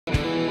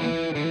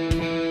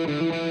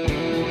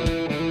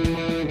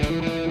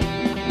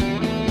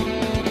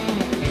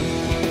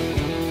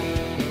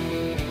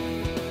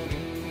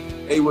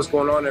what's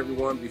going on,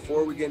 everyone?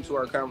 Before we get into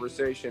our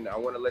conversation, I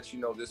want to let you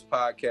know this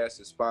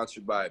podcast is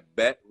sponsored by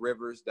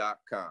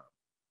BetRivers.com.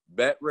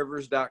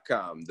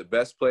 BetRivers.com, the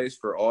best place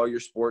for all your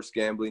sports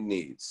gambling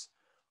needs.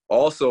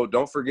 Also,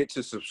 don't forget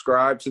to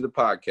subscribe to the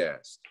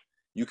podcast.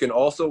 You can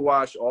also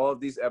watch all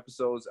of these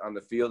episodes on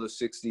the Field of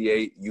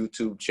 68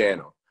 YouTube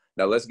channel.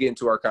 Now, let's get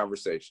into our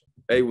conversation.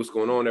 Hey, what's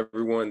going on,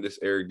 everyone? This is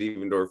Eric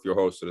Devendorf, your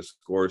host of the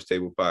Scorers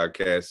Table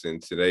podcast,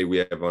 and today we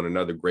have on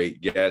another great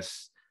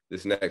guest.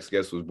 This next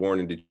guest was born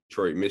in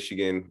Detroit,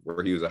 Michigan,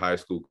 where he was a high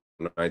school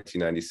from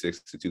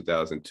 1996 to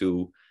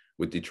 2002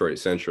 with Detroit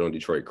Central and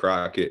Detroit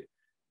Crockett.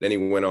 Then he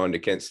went on to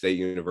Kent State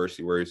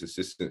University, where he was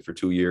assistant for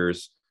 2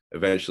 years,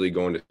 eventually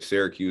going to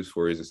Syracuse,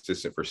 where he was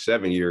assistant for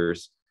 7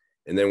 years,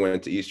 and then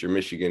went to Eastern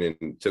Michigan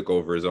and took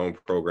over his own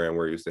program,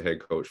 where he was the head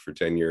coach for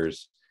 10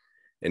 years.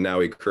 And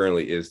now he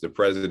currently is the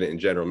president and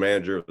general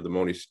manager of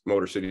the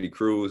Motor City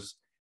Cruise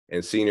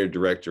and senior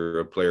director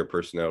of player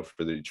personnel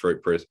for the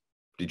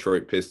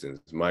Detroit Pistons.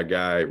 My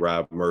guy,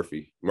 Rob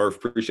Murphy.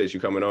 Murph, appreciate you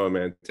coming on,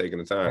 man, taking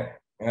the time.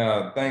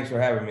 Thanks for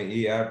having me,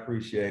 E. I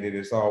appreciate it.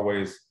 It's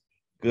always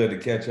good to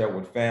catch up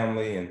with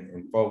family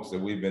and folks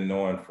that we've been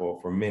knowing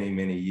for many,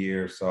 many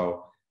years.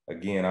 So,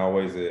 again, I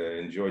always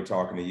enjoy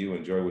talking to you,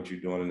 enjoy what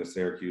you're doing in the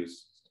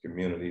Syracuse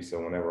community.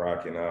 So whenever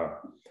I can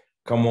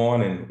come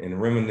on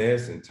and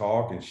reminisce and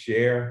talk and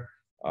share,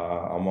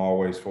 I'm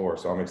always for it.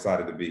 So I'm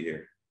excited to be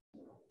here.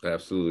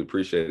 Absolutely.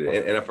 Appreciate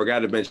it. And I forgot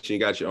to mention, you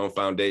got your own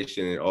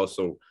foundation and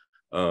also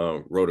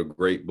wrote a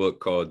great book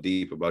called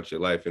Deep about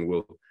your life, and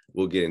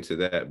we'll get into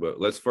that.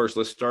 But let's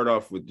start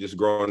off with just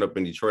growing up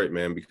in Detroit,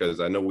 man, because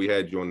I know we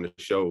had you on the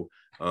show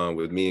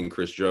with me and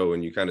Chris Joe,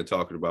 and you kind of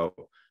talking about,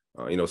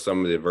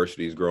 some of the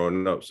adversities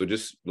growing up. So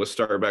just let's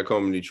start back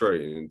home in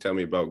Detroit and tell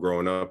me about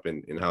growing up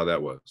and how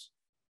that was.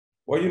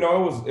 Well,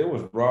 it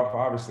was rough.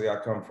 Obviously, I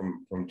come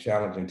from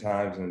challenging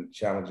times and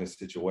challenging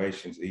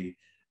situations, E.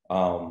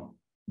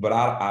 But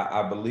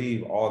I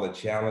believe all the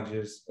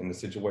challenges and the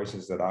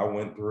situations that I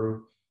went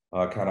through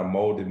kind of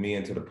molded me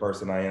into the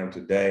person I am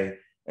today.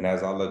 And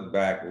as I look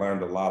back,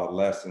 learned a lot of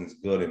lessons,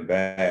 good and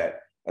bad,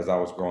 as I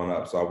was growing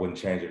up. So I wouldn't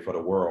change it for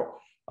the world.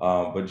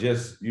 But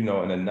just, in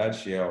a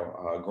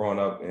nutshell, growing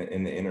up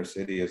in the inner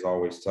city is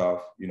always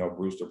tough.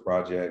 Brewster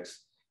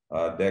Projects,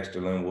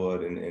 Dexter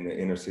Linwood in the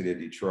inner city of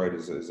Detroit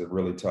is a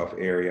really tough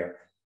area.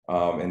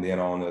 And then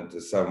on the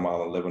 7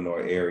 Mile and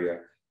Livernois area.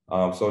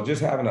 So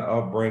just having an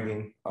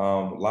upbringing, a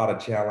lot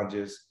of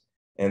challenges.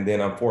 And then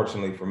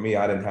unfortunately for me,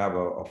 I didn't have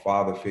a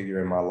father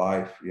figure in my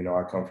life.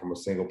 I come from a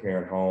single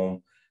parent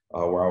home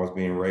where I was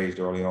being raised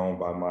early on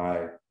by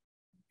my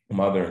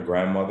mother and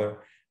grandmother,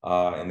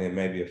 and then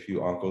maybe a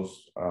few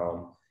uncles.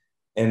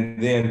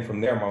 And then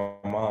from there,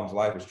 my mom's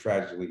life was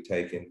tragically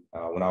taken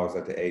when I was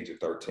at the age of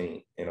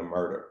 13 in a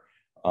murder.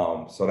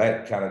 So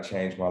that kind of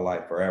changed my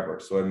life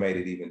forever. So it made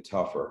it even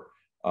tougher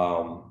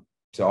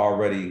to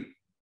already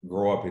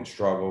grow up in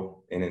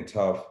struggle and in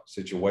tough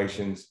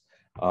situations,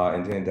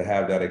 and then to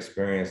have that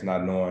experience,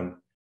 not knowing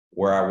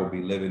where I would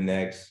be living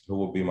next, who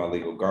would be my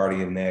legal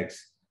guardian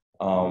next.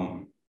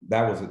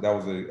 That was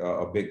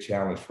a big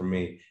challenge for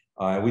me.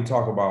 And we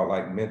talk about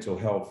like mental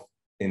health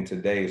in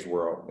today's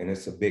world, and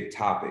it's a big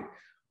topic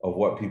of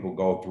what people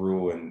go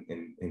through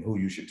and who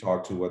you should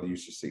talk to, whether you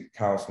should seek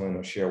counseling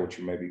or share what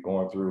you may be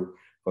going through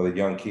for the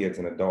young kids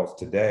and adults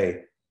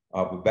today.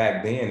 But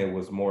back then it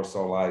was more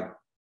so like,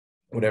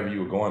 whatever you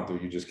were going through,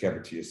 you just kept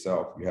it to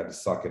yourself. You had to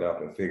suck it up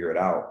and figure it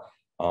out.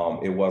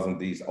 It wasn't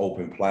these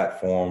open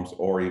platforms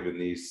or even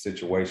these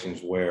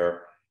situations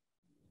where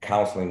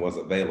counseling was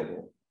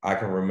available. I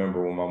can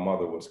remember when my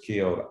mother was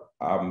killed,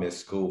 I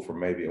missed school for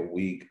maybe a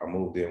week. I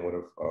moved in with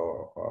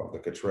the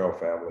Cottrell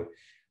family,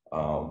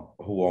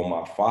 who on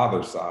my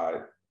father's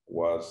side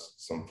was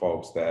some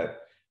folks that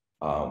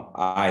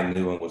I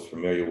knew and was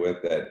familiar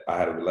with, that I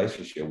had a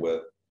relationship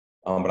with.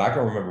 But I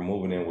can remember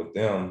moving in with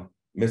them,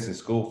 missing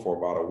school for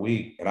about a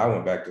week. And I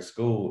went back to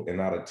school and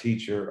not a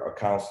teacher, a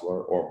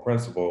counselor, or a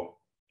principal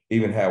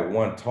even had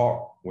one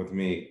talk with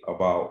me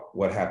about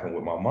what happened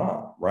with my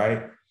mom,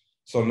 right?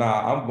 So now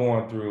I'm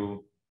going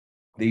through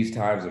these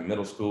times in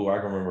middle school. I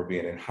can remember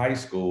being in high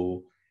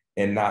school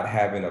and not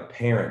having a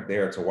parent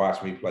there to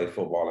watch me play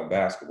football and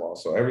basketball.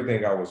 So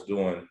everything I was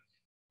doing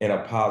in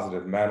a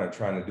positive manner,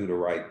 trying to do the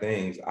right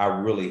things, I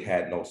really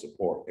had no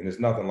support. And it's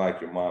nothing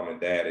like your mom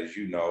and dad, as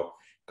you know,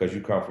 because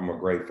you come from a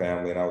great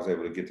family, and I was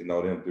able to get to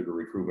know them through the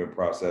recruitment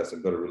process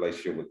and build a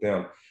relationship with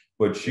them.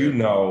 But you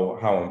know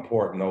how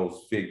important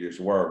those figures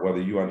were, whether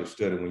you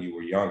understood it when you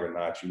were young or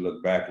not. You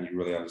look back and you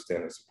really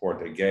understand the support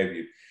they gave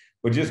you.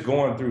 But just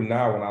going through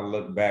now, when I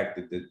look back,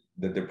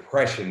 the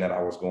depression that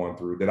I was going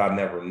through that I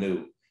never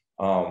knew,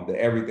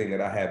 everything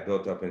that I had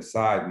built up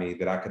inside me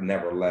that I could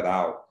never let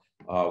out,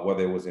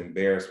 whether it was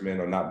embarrassment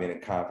or not being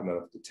confident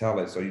enough to tell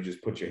it. So you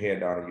just put your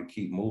head down and you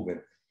keep moving.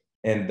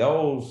 And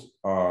those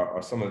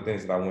are some of the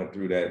things that I went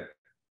through that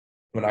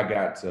when I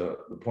got to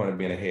the point of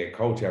being a head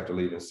coach after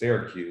leaving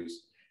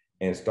Syracuse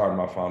and starting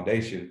my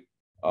foundation,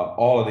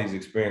 all of these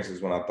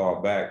experiences, when I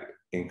thought back,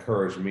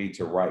 encouraged me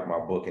to write my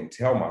book and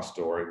tell my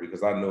story,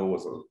 because I know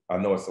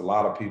it's a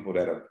lot of people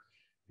that have,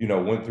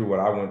 went through what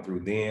I went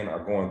through then,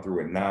 are going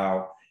through it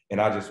now. And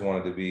I just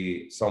wanted to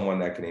be someone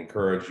that can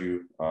encourage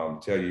you,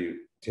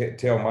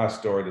 tell my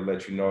story to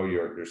let you know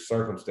your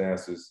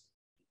circumstances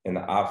and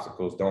the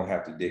obstacles don't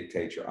have to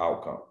dictate your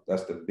outcome.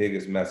 That's the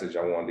biggest message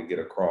I wanted to get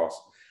across.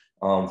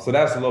 So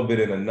that's a little bit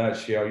in a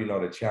nutshell,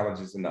 the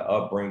challenges in the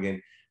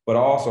upbringing, but I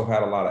also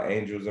had a lot of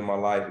angels in my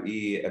life. At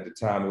the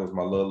time, it was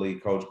my little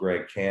league coach,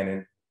 Greg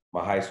Cannon,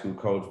 my high school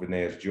coach,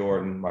 Vanez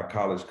Jordan, my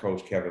college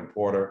coach, Kevin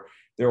Porter.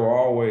 There were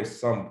always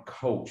some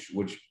coach,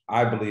 which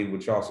I believe,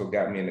 which also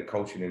got me into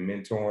coaching and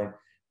mentoring,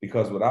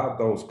 because without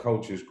those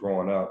coaches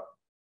growing up,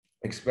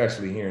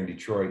 especially here in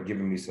Detroit,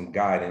 giving me some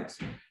guidance,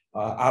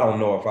 I don't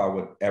know if I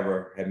would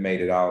ever have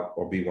made it out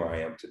or be where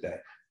I am today.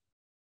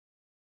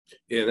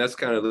 Yeah, that's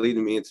kind of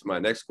leading me into my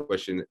next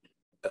question.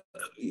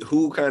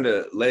 Who kind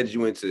of led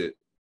you into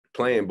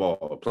playing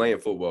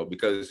football?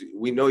 Because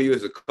we know you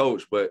as a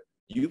coach, but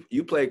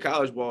you played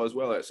college ball as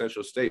well at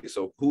Central State.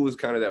 So who was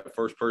kind of that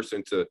first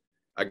person to,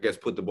 I guess,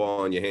 put the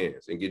ball in your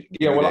hands and get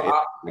yeah,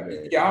 well,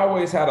 I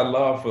always had a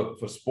love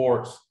for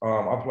sports.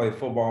 I played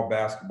football,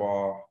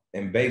 basketball,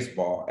 and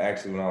baseball,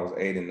 actually, when I was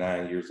 8 and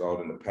 9 years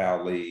old in the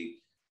PAL League.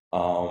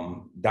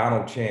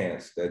 Donald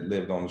Chance, that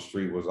lived on the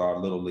street, was our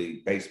little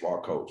league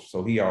baseball coach.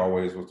 So he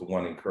always was the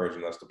one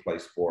encouraging us to play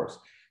sports.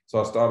 So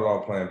I started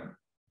off playing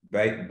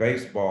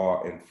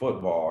baseball and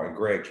football. And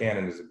Greg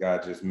Cannon is a guy I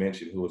just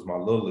mentioned, who was my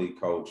little league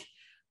coach,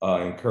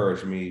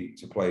 encouraged me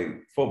to play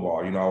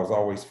football. I was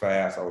always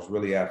fast. I was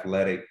really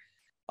athletic.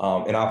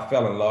 And I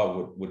fell in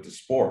love with the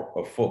sport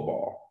of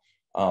football.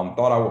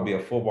 Thought I would be a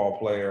football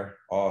player,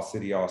 all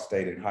city, all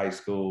state in high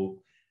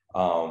school.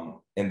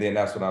 And then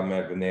that's when I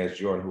met Vanez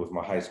Jordan, who was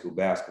my high school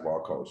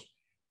basketball coach.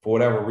 For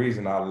whatever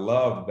reason, I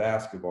loved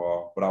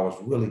basketball, but I was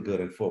really good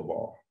in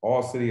football.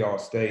 All city, all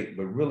state,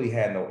 but really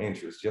had no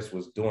interest, just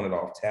was doing it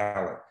off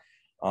talent.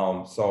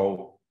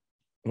 So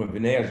when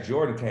Vanez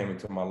Jordan came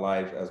into my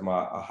life as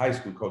a high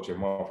school coach at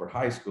Mumford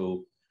High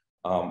School,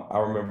 I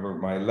remember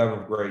my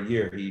 11th grade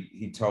year,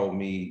 he told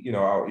me,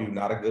 you're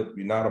not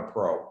a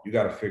pro. You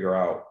got to figure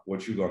out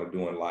what you're going to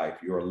do in life.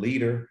 You're a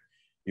leader.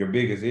 Your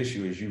biggest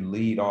issue is you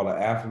lead all the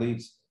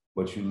athletes,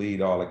 but you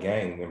lead all the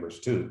gang members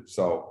too.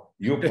 So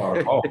you're part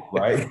of both,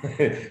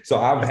 right? So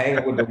I'm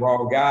hanging with the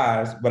wrong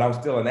guys, but I'm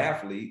still an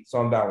athlete. So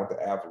I'm down with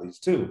the athletes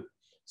too.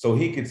 So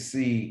he could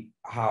see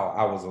how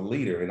I was a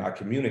leader and I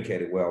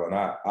communicated well, and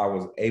I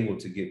was able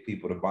to get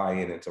people to buy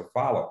in and to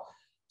follow.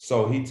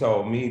 So he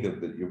told me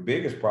that your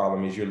biggest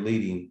problem is you're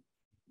leading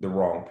the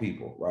wrong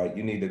people, right?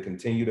 You need to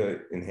continue to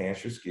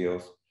enhance your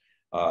skills.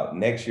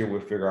 Next year,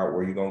 we'll figure out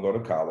where you're going to go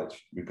to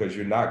college, because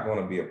you're not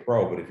going to be a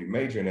pro. But if you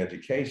major in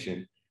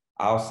education,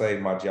 I'll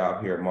save my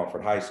job here at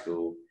Mumford High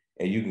School,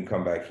 and you can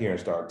come back here and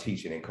start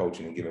teaching and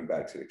coaching and giving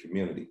back to the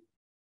community.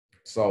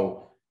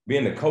 So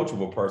being the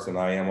coachable person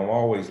I am, I'm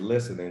always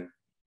listening.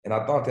 And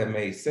I thought that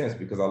made sense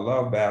because I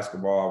love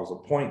basketball. I was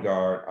a point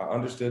guard. I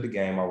understood the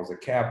game. I was a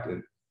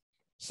captain.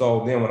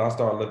 So then when I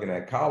started looking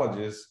at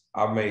colleges,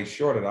 I made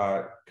sure that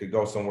I could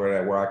go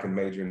somewhere where I can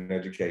major in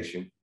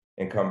education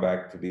and come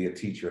back to be a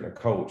teacher and a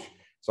coach.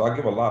 So I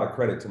give a lot of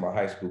credit to my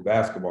high school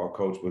basketball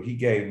coach, but he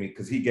gave me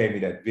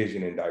that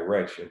vision and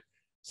direction.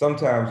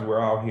 Sometimes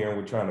we're out here and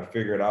we're trying to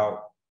figure it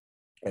out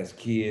as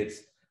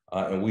kids,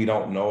 and we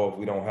don't know if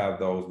we don't have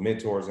those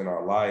mentors in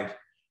our life.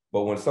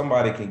 But when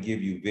somebody can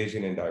give you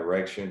vision and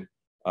direction,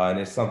 and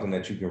it's something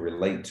that you can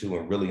relate to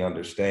and really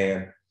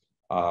understand,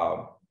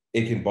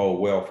 it can bode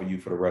well for you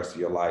for the rest of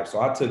your life.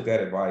 So I took that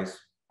advice,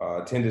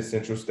 attended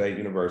Central State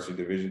University,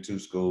 Division II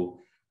school.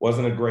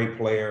 Wasn't a great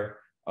player,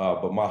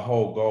 but my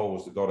whole goal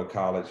was to go to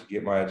college,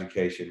 get my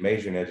education,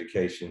 major in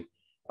education,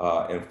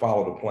 and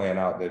follow the plan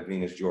out that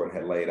Venus Jordan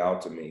had laid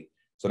out to me.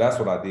 So that's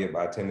what I did.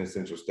 I attended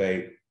Central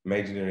State,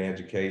 majored in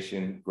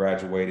education,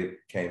 graduated,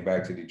 came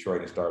back to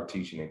Detroit and started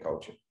teaching and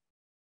coaching.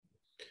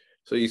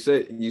 So you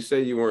said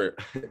you weren't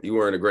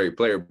a great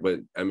player,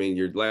 but I mean,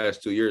 your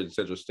last 2 years at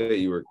Central State,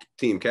 you were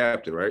team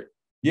captain, right?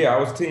 Yeah, I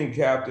was team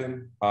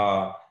captain.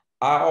 I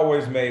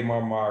always made my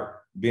mark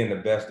being the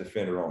best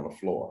defender on the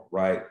floor,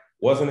 right?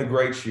 Wasn't a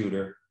great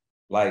shooter.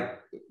 Like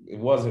we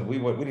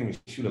didn't even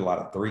shoot a lot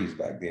of threes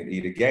back then.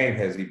 The game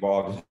has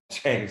evolved and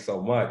changed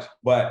so much.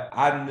 But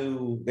I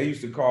knew they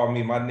used to call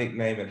me, my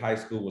nickname in high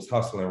school was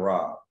Hustling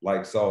Rob.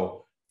 Like,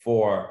 so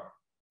for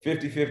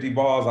 50-50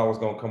 balls, I was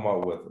going to come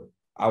up with them.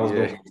 I was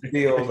going to get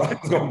steals. I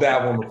was going to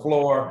dab on the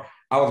floor.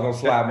 I was going to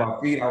slide my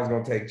feet. I was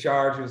going to take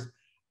charges.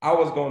 I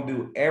was going to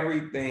do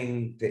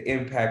everything to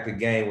impact the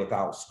game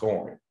without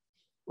scoring,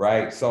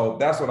 right? So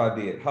that's what I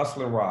did.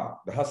 Hustling Rob,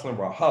 the Hustling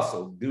Rob,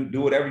 hustle,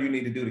 do whatever you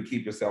need to do to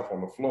keep yourself on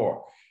the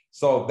floor.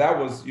 So that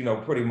was,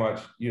 pretty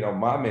much,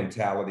 my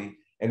mentality.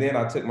 And then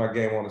I took my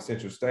game on to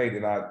Central State,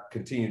 and I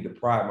continued to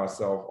pride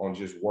myself on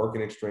just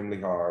working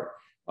extremely hard,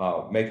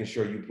 making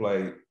sure you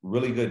play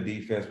really good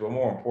defense, but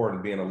more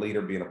important, being a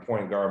leader, being a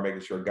point guard,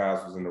 making sure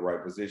guys was in the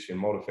right position,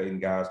 motivating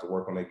guys to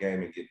work on their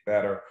game and get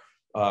better,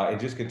 and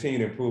just continue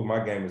to improve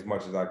my game as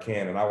much as I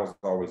can. And I was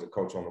always a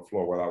coach on the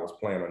floor, whether I was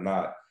playing or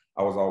not.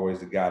 I was always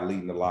the guy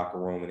leading the locker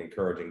room and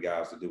encouraging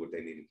guys to do what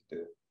they needed to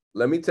do.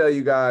 Let me tell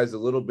you guys a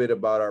little bit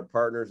about our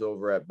partners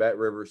over at Bet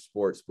Rivers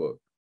Sportsbook.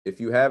 If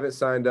you haven't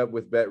signed up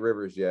with Bet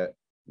Rivers yet,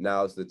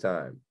 now's the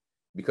time,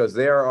 because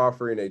they are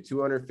offering a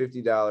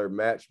 $250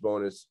 match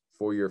bonus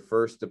for your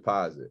first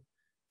deposit.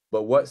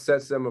 But what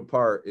sets them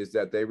apart is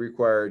that they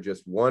require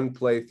just one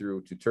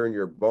playthrough to turn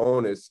your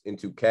bonus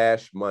into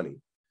cash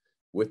money.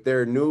 With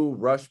their new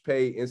Rush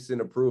Pay instant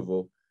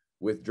approval,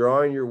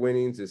 withdrawing your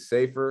winnings is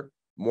safer,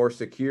 more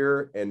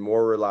secure, and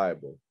more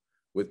reliable.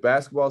 With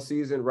basketball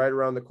season right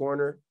around the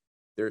corner,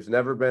 there's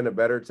never been a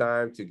better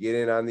time to get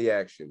in on the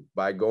action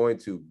by going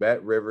to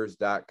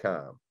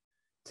betrivers.com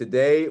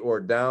today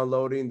or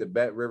downloading the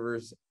Bet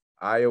Rivers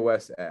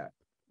iOS app.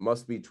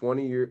 Must be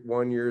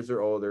 21 years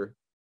or older.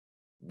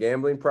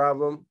 Gambling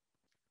problem?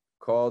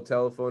 Call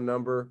telephone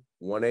number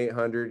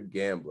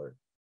 1-800-GAMBLER.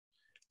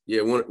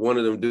 Yeah, one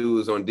of them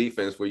dudes on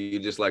defense where you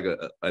just like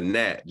a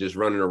gnat just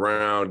running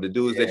around, the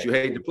dudes that you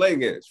hate to play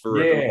against. For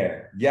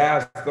real.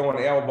 Guys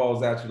throwing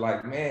elbows at you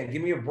like, man,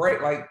 give me a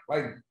break. Like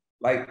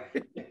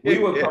we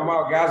would come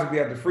out, guys would be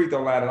at the free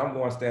throw line, and I'm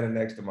going standing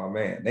next to my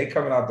man. They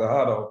coming out the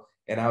huddle,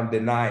 and I'm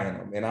denying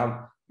them.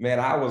 And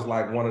I was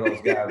like one of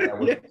those guys that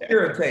was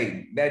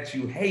irritating, that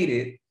you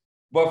hated.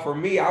 But for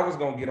me, I was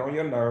going to get on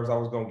your nerves. I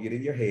was going to get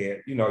in your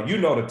head. You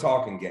know the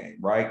talking game,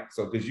 right?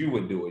 So because you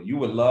would do it. You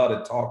would love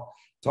to talk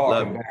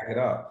and back it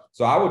up.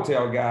 So I would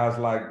tell guys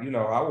like,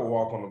 I would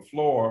walk on the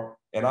floor,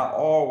 and I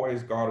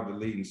always guarded the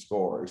leading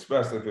scorer,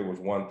 especially if it was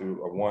 1, 2,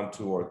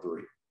 or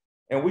 3.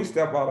 And we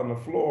step out on the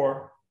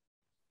floor,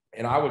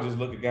 and I would just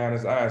look a guy in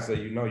his eye and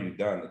say, you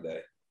done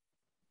today.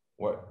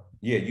 What?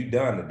 Yeah, you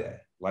done today.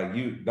 Like,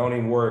 you don't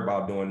even worry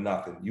about doing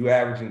nothing. You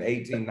averaging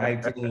 18,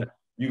 19,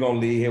 you're going to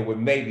leave here with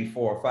maybe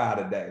 4 or 5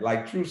 today.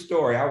 Like, true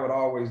story, I would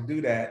always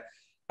do that.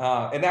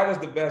 And that was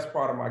the best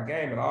part of my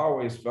game. And I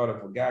always felt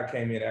if a guy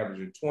came in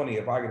averaging 20,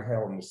 if I could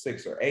hold him to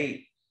 6 or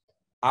 8,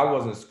 I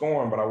wasn't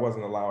scoring, but I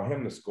wasn't allowing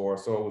him to score.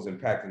 So it was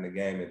impacting the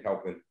game and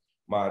helping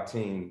my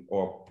team,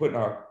 or putting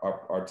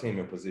our team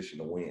in position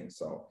to win.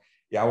 So,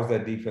 yeah, I was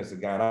that defensive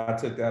guy. And I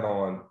took that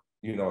on,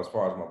 as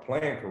far as my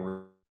playing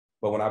career.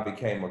 But when I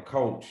became a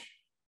coach,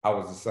 I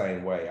was the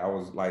same way. I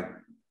was like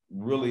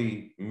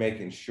really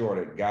making sure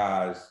that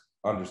guys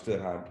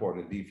understood how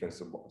important the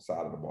defensive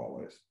side of the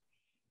ball is.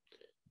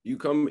 You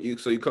come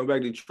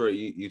back to Detroit,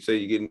 you say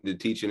you get into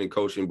teaching and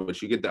coaching,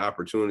 but you get the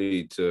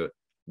opportunity to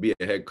be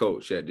a head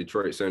coach at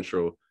Detroit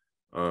Central,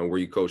 where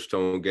you coached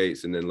Tone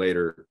Gates and then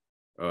later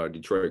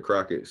Detroit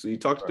Crockett. So you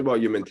talked about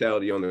your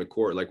mentality on the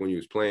court, like when you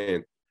was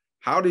playing.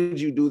 How did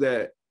you do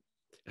that?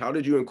 How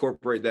did you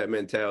incorporate that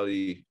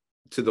mentality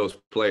to those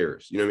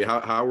players? You know what I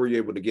mean? How were you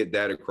able to get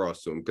that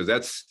across to them? Because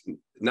that's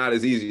not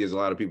as easy as a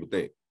lot of people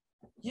think.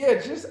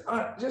 Yeah,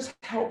 just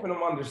helping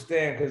them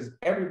understand, because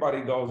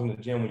everybody goes in the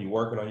gym when you're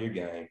working on your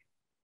game.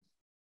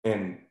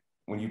 And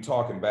when you're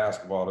talking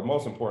basketball, the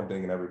most important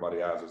thing in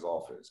everybody's eyes is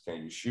offense.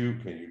 Can you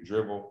shoot? Can you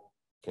dribble?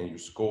 Can you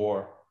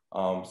score?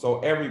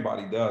 So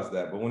everybody does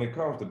that. But when it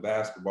comes to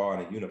basketball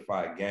and a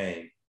unified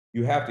game,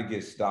 you have to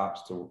get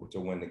stops to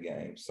win the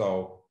game.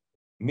 So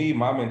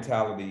my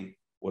mentality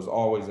was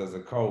always, as a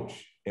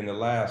coach, in the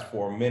last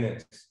 4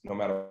 minutes, no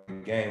matter what the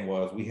game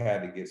was, we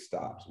had to get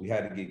stops. We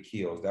had to get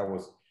kills.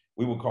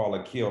 We would call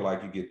a kill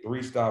like you get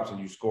 3 stops and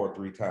you score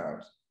 3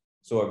 times.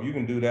 So if you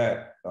can do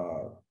that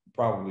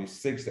probably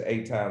 6 to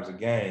 8 times a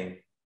game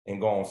and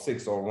go on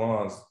 6-0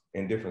 runs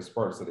in different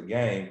spurts of the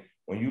game,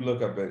 when you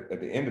look up at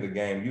the end of the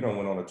game, you don't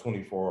went on a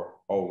 24-0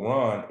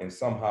 run, and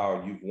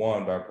somehow you've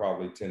won by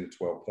probably 10 to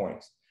 12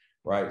 points,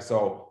 right?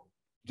 So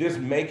just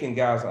making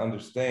guys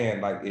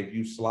understand, like, if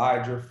you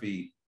slide your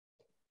feet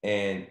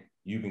and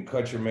you can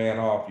cut your man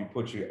off, you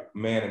put your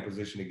man in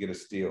position to get a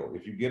steal.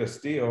 If you get a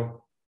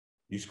steal,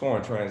 you score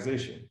in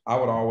transition. I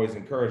would always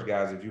encourage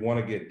guys, if you want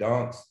to get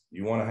dunks,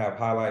 you want to have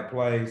highlight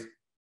plays,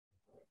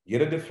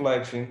 get a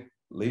deflection,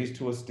 leads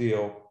to a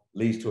steal,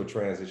 leads to a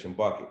transition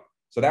bucket.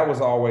 So that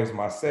was always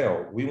my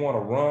sell. We want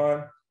to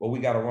run, but we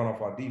got to run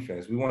off our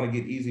defense. We want to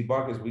get easy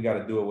buckets, we got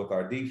to do it with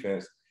our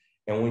defense.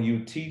 And when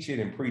you teach it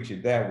and preach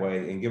it that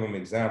way and give them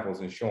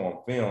examples and show them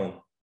film,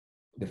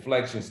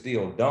 deflection,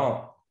 steal,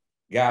 dunk,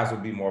 guys will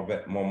be more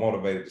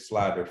motivated to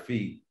slide their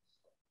feet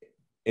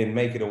and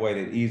make it a way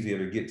that easier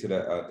to get to the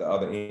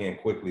other end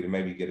quickly to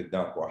maybe get a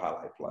dunk or a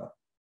highlight play.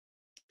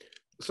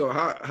 So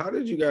how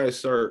did you guys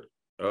start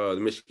the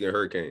Michigan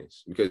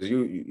Hurricanes? Because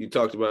you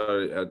talked about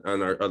it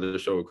on our other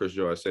show with Chris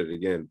Joe. I said it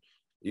again.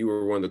 You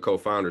were one of the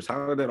co-founders.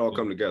 How did that all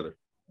come together?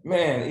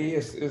 Man,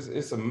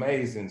 it's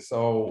amazing.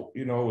 So,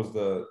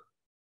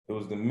 it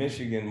was the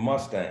Michigan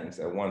Mustangs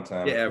at one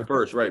time. Yeah, at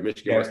first, right?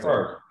 Michigan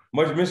Mustangs.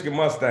 Michigan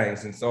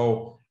Mustangs. And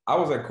so I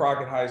was at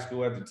Crockett High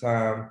School at the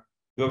time.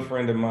 Good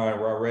friend of mine,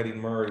 Roddy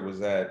Murray,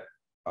 was at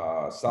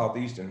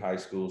Southeastern High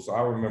School. So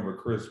I remember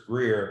Chris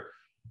Greer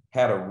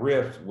had a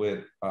rift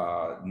with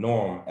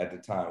Norm at the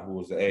time, who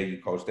was the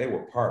AAU coach. They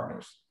were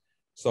partners.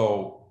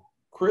 So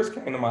Chris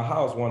came to my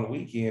house one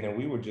weekend, and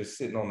we were just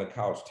sitting on the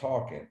couch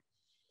talking.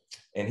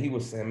 And he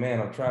was saying, man,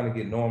 I'm trying to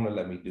get Norm to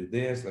let me do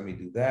this, let me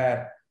do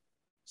that.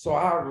 So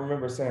I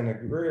remember saying to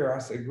Greer, I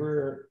said,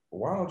 Greer,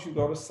 why don't you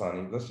go to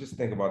Sonny? Let's just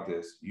think about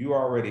this. You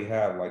already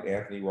have like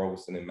Anthony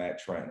Roberson and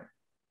Matt Tranter.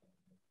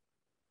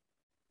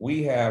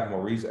 We have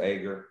Maurice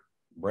Ager,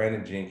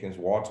 Brandon Jenkins,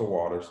 Walter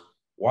Waters.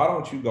 Why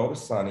don't you go to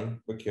Sonny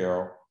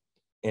Vaccaro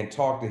and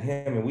talk to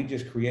him, and we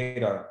just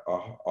create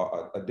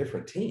a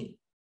different team?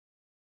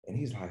 And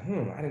he's like,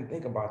 I didn't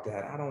think about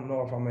that. I don't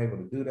know if I'm able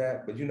to do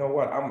that. But you know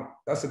what?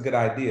 That's a good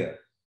idea.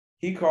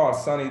 He called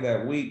Sonny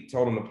that week,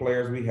 told him the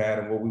players we had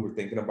and what we were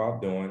thinking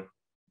about doing.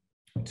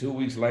 2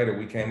 weeks later,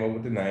 we came up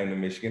with the name, the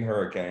Michigan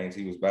Hurricanes.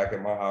 He was back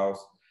at my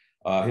house.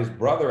 His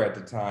brother at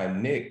the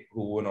time, Nick,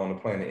 who went on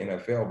to play in the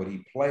NFL, but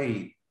he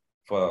played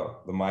for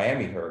the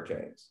Miami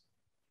Hurricanes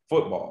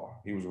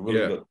football. He was a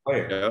really good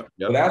player.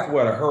 So that's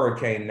where the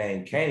Hurricane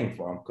name came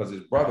from, because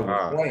his brother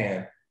was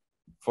playing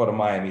for the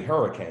Miami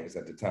Hurricanes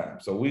at the time.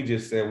 So we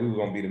just said we were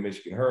going to be the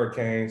Michigan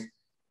Hurricanes.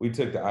 We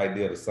took the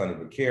idea to Sonny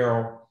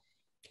Vaccaro.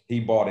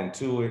 He bought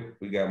into it.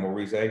 We got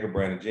Maurice Ager,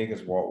 Brandon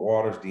Jenkins, Walt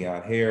Waters,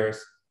 Deion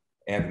Harris,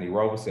 Anthony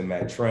Roberson,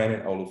 Matt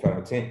Tranter, Olu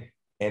Famatin.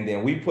 And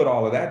then we put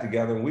all of that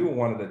together, and we were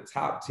one of the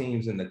top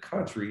teams in the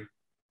country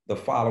the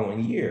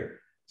following year.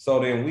 So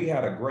then we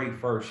had a great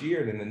first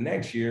year. Then the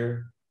next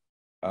year,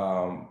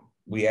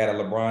 we added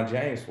LeBron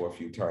James for a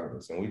few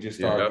tournaments, and we just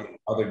started getting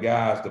other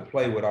guys to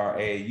play with our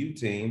AAU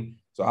team.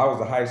 So I was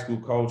the high school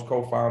coach,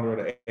 co-founder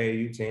of the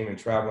AAU team, and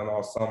traveling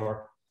all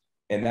summer.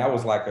 And that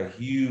was like a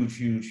huge,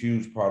 huge,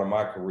 huge part of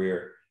my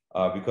career,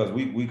 because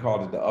we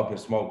called it the Up and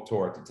Smoke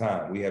Tour at the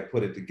time. We had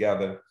put it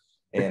together,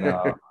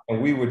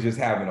 and we were just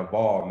having a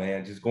ball,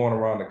 man, just going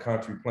around the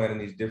country, playing in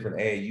these different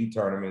AAU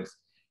tournaments,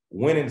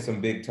 winning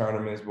some big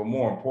tournaments, but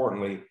more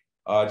importantly,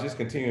 just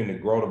continuing to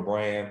grow the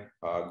brand,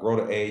 grow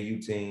the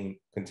AAU team,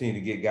 continue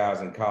to get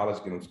guys in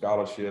college, get them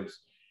scholarships,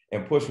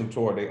 and push them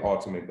toward their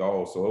ultimate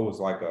goal. So it was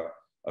like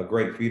a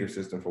great feeder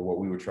system for what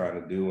we were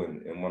trying to do,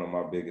 and one of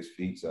my biggest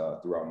feats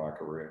throughout my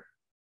career.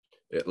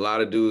 A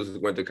lot of dudes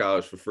went to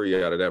college for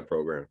free out of that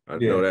program. I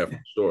know that for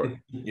sure.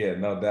 Yeah,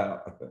 no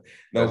doubt.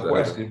 No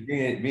question.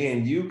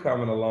 Being you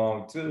coming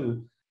along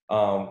too,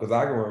 because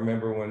I can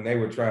remember when they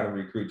were trying to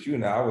recruit you.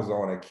 Now, I was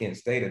on at Kent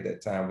State at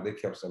that time, but they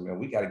kept saying, man,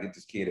 we got to get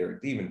this kid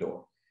Eric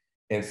Devendorf.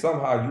 And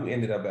somehow you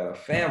ended up at a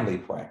family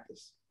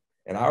practice.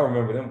 And I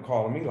remember them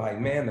calling me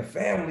like, man, the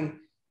family,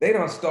 they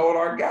done stole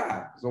our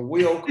guy. So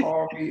Will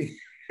called me,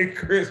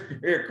 Chris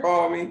Greer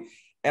called me.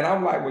 And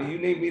I'm like, well, you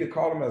need me to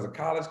call him as a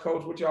college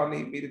coach? What y'all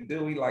need me to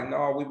do? He like,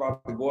 no, we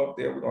about to go up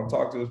there. We're going to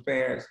talk to his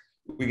parents.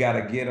 We got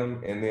to get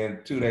him. And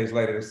then 2 days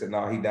later, they said,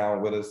 no, he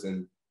down with us.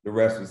 And the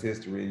rest was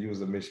history. And you was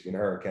a Michigan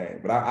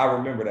Hurricane. But I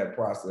remember that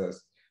process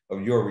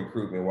of your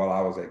recruitment while I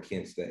was at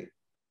Kent State.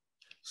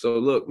 So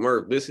look,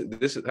 Murph, this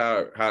is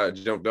how it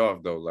jumped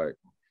off though. Like,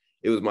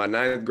 it was my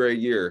 9th grade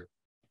year,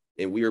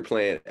 and we were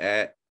playing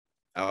I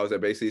was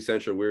at Bay City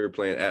Central. We were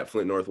playing at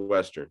Flint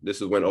Northwestern. This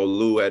is when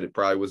Olu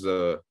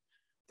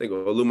I think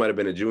Olu might have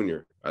been a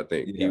junior. I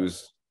think he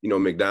was,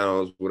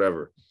 McDonald's,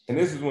 whatever. And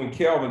this is when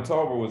Kelvin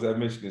Tolbert was at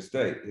Michigan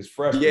State, his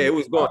freshman. Yeah, it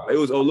was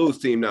Olu's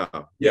team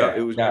now. Yeah,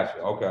 it was. Gotcha.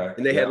 Okay.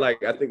 And they had I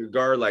think a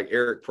guard like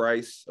Eric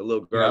Price, a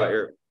little guard like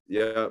Eric.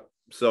 Yeah.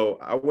 So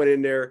I went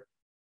in there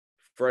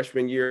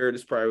freshman year.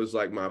 This probably was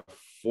like my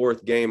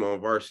 4th game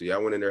on varsity. I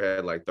went in there,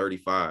 had like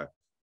 35.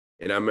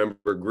 And I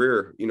remember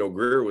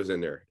Greer was in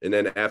there. And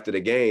then after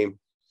the game,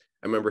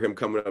 I remember him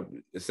coming up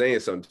and saying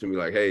something to me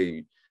like,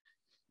 hey,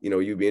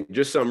 you being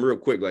just something real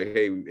quick, like,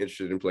 hey,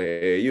 interested in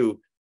playing AAU.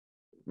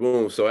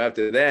 Boom. So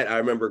after that, I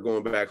remember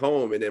going back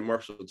home, and then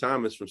Marshall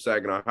Thomas from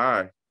Saginaw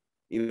High,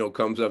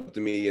 comes up to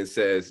me and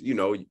says,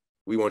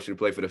 we want you to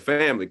play for the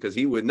family, because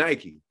he with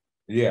Nike.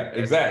 Yeah,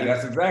 exactly.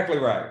 That's exactly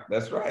right.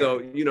 That's right. So,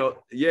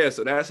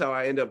 so that's how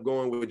I end up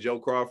going with Joe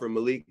Crawford,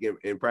 Malik,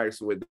 and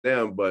practicing with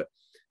them. But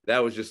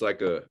that was just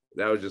like a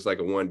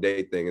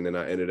 1-day thing. And then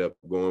I ended up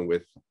going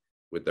with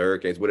the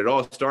Hurricanes. But it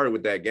all started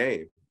with that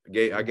game.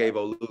 I gave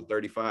Olu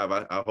 35.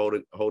 I hold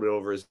it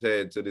over his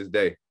head to this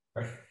day.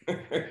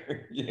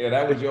 Yeah,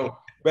 that was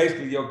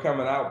basically your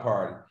coming out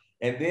party.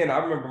 And then I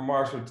remember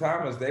Marshall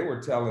Thomas, they were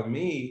telling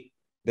me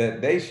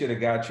that they should have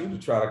got you to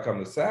try to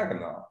come to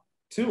Saginaw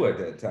too at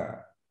that time.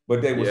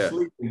 But they were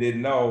sleeping,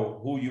 didn't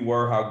know who you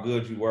were, how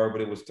good you were,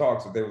 but it was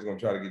talks that they was going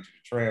to try to get you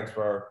to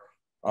transfer.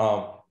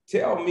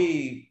 Tell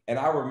me, and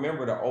I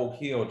remember the Oak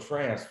Hill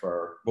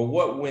transfer, but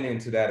what went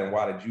into that and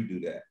why did you do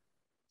that?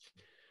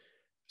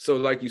 So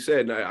like you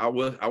said, I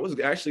was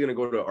actually going to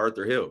go to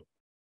Arthur Hill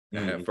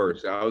at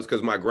first.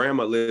 Because my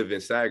grandma lived in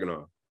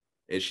Saginaw,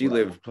 and she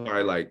lived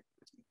probably like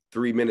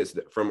 3 minutes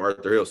from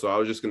Arthur Hill. So I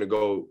was just going to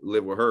go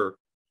live with her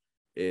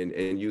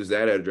and use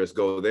that address,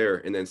 go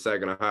there. And then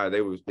Saginaw High,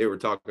 they were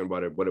talking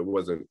about it, but it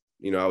wasn't,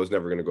 I was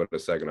never going to go to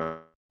Saginaw.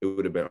 It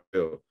would have been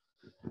Hill.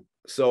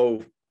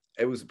 So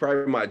it was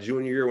probably my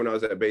junior year when I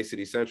was at Bay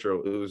City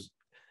Central. It was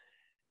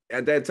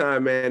at that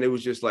time, man, it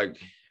was just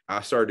like, I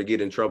started to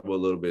get in trouble a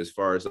little bit, as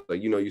far as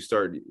like, you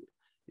start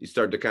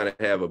to kind of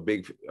have a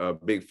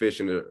big fish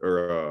in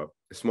a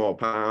small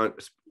pond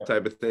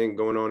type of thing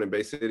going on in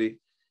Bay City,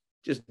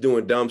 just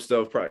doing dumb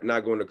stuff, probably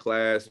not going to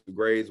class,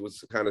 grades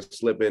was kind of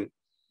slipping.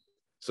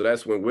 So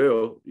that's when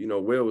Will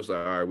was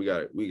like, all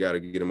right, we got to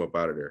get him up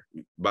out of there.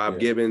 Bob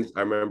Gibbons,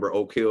 I remember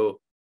Oak Hill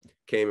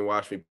came and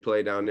watched me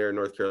play down there in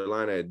North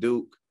Carolina at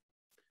Duke.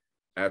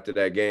 After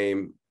that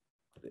game,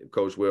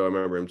 Coach Will, I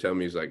remember him telling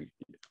me, he's like,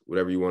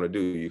 whatever you want to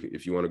do,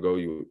 if you want to go,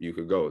 you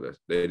could go.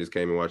 They just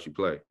came and watched you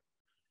play.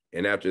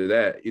 And after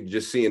that,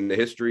 just seeing the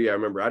history, I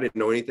remember I didn't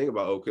know anything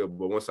about Oak Hill,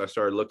 but once I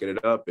started looking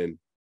it up and,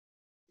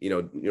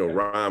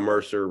 Ron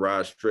Mercer,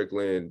 Rod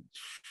Strickland,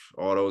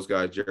 all those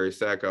guys, Jerry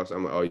Sackhouse,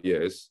 I'm like, oh,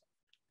 yeah,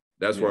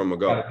 that's where I'm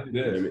going to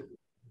go.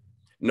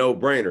 No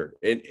brainer.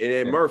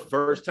 And Murph,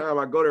 first time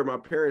I go there, my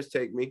parents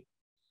take me.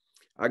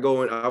 I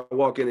go in, I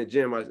walk in the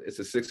gym. It's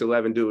a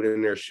 6'11" dude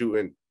in there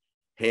shooting,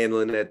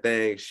 handling that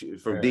thing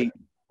from deep.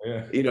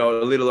 Yeah.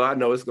 Little I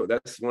know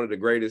that's one of the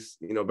greatest,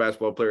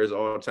 basketball players of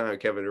all time,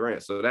 Kevin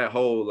Durant. So that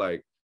whole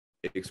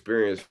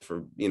experience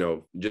from,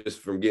 just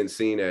from getting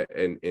seen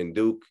in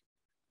Duke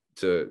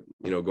to,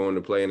 going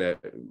to play in that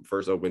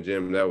first open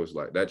gym,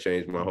 that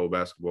changed my whole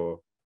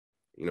basketball,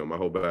 my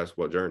whole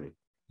basketball journey.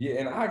 Yeah,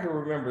 and I can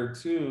remember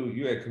too,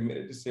 you had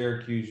committed to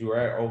Syracuse, you were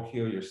at Oak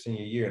Hill your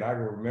senior year, and I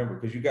can remember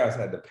because you guys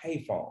had the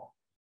payphone,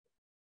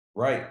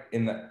 right?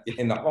 In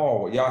the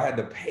hall, y'all had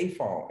the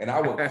payphone, and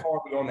I would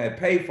call you on that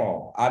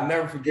payphone. I'll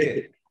never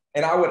forget.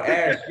 And I would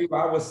ask you,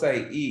 I would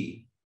say,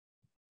 E,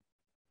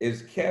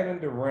 is Kevin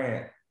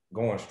Durant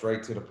going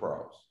straight to the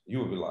pros?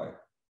 You would be like,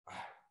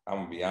 I'm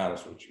gonna be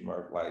honest with you,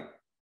 Murph, like,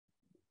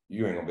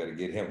 you ain't gonna be able to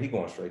get him. He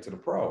going straight to the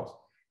pros.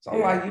 So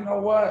I'm like, you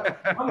know what?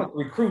 I'm gonna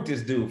recruit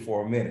this dude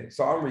for a minute.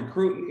 So I'm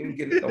recruiting him,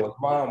 getting to know his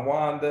mom,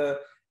 Wanda,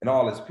 and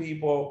all his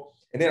people.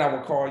 And then I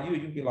would call you,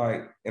 you'd be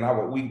like, and I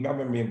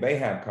remember me and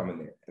Boeheim coming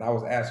there. And I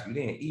was asking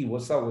you then, E,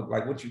 what's up with,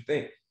 what you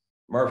think?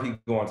 Murphy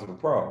going to the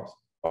pros.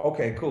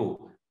 Okay,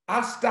 cool.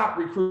 I stopped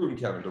recruiting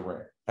Kevin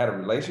Durant. Had a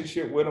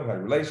relationship with him, had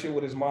a relationship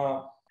with his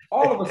mom.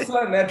 All of a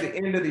sudden, at the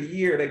end of the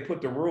year, they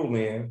put the rule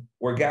in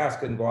where guys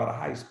couldn't go out of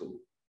high school.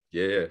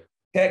 Yeah.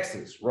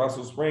 Texas,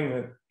 Russell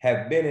Springman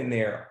had been in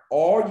there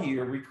all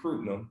year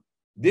recruiting them.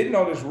 Didn't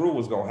know this rule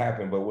was going to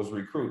happen, but was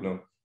recruiting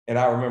them. And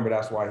I remember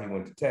that's why he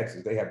went to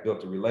Texas. They had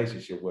built a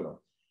relationship with him.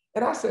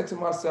 And I said to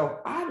myself,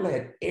 I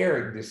let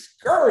Eric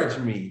discourage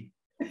me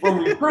from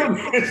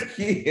recruiting this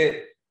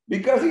kid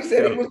because he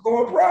said he was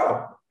going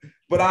pro.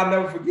 But I'll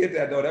never forget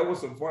that, though. That was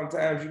some fun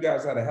times. You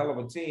guys had a hell of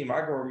a team.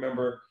 I can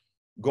remember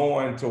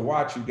going to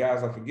watch you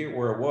guys. I forget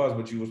where it was,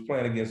 but you was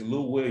playing against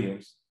Lou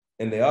Williams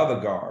and the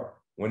other guard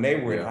when they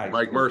were in high school.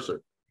 Mike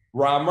Mercer.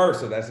 Ron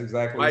Mercer, that's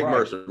exactly Mike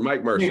right.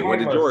 Mike Mercer, Yeah,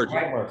 went to Georgia.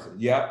 Mike Mercer,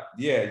 yep.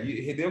 Yeah,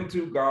 you hit them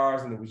two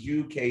guards, and it was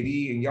you,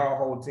 KD, and y'all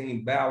whole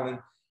team battling.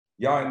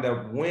 Y'all ended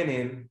up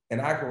winning,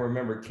 and I can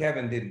remember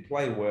Kevin didn't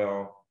play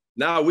well.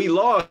 Nah, we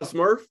lost,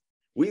 Murph.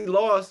 We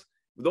lost.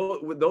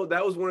 Though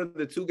that was one of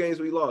the two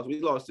games we lost. We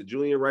lost to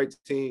Julian Wright's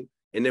team,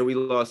 and then we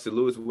lost to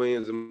Lewis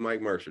Williams and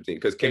Mike Mercer team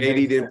because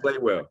KD didn't play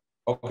well.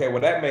 Okay,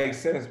 well that makes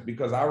sense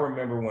because I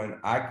remember when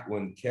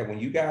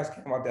you guys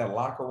came out that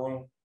locker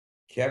room,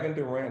 Kevin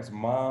Durant's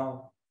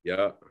mom.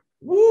 Yeah.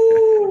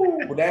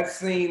 Woo! That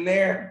scene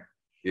there.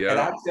 Yeah. And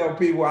I tell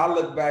people, I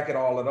look back at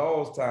all of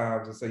those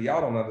times and say,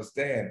 y'all don't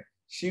understand.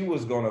 She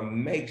was going to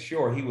make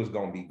sure he was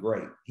going to be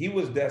great. He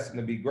was destined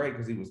to be great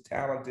because he was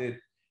talented.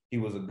 He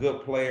was a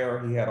good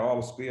player. He had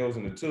all the skills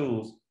and the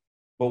tools.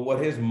 But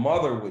what his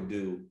mother would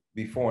do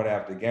before and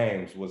after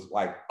games was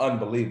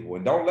unbelievable.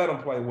 And don't let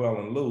him play well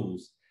and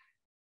lose.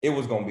 It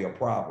was going to be a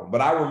problem.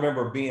 But I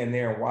remember being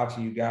there and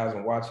watching you guys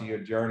and watching your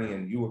journey,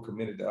 and you were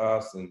committed to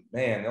us. And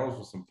man, those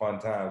were some fun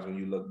times when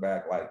you look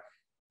back,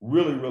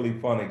 really,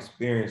 really fun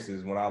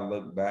experiences when I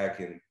look back.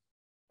 And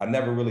I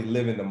never really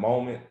live in the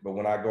moment, but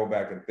when I go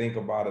back and think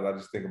about it, I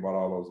just think about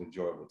all those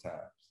enjoyable times.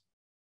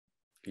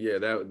 Yeah,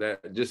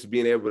 that just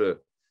being able to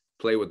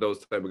play with those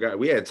type of guys.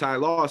 We had Ty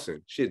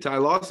Lawson. Ty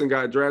Lawson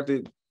got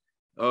drafted,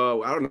 I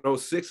don't know,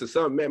 6 or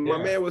something. Man,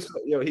 my man was,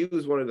 he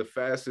was one of the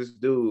fastest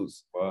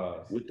dudes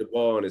with the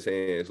ball in his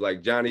hands.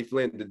 Like Johnny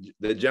Flynn,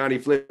 the Johnny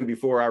Flynn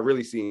before I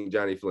really seen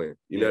Johnny Flynn.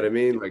 You know what I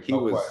mean? Like he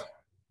was.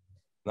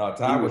 No,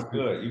 Ty was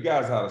good. You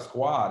guys had a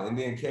squad, and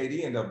then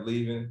KD ended up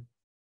leaving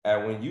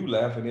when you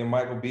left, and then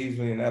Michael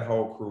Beasley and that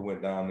whole crew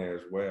went down there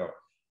as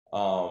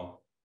well.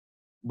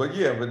 But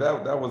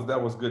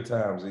that was good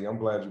times. I'm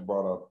glad you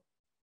brought up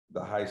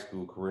the high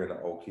school career in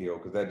Oak Hill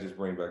because that just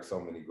brings back so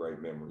many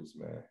great memories,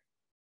 man.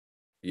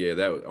 Yeah,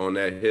 that was on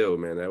that hill,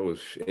 man. That was,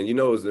 and it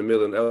was in the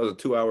middle. That was a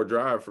 2-hour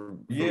drive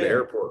from the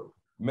airport.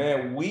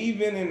 Man,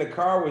 weaving in the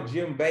car with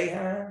Jim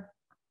Boeheim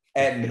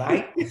at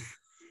night,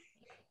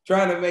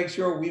 trying to make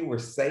sure we were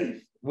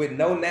safe with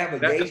no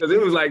navigation. Because it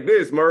was like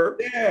this, Murph.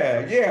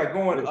 Yeah,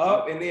 going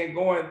up and then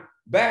going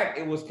back.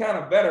 It was kind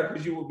of better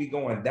because you would be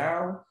going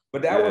down,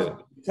 but that was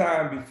the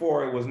time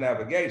before it was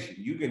navigation.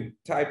 You can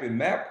type in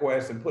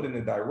MapQuest and put in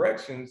the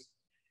directions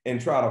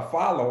and try to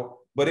follow,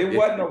 but it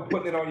wasn't no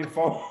putting it on your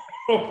phone.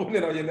 Putting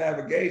it on your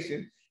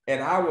navigation.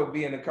 And I would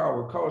be in the car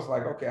with coach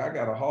like, okay, I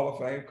got a Hall of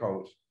Fame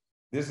coach.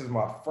 This is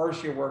my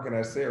first year working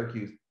at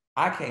Syracuse.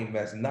 I can't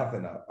mess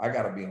nothing up. I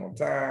got to be on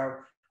time.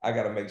 I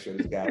got to make sure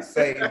this guy's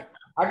safe.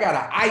 I got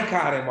an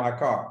icon in my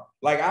car.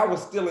 Like I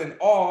was still in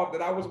awe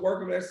that I was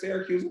working at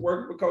Syracuse,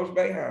 working for Coach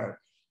Boeheim.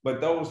 But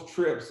those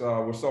trips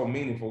were so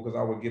meaningful because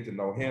I would get to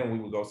know him. We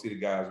would go see the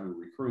guys we were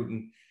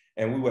recruiting,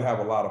 and we would have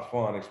a lot of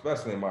fun,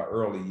 especially in my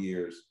early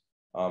years.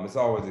 It's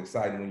always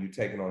exciting when you're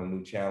taking on a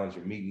new challenge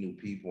and meeting new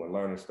people and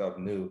learning stuff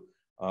new.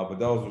 But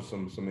those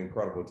were some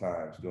incredible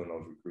times during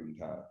those recruiting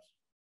times.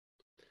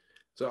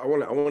 So I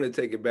want to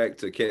take it back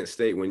to Kent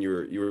State when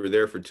you were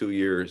there for 2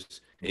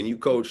 years and you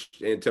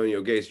coached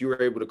Antonio Gates. You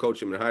were able to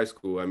coach him in high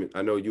school. I mean,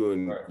 I know you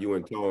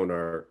and Tone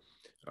are,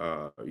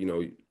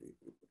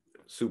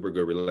 super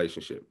good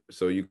relationship.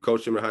 So you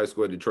coached him in high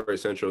school at Detroit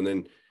Central, and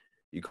then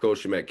you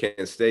coached him at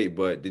Kent State.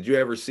 But did you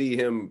ever see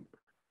him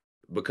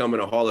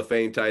becoming a Hall of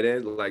Fame tight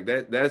end like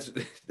that? That's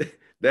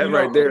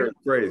right there is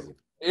crazy.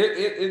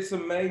 It's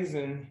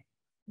amazing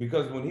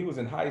because when he was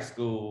in high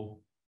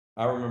school,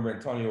 I remember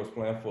Antonio was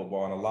playing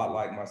football, and a lot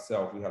like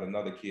myself, we had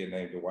another kid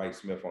named Dwight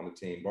Smith on the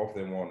team. Both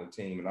of them were on the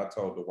team, and I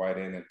told Dwight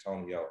and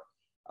Antonio,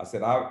 I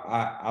said,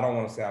 I don't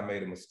want to say I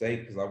made a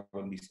mistake because I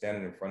wouldn't be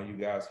standing in front of you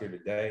guys here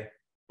today,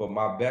 but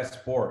my best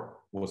sport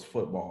was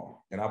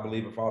football. And I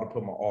believe if I would have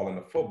put my all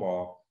into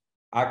football,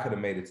 I could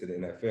have made it to the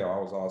NFL. I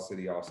was all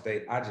city, all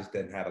state. I just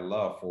didn't have a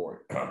love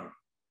for it.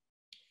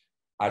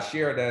 I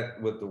shared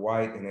that with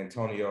Dwight and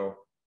Antonio.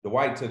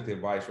 Dwight took the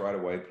advice right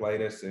away,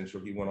 played at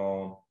Central. He went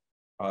on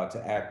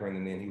to Akron,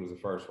 and then he was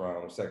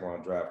a second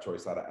round draft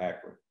choice out of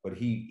Akron. But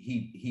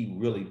he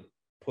really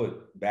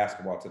put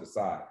basketball to the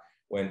side.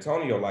 Well,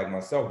 Antonio, like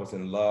myself, was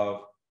in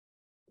love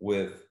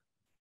with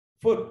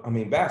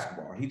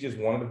basketball. He just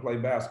wanted to play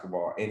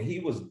basketball, and he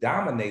was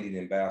dominating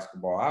in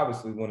basketball.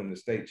 Obviously, winning the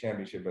state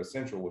championship at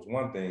Central was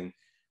one thing,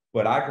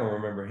 but I can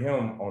remember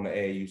him on the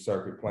AAU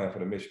circuit playing for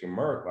the Michigan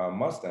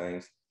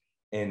Mustangs,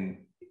 and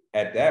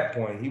at that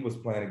point, he was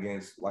playing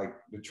against like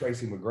the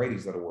Tracy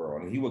McGrady's of the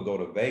world, and he would go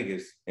to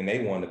Vegas, and they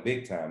won the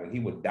big time, and he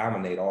would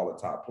dominate all the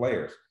top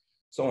players.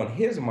 So in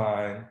his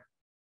mind,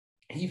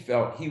 he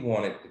felt he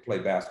wanted to play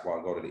basketball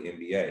and go to the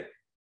NBA.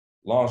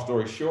 Long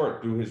story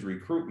short, through his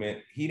recruitment,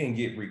 he didn't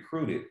get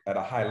recruited at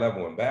a high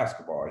level in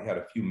basketball. He had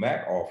a few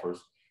MAC offers,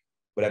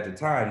 but at the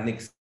time,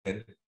 Nick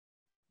Saban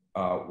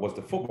was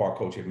the football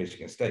coach at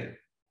Michigan State.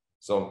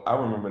 So I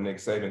remember Nick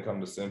Saban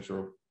coming to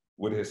Central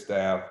with his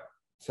staff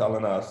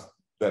telling us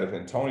that if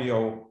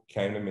Antonio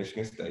came to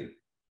Michigan State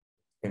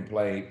and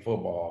played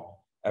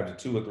football, after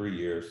 2 or 3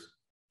 years,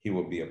 he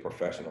would be a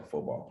professional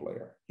football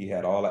player. He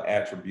had all the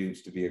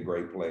attributes to be a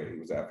great player. He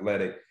was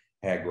athletic,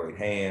 had great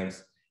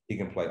hands. He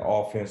can play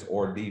offense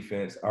or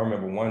defense. I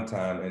remember one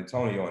time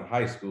Antonio in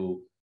high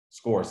school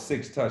scored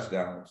 6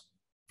 touchdowns,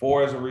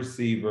 4 as a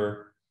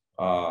receiver,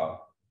 2 on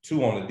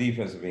the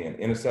defensive end,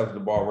 intercepted the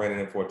ball, ran it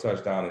in for a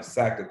touchdown, and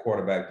sacked the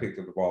quarterback, picked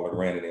up the ball, and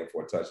ran it in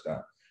for a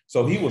touchdown.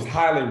 So he was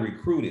highly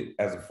recruited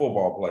as a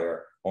football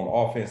player on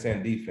offense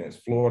and defense.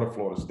 Florida,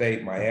 Florida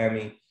State,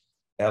 Miami,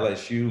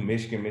 LSU,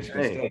 Michigan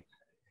State.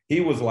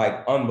 He was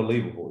like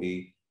unbelievable.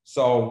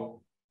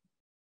 So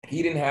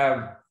he didn't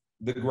have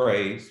the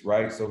grades,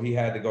 right? So he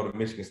had to go to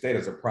Michigan State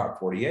as a Prop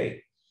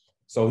 48.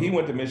 So he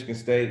went to Michigan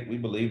State. We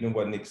believed in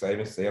what Nick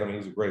Saban said. I mean, he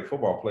was a great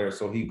football player.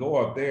 So he go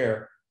up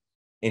there,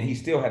 and he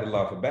still had a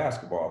love for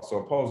basketball. So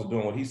opposed to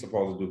doing what he's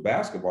supposed to do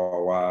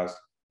basketball-wise,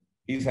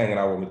 he's hanging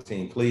out with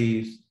Mateen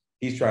Cleaves.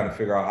 He's trying to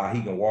figure out how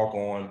he can walk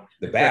on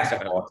the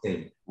basketball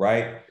team,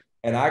 right?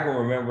 And I can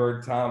remember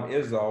Tom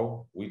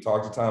Izzo. We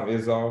talked to Tom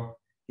Izzo.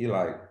 He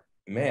like,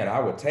 man, I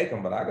would take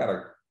him, but I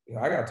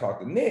gotta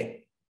talk to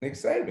Nick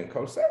Saban,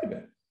 Coach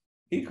Saban.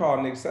 He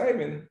called Nick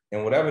Saban,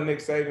 and whatever Nick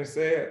Saban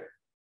said,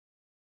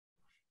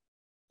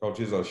 Coach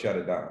Izzo shut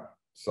it down.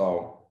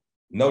 So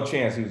no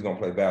chance he was going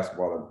to play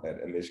basketball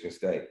at Michigan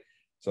State.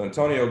 So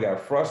Antonio got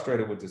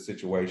frustrated with the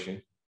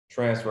situation,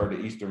 transferred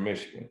to Eastern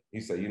Michigan. He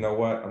said, you know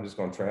what? I'm just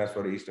going to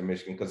transfer to Eastern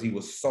Michigan because he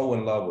was so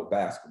in love with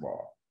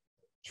basketball.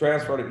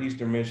 Transfer to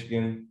Eastern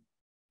Michigan,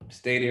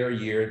 stay there a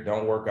year,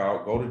 don't work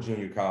out, go to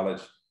junior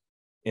college,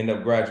 end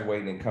up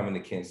graduating and coming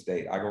to Kent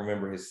State. I can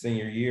remember his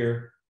senior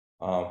year,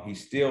 he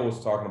still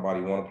was talking about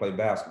he wanted to play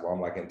basketball. I'm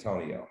like,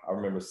 Antonio. I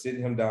remember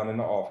sitting him down in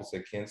the office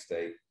at Kent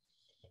State,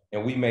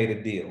 and we made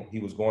a deal. He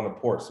was going to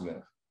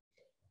Portsmouth.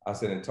 I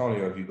said,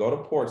 Antonio, if you go to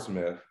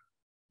Portsmouth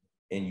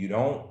and you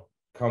don't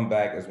come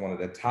back as one of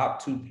the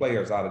top 2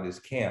 players out of this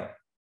camp,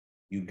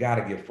 you got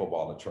to give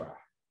football a try.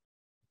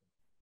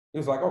 He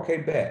was like, okay,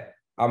 bet.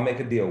 I'll make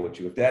a deal with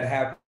you. If that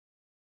happens,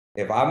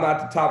 if I'm not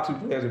the top 2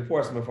 players in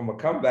Portsmouth, I'm going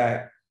to come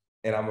back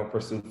and I'm going to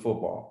pursue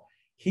football.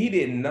 He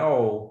didn't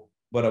know,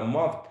 but a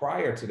month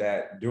prior to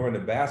that, during the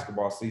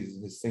basketball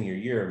season, his senior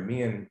year,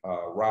 me and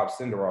Rob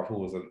Senderoff, who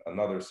was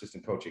another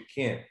assistant coach at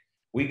Kent,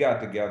 we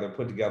got together,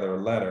 put together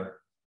a letter.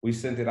 We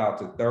sent it out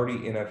to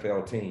 30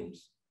 NFL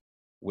teams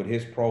with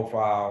his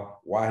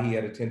profile, why he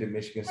had attended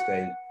Michigan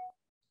State.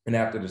 And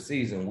after the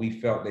season, we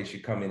felt they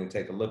should come in and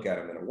take a look at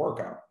him in a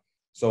workout.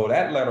 So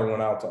that letter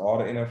went out to all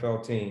the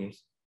NFL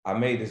teams. I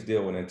made this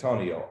deal with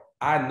Antonio.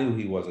 I knew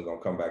he wasn't going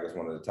to come back as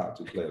one of the top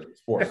 2 players in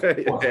sports.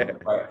 Right?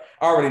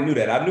 I already knew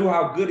that. I knew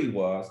how good he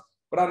was,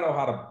 but I know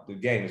how the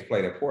game is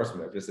played at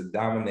Portsmouth. It's a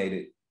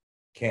dominated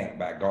camp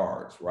by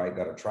guards, right,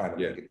 that are trying to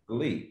make it to the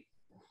league.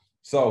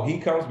 So he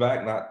comes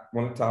back, not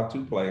one of the top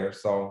 2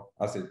 players. So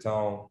I said,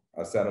 Tone,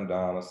 I sat him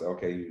down. I said,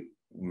 okay, you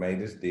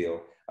made this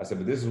deal. I said,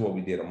 but this is what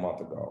we did a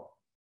month ago.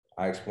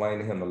 I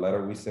explained to him the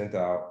letter we sent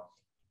out,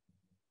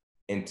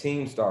 and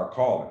teams start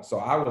calling. So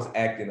I was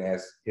acting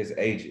as his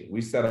agent.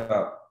 We set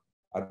up,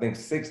 I think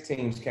 6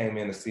 teams came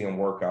in to see him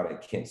work out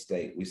at Kent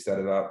State. We set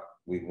it up.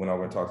 We went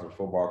over and talked to the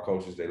football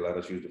coaches. They let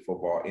us use the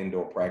football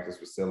indoor practice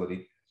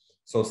facility.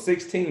 So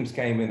 6 teams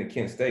came into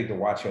Kent State to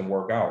watch him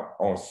work out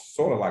on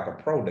sort of like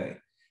a pro day.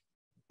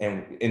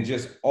 And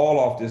just all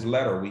off this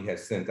letter we had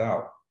sent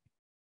out.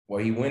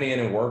 Well, he went in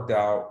and worked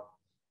out.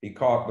 He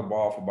caught the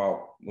ball for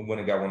about, when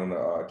he got one of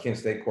the Kent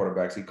State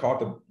quarterbacks, he caught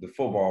the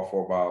football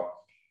for about,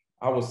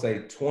 I would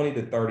say 20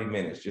 to 30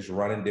 minutes, just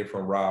running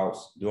different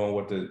routes, doing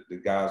what the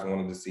guys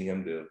wanted to see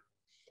him do.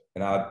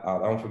 And I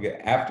don't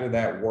forget, after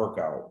that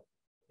workout,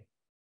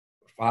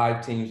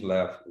 5 teams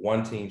left,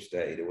 1 team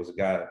stayed. There was a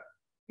guy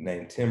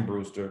named Tim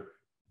Brewster,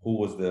 who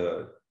was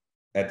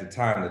at the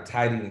time,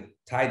 the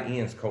tight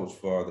ends coach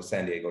for the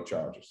San Diego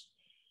Chargers.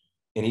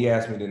 And he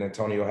asked me, did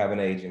Antonio have an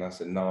agent? I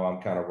said, no,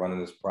 I'm kind of running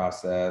this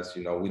process.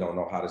 We don't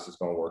know how this is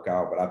going to work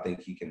out, but I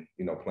think he can,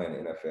 play in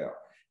the NFL.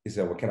 He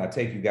said, well, can I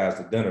take you guys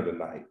to dinner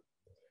tonight?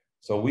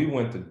 So we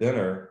went to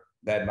dinner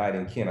that night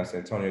in Kent. I said,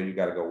 Antonio, you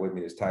got to go with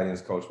me. This tight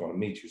ends coach want to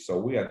meet you. So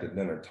we at the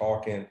dinner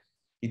talking.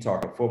 He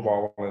talking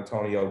football with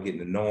Antonio, getting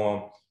to know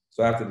him.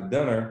 So after the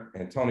dinner,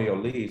 Antonio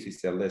leaves. He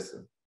said,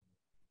 listen,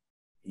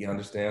 he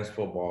understands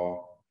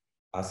football.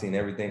 I seen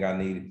everything I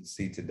needed to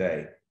see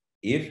today.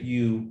 If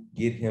you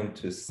get him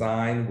to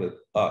sign with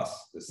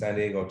us, the San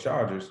Diego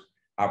Chargers,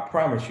 I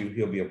promise you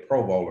he'll be a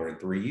Pro Bowler in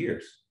 3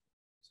 years.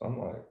 So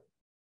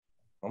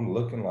I'm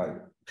looking like,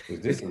 is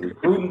this a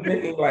recruiting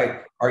thing?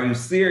 Like, are you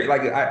serious?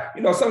 Like,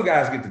 some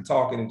guys get to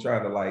talking and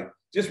trying to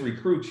just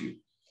recruit you.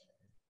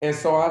 And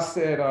so I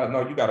said,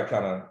 no, you got to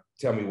kind of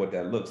tell me what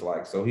that looks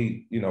like. So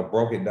he,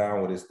 broke it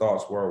down what his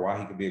thoughts were, why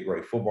he could be a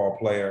great football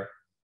player.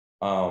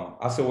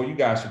 I said, well, you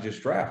guys should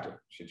just draft him.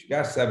 You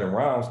got 7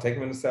 rounds, take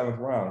him in the 7th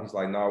round. He's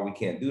like, no, we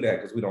can't do that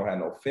because we don't have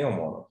no film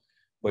on him.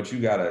 But you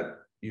got to,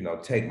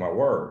 take my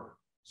word.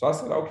 So I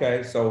said,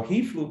 okay. So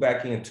he flew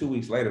back in 2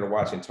 weeks later to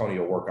watch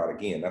Antonio work out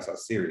again. That's how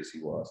serious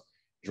he was.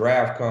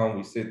 Draft come,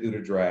 we sit through the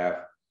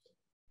draft,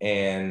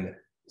 and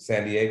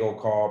San Diego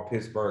called,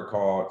 Pittsburgh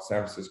called,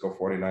 San Francisco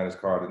 49ers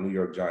called, the New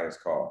York Giants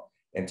called.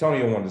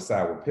 Antonio wanted to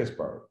side with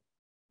Pittsburgh.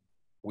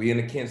 We in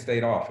the Kent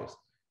State office.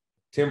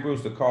 Tim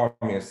Brewster called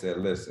me and said,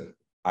 listen,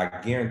 I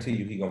guarantee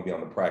you he's going to be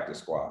on the practice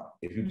squad.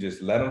 If you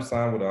just let him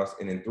sign with us,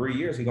 and in 3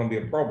 years, he's going to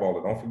be a Pro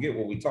Bowler. Don't forget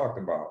what we talked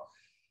about.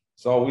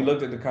 So we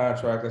looked at the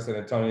contract. I said,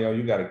 Antonio,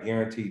 you got to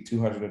guarantee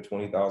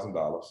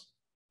 $220,000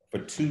 for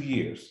 2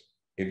 years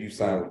if you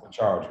sign with the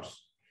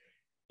Chargers.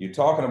 You're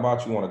talking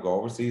about you want to go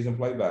overseas and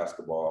play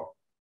basketball.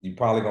 You're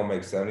probably going to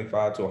make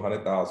 $75,000 to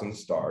 $100,000 to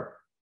start.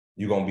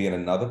 You're going to be in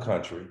another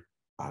country.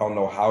 I don't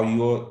know how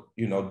you'll,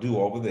 do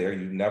over there.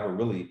 You've never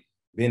really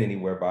been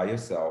anywhere by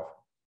yourself.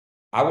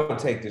 I would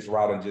take this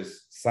route and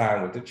just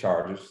sign with the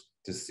Chargers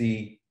to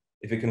see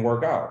if it can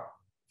work out.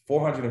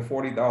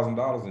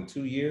 $440,000 in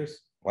 2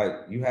 years, like,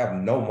 you have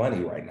no money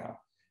right now,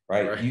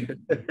 right? You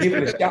give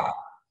it a shot.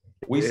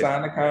 We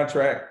signed the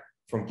contract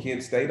from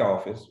Kent State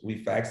office.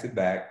 We faxed it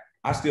back.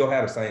 I still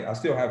have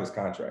his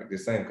contract, the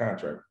same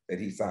contract that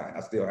he signed.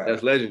 I still have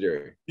That's it.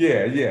 Legendary.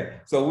 Yeah.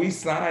 So we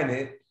signed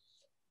it,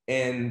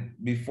 and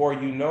before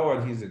you know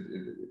it, he's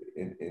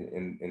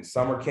in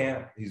summer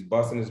camp. He's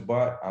busting his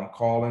butt. I'm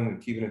calling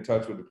and keeping in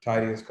touch with the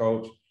tight ends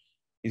coach.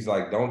 He's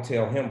like, don't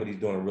tell him, but he's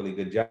doing a really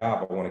good job.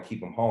 I want to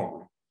keep him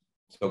hungry.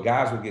 So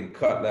guys were getting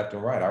cut left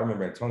and right. I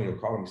remember Antonio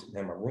calling me, saying,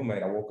 man, my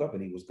roommate, I woke up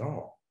and he was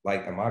gone.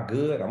 Like, am I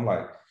good? I'm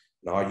like,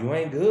 no, you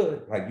ain't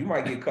good. Like, you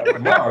might get cut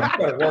tomorrow. You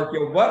better work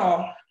your butt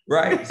off,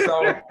 right?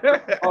 So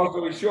long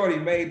story short, he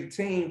made the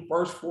team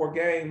first 4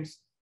 games.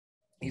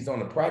 He's on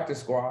the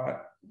practice squad.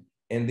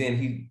 And then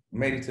he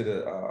made it to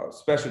the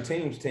special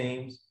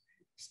teams.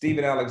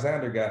 Steven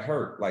Alexander got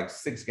hurt like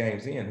 6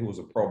 games in, who was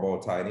a Pro Bowl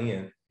tight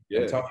end.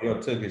 Yeah. Antonio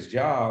took his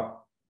job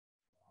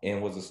and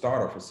was a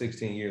starter for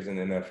 16 years in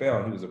the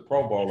NFL. He was a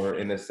Pro Bowler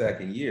in his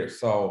 2nd year.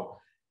 So,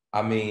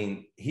 I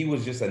mean, he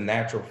was just a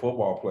natural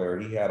football player.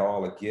 He had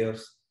all the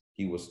gifts.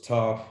 He was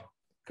tough,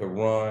 could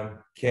run,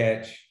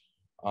 catch,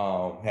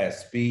 had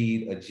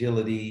speed,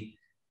 agility,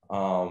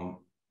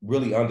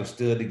 really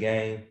understood the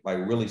game, like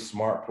really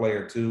smart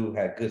player too,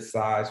 had good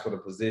size for the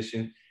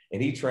position.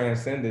 And he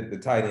transcended the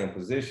tight end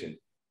position.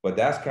 But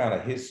that's kind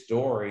of his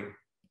story.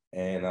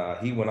 And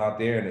he went out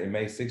there and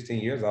made 16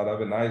 years out of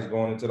it. Now he's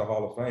going into the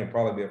Hall of Fame,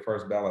 probably be a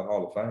first ballot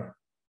Hall of Fame.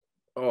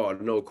 Oh,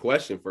 no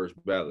question, first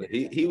ballot.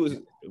 He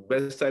was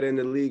best tight end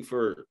in the league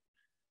for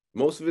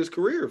most of his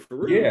career, for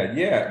real.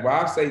 Yeah.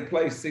 Well, I say he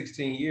played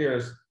 16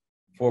 years.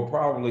 For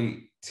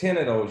probably 10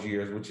 of those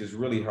years, which is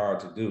really hard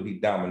to do, he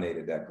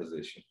dominated that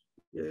position.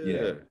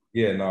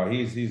 Yeah. No,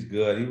 he's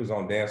good. He was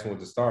on Dancing with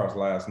the Stars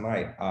last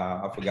night.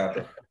 I forgot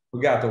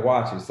to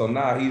watch it. So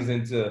now he's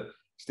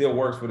still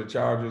works for the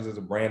Chargers as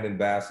a brand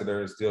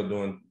ambassador, still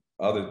doing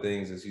other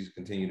things as he's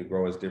continued to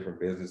grow his different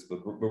business, but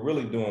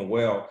really doing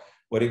well.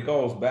 But it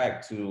goes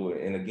back to,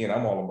 and again,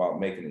 I'm all about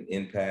making an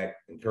impact,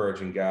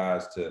 encouraging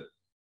guys to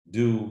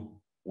do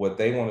what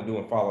they want to do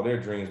and follow their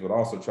dreams, but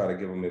also try to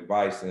give them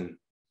advice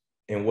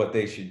and what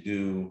they should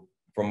do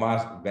from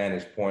my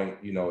vantage point,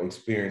 you know,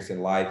 experience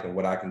in life and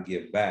what I can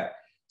give back.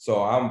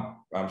 So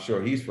I'm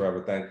sure he's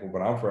forever thankful,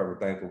 but I'm forever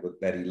thankful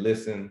that he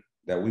listened,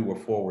 that we were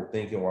forward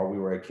thinking while we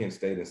were at Kent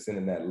State and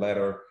sending that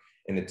letter,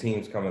 and the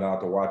teams coming out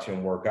to watch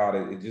him work out.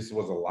 It just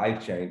was a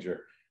life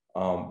changer.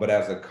 But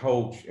as a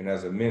coach and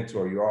as a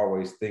mentor, you're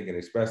always thinking,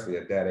 especially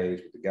at that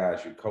age with the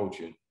guys you're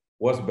coaching,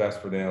 what's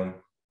best for them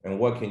and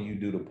what can you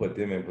do to put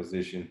them in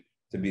position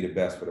to be the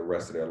best for the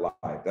rest of their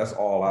life. That's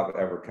all I've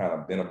ever kind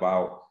of been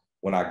about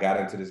when I got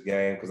into this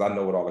game, because I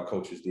know what all the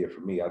coaches did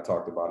for me. I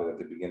talked about it at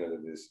the beginning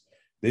of this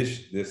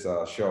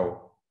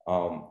show,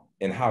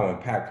 and how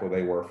impactful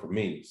they were for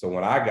me. So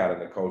when I got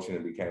into coaching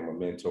and became a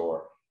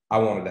mentor, I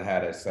wanted to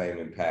have that same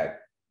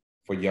impact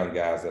for young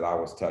guys that I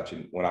was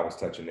touching when I was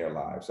touching their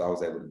lives. So I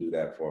was able to do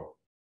that for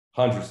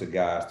hundreds of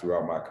guys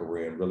throughout my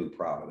career, and really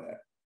proud of that.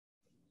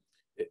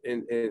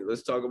 And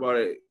let's talk about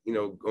it, you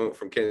know, going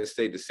from Kent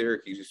State to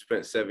Syracuse. You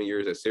spent 7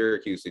 years at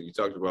Syracuse, and you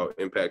talked about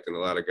impacting a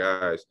lot of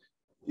guys.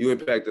 You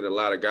impacted a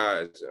lot of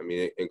guys, I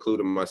mean,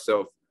 including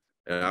myself.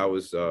 And I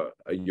was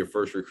your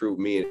first recruit,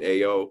 me and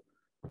AO.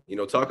 You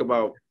know, talk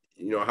about,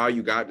 you know, how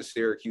you got to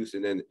Syracuse,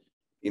 and then,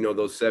 you know,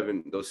 those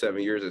seven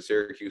years at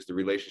Syracuse, the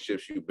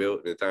relationships you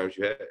built and the times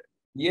you had.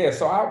 Yeah,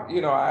 so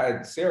I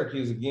at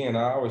Syracuse, again,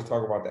 I always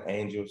talk about the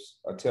Angels.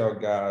 I tell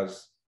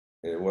guys,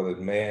 whether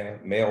it's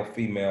male,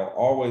 female,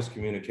 always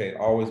communicate,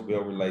 always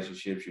build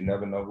relationships. You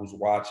never know who's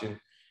watching.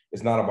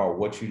 It's not about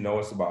what you know,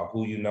 it's about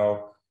who you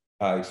know,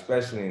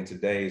 especially in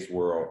today's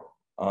world.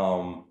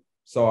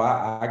 So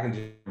I can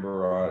just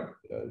remember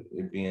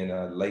it being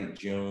late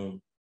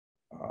June.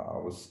 I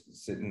was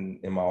sitting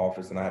in my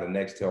office and I had a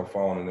Nextel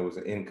phone, and there was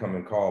an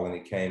incoming call, and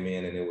it came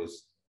in, and it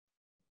was,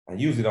 I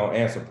usually don't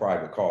answer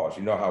private calls.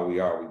 You know how we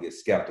are, we get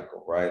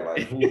skeptical, right?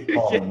 Like, who's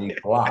calling me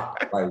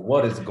blocked? Like,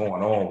 what is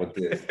going on with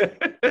this?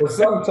 But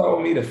someone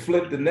told me to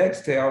flip the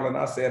Nextel, and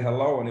I said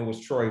hello, and it was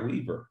Troy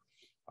Weaver.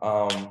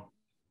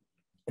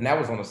 And that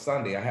was on a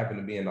Sunday. I happened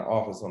to be in the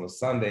office on a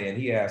Sunday,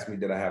 and he asked me,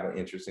 did I have an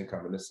interest in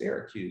coming to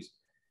Syracuse?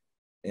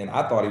 And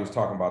I thought he was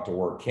talking about to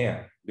work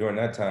camp. During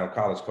that time,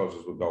 college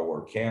coaches would go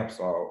work camp.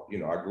 So, you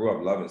know, I grew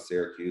up loving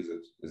Syracuse,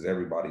 as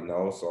everybody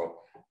knows. So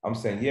I'm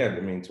saying, yeah, I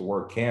mean, to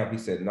work camp. He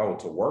said, no,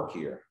 to work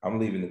here. I'm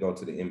leaving to go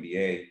to the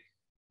NBA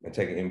and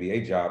take an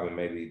NBA job in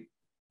maybe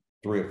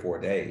 3 or 4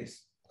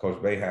 days.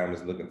 Coach Boeheim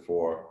is looking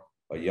for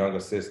a young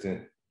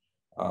assistant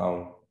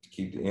to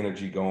keep the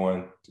energy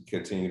going, to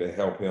continue to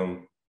help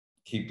him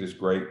keep this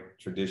great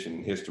tradition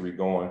and history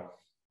going.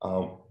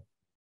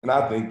 And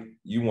I think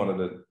you one of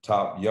the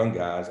top young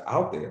guys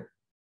out there.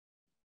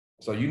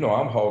 So, you know,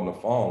 I'm holding the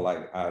phone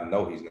like, I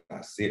know he's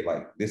not serious.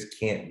 Like, this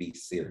can't be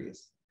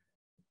serious.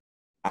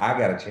 I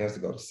got a chance to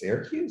go to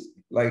Syracuse?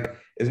 Like,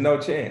 there's no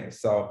chance.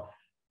 So,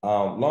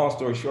 long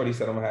story short, he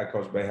said, I'm going to have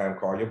Coach Boeheim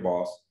call your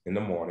boss in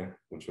the morning,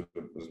 which was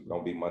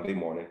going to be Monday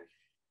morning.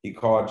 He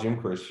called Jim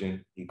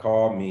Christian. He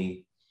called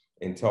me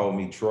and told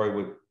me Troy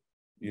would,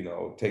 you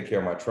know, take care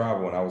of my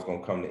travel, and I was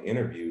going to come to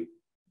interview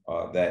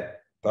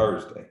that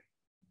Thursday.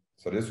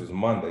 So this was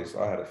Monday,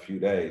 so I had a few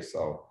days.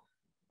 So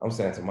I'm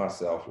saying to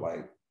myself,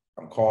 like,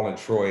 I'm calling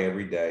Troy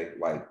every day.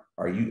 Like,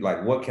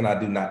 what can I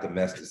do not to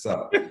mess this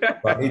up? Do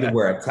I need to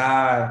wear a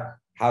tie?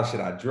 How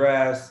should I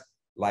dress?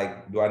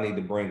 Like, do I need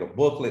to bring a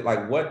booklet?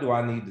 Like, what do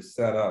I need to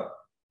set up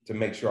to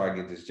make sure I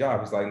get this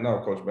job? He's like,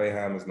 no, Coach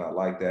Boeheim is not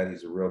like that.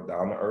 He's a real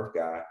down-to-earth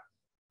guy.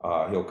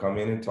 He'll come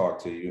in and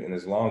talk to you. And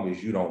as long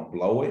as you don't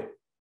blow it,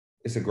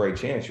 it's a great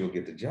chance you'll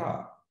get the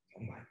job.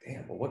 I'm like,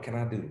 damn, but what can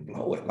I do to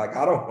blow it? Like,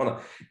 I don't want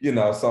to, you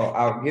know, so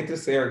I'll get to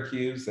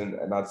Syracuse and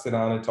I'd sit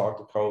down and talk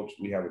to Coach.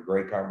 We have a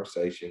great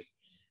conversation.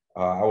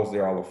 I was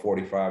there all of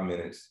 45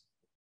 minutes,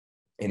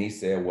 and he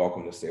said,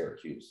 welcome to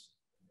Syracuse.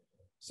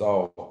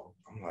 So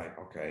I'm like,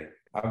 okay,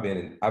 I've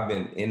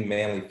been in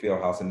Manley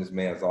Fieldhouse in this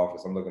man's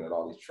office. I'm looking at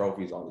all these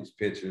trophies, all these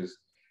pictures.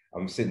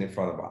 I'm sitting in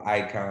front of an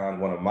icon,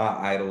 one of my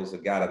idols, a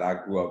guy that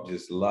I grew up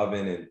just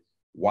loving and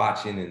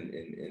watching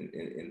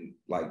and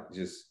like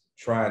just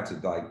trying to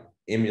like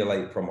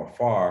emulate from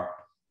afar.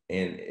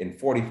 And in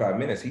 45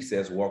 minutes, he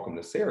says, welcome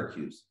to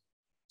Syracuse.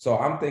 So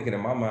I'm thinking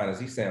in my mind, is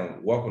he saying,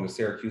 welcome to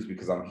Syracuse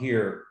because I'm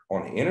here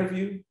on an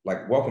interview?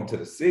 Like, welcome to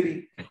the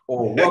city?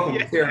 Or welcome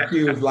to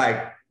Syracuse,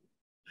 like,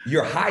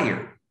 you're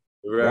hired,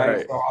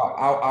 right? So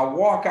I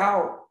walk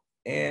out,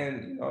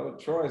 and, you know,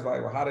 Troy's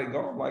like, well, how'd it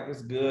go? I'm like,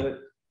 it's good.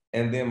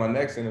 And then my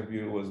next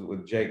interview was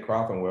with Jake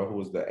Crothenwell, who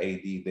was the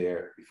AD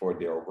there before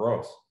Darryl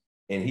Gross.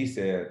 And he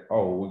said,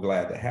 oh, we're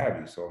glad to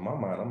have you. So in my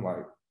mind, I'm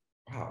like,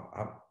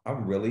 wow,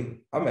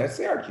 I'm at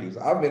Syracuse.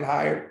 I've been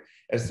hired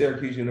at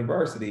Syracuse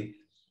University.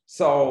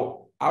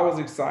 So I was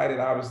excited.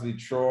 Obviously,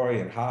 Troy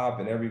and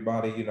Hop and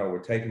everybody, you know, were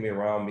taking me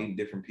around, meeting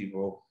different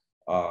people,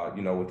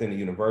 you know, within the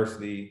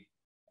university,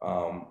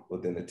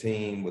 within the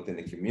team, within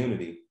the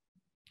community,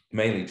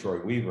 mainly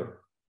Troy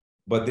Weaver.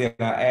 But then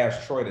I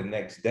asked Troy the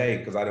next day,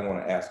 because I didn't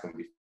want to ask him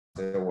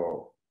said,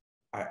 well,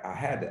 I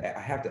have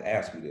to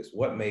ask you this.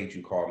 What made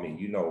you call me?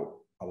 You know,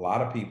 a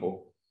lot of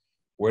people,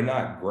 we're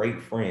not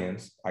great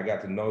friends. I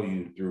got to know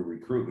you through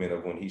recruitment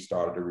of when he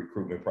started the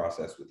recruitment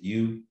process with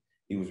you.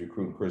 He was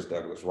recruiting Chris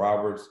Douglas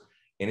Roberts.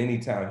 And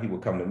anytime he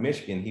would come to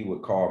Michigan, he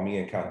would call me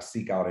and kind of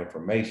seek out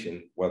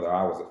information, whether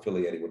I was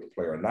affiliated with the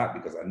player or not,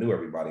 because I knew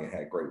everybody and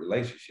had great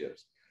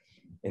relationships.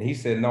 And he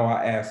said, no,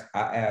 I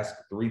asked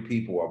 3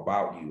 people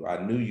about you.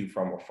 I knew you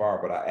from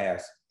afar, but I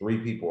asked 3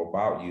 people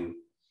about you.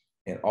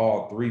 And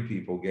all 3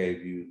 people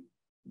gave you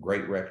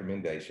great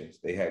recommendations.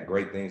 They had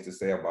great things to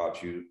say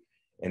about you.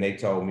 And they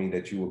told me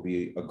that you would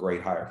be a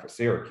great hire for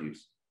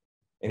Syracuse.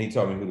 And he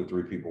told me who the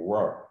 3 people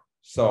were.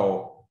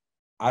 So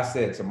I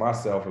said to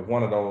myself, if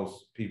one of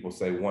those people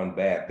say one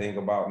bad thing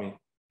about me,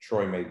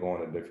 Troy may go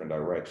in a different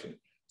direction.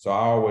 So I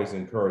always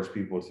encourage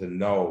people to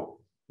know,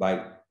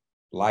 like,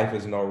 life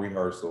is no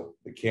rehearsal.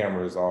 The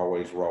camera is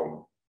always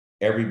rolling.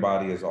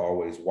 Everybody is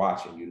always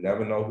watching. You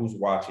never know who's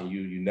watching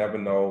you. You never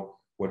know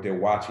what they're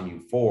watching you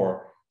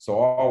for. So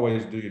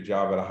always do your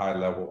job at a high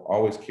level.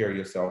 Always carry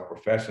yourself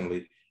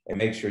professionally and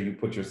make sure you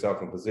put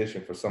yourself in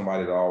position for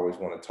somebody to always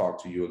want to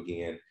talk to you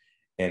again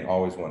and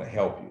always want to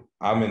help you.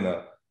 I'm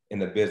in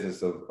the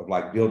business of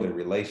like building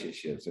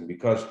relationships. And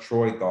because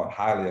Troy thought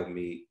highly of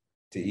me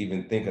to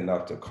even think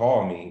enough to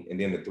call me, and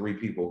then the 3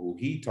 people who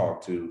he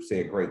talked to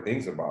said great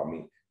things about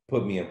me,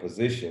 put me in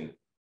position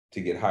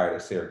to get hired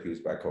at Syracuse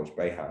by Coach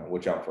Boeheim,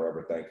 which I'm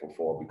forever thankful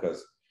for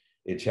because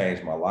it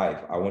changed my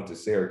life. I went to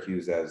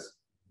Syracuse as,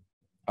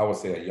 I would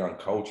say, a young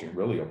coach and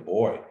really a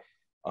boy.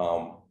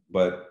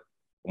 But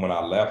when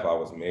I left, I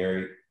was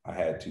married. I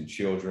had 2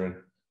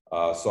 children.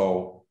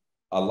 So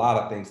a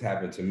lot of things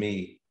happened to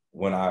me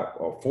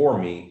for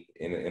me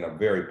in a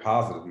very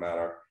positive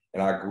manner.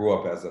 And I grew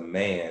up as a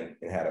man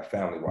and had a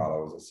family while I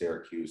was at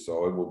Syracuse.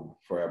 So it will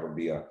forever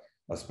be a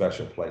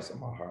special place in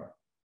my heart.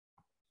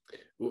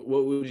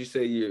 What would you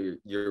say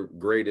your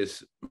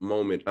greatest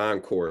moment on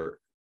court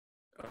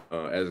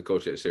as a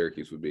coach at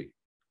Syracuse would be?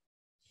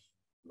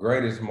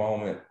 Greatest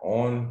moment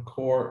on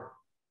court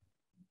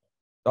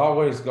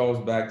always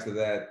goes back to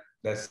that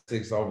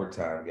 6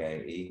 overtime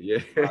game. Yeah.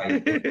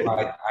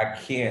 I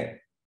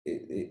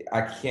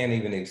can't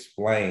even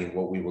explain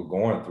what we were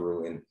going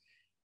through,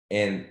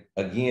 and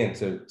again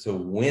to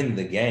win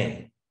the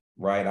game,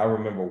 right? I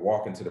remember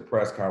walking to the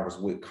press conference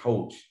with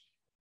Coach,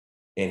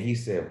 and he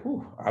said,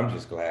 I'm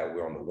just glad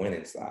we're on the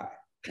winning side,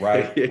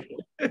 right?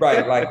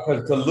 Right, like,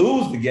 because to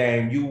lose the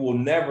game, you will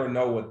never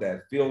know what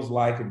that feels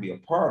like and be a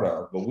part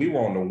of, but we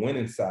were on the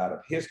winning side of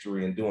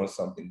history and doing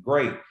something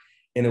great.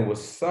 And it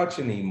was such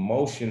an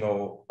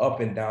emotional up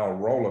and down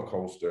roller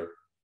coaster,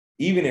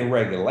 even in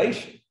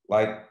regulation.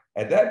 Like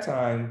at that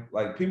time,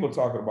 like people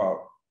talking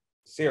about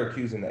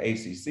Syracuse in the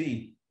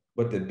ACC,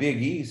 but the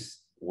Big East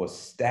was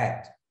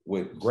stacked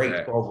with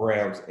great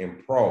programs and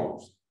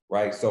pros,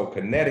 right? So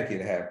Connecticut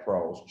had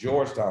pros,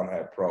 Georgetown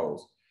had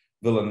pros,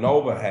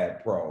 Villanova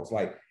had pros.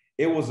 Like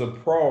it was a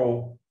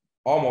pro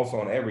almost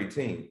on every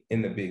team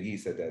in the Big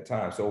East at that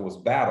time. So it was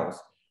battles.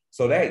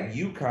 So that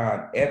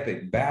UConn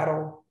epic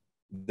battle,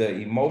 the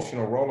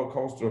emotional roller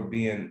coaster of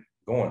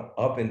going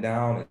up and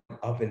down and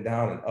up and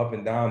down and up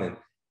and down, and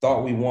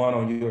thought we won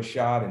on your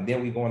shot, and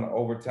then we go into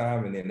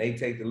overtime, and then they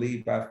take the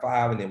lead by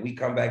 5, and then we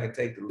come back and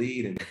take the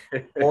lead, and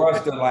for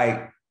us to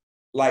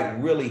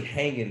like really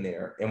hang in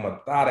there and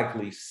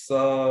methodically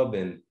sub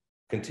and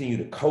continue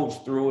to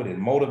coach through it and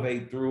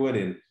motivate through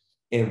it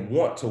and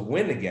want to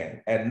win the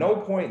game. At no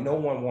point, no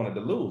one wanted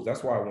to lose.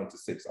 That's why I went to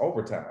 6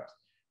 overtimes.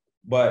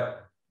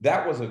 But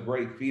that was a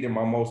great feat and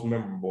my most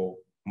memorable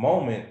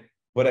moment.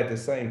 But at the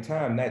same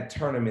time, that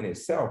tournament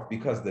itself,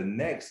 because the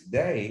next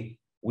day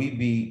we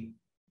beat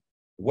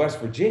West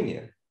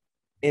Virginia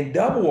in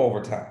double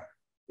overtime.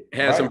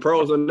 Had some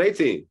pros on their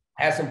team.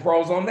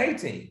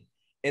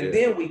 And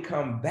then we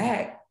come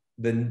back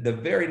the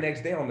very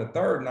next day on the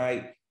 3rd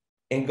night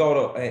and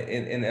go to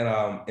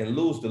and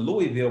lose to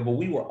Louisville, but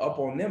we were up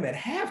on them at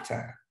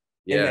halftime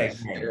in that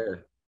game. Yeah.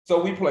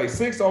 So we played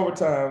 6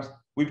 overtimes.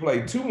 We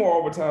played 2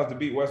 more overtimes to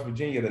beat West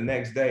Virginia the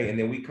next day, and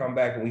then we come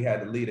back and we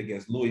had the lead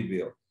against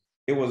Louisville.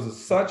 It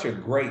was such a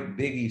great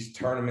Big East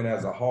tournament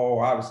as a whole.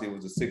 Obviously, it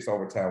was a 6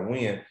 overtime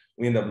win.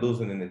 We ended up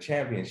losing in the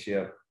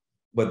championship,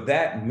 but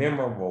that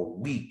memorable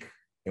week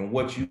and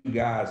what you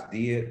guys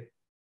did,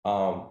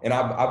 and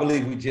I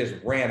believe we just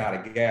ran out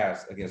of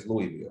gas against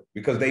Louisville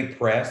because they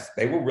pressed.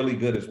 They were really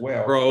good as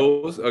well.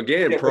 Pros,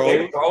 again, pros. They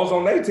were pros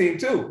on their team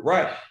too,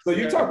 right? So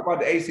you talk about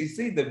the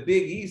ACC, the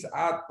Big East,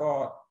 I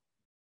thought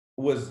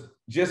was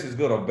just as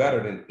good or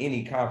better than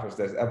any conference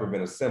that's ever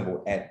been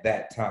assembled at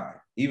that time.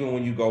 Even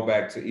when you go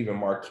back to even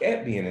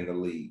Marquette being in the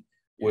league,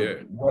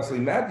 with Wesley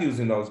Matthews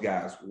and those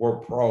guys were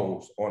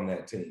pros on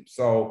that team.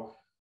 So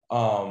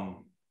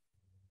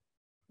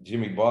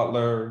Jimmy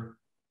Butler,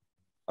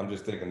 I'm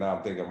thinking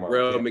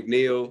Marquette.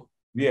 McNeil.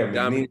 Yeah,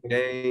 Dominic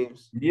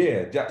James.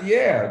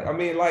 Yeah. I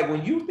mean, like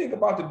when you think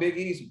about the Big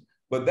East,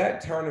 but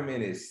that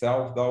tournament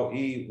itself, though,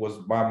 was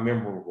my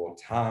memorable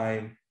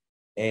time.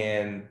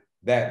 And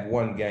that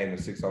one game,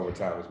 the 6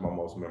 overtime, is my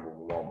most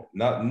memorable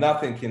moment.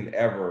 Nothing can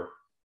ever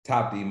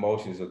top the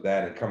emotions of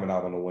that and coming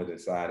out on the winning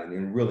side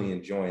and really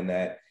enjoying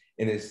that.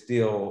 And it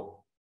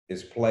still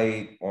is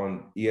played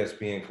on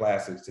ESPN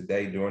Classics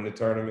today during the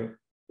tournament.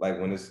 Like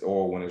when it's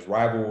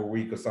rivalry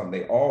week or something,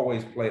 they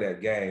always play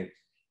that game.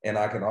 And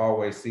I can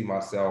always see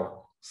myself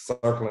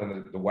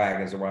circling the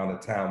wagons around the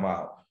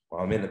timeout.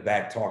 While I'm in the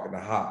back talking to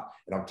Hop,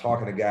 and I'm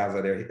talking to guys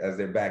as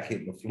they're back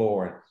hitting the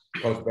floor.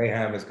 And Coach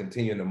Boeheim is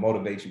continuing to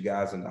motivate you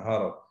guys in the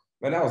huddle.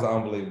 Man, that was an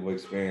unbelievable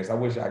experience. I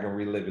wish I could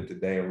relive it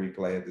today and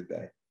replay it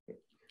today.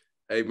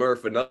 Hey,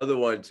 Murph, another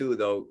one too,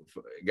 though,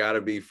 got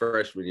to be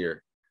freshman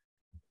year.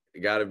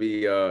 Got to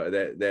be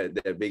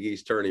that Big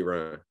East tourney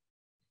run.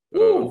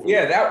 Ooh,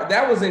 yeah,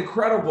 that was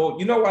incredible.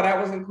 You know why that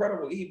was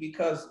incredible, E?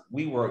 Because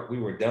we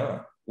were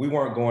done. We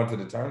weren't going to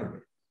the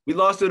tournament. We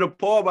lost to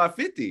DePaul by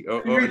 50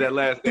 or that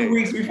last game. 2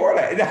 weeks before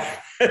that.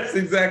 That's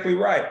exactly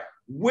right.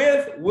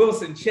 With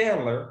Wilson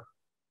Chandler,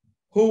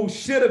 who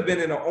should have been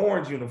in an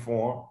orange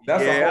uniform.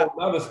 That's a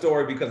whole other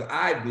story because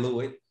I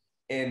blew it.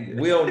 And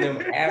Will and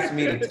them asked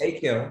me to take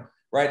him,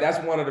 right? That's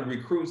one of the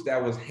recruits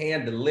that was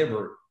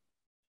hand-delivered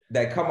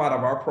that come out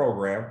of our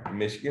program,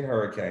 Michigan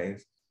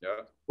Hurricanes,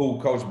 who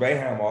Coach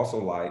Boeheim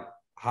also liked,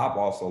 Hop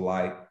also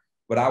liked,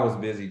 but I was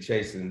busy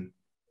chasing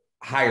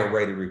higher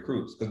rated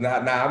recruits. Because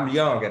now I'm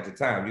young at the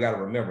time. You got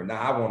to remember,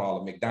 now I want all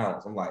the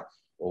McDonald's. I'm like,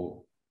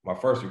 well, my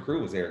first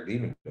recruit was Eric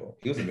Devendorf.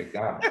 He was a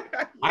McDonald's.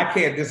 I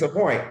can't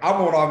disappoint. I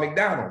want all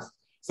McDonald's.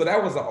 So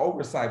that was an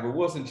oversight. But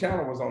Wilson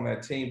Chandler was on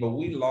that team, but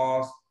we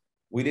lost.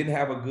 We didn't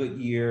have a good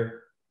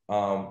year.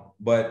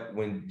 But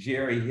when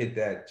Jerry hit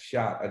that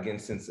shot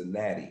against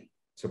Cincinnati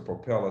to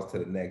propel us to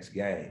the next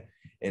game,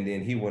 and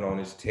then he went on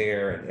his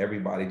tear and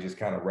everybody just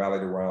kind of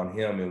rallied around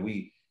him and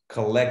we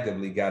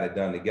collectively got it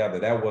done together.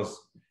 That was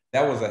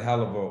a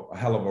hell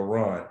of a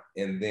run.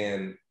 And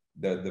then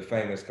the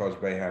famous Coach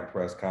Boeheim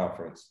press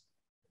conference,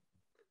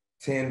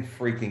 10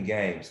 freaking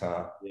games,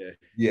 huh? Yeah.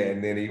 Yeah,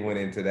 and then he went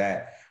into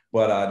that.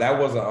 But that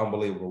was an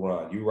unbelievable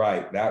run. You're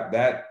right.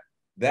 That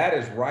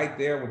is right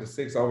there with the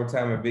 6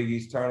 overtime and Big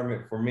East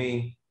tournament for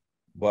me,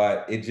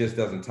 but it just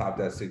doesn't top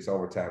that 6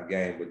 overtime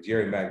game. But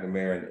Jerry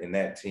McNamara and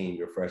that team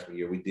your freshman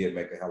year, we did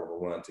make a hell of a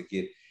run to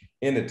get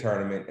in the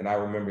tournament. And I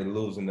remember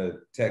losing to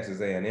Texas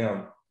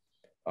A&M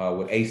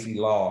with AC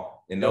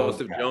Law and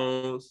Joseph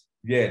Jones.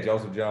 Yeah,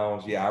 Joseph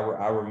Jones. Yeah,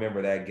 I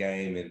remember that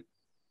game. And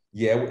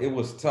yeah, it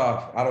was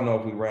tough. I don't know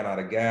if we ran out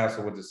of gas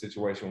or what the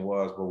situation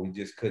was, but we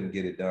just couldn't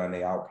get it done.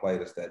 They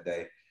outplayed us that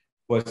day.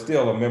 But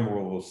still a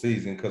memorable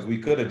season because we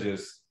could have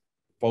just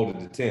folded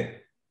the tent.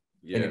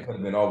 Yeah. And it could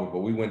have been over.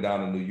 But we went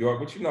down to New York.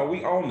 But,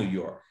 we own New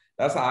York.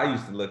 That's how I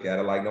used to look at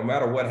it. Like, no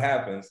matter what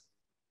happens,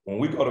 when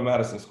we go to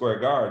Madison Square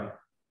Garden,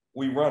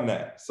 we run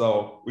that.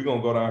 So we're going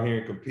to go down here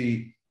and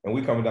compete. And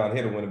we coming down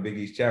here to win a Big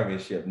East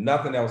championship.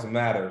 Nothing else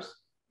matters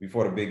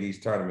before the Big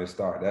East tournament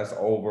starts. That's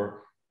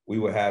over. We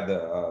would have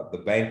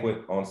the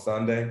banquet on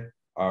Sunday,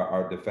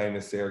 the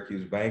famous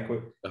Syracuse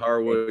banquet. The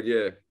Harwood,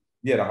 yeah.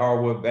 Yeah, the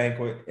Harwood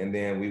banquet. And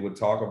then we would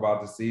talk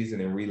about the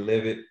season and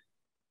relive it.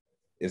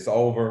 It's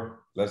over.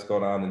 Let's go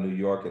down to New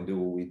York and do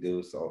what we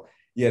do. So,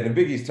 yeah, the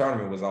Big East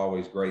tournament was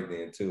always great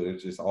then, too. It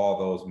was just all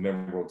those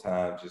memorable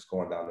times just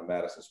going down to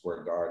Madison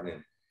Square Garden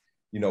and,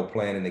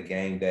 playing in the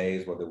game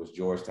days, whether it was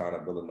Georgetown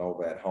or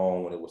Villanova at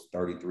home when it was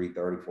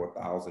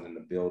 34,000 in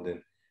the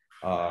building.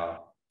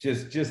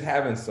 Just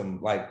having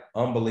some,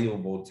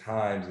 unbelievable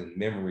times and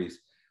memories.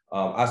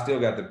 I still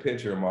got the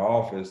picture in my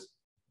office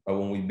of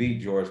when we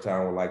beat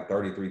Georgetown with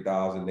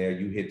 33,000 there.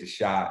 You hit the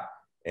shot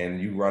and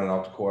you running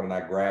off the court and I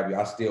grab you.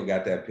 I still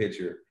got that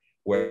picture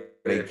where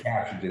they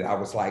captured it. I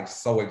was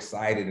so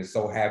excited and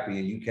so happy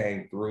and you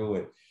came through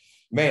and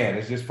man,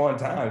 it's just fun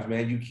times,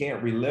 man. You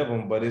can't relive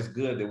them, but it's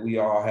good that we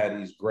all had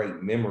these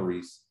great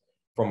memories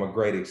from a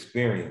great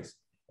experience.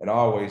 And I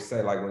always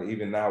say,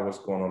 even now what's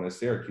going on in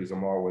Syracuse,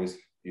 I'm always,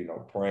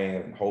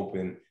 praying and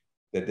hoping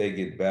that they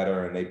get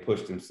better and they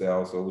push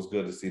themselves. So it was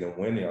good to see them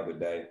win the other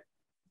day.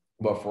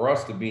 But for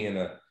us to be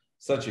in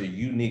such a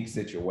unique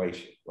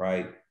situation,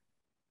 right?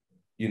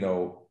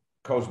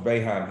 Coach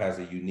Boeheim has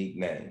a unique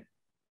name.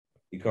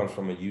 He comes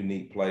from a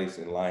unique place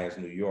in Lyons,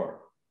 New York.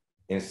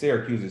 And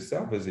Syracuse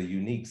itself is a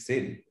unique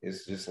city.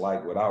 It's just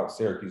like without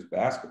Syracuse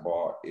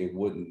basketball, it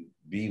wouldn't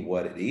be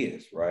what it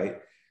is, right?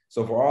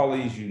 So for all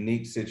these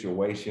unique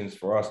situations,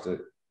 for us to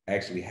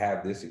actually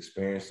have this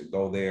experience to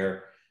go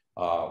there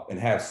and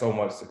have so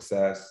much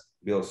success,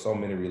 build so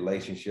many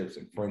relationships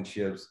and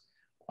friendships,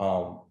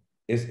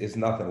 it's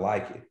nothing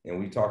like it. And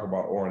we talk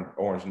about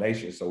Orange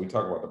Nation, so we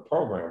talk about the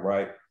program,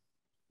 right?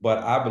 But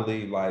I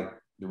believe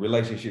the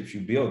relationships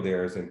you build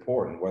there is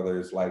important, whether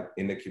it's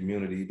in the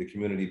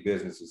community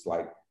businesses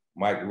like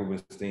Mike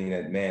Rubenstein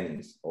at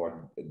Manny's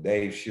or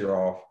Dave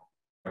Shearoff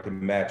at the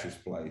Mattress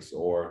Place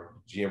or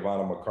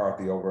Giovanna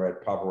McCarthy over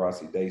at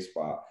Paparazzi Day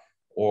Spa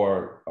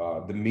or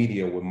the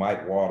media with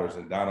Mike Waters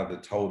and Donna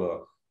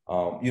DeToda.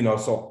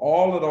 So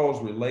all of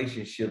those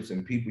relationships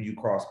and people you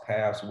cross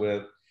paths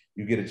with,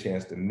 you get a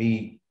chance to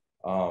meet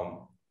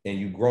and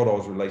you grow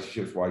those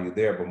relationships while you're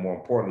there. But more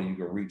importantly, you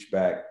can reach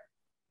back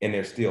and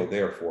they're still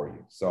there for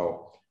you.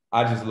 So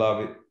I just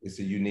love it. It's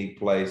a unique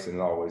place and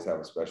it always have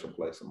a special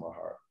place in my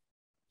heart.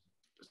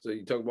 So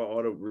you talk about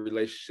all the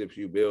relationships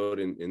you build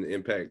and the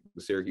impact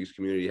the Syracuse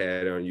community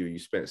had on you. You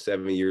spent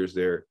 7 years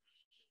there.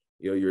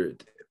 You know, you're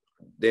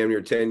damn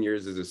near 10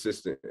 years as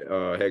assistant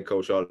head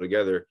coach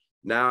altogether.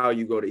 Now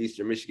you go to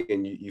Eastern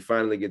Michigan, you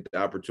finally get the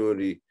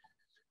opportunity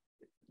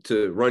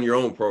to run your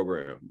own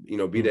program, you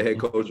know, be the head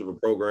coach of a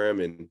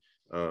program, and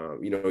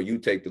you know, you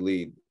take the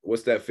lead.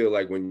 What's that feel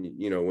like when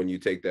you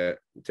take that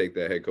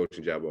head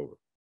coaching job over?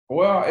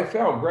 Well, it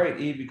felt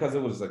great, E, because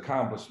it was an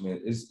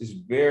accomplishment. It's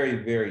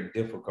very, very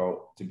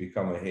difficult to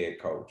become a head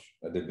coach,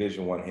 a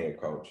Division I head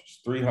coach.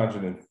 It's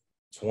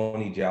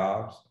 320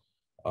 jobs.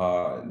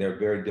 They're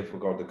very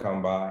difficult to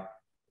come by.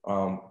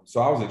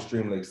 So I was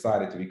extremely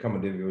excited to become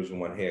a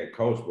Division I head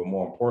coach, but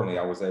more importantly,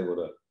 I was able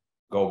to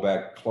go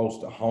back close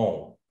to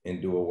home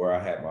and do it where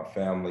I had my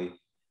family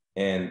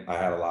and I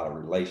had a lot of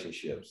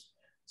relationships.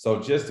 So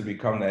just to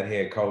become that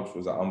head coach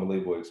was an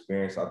unbelievable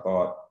experience. I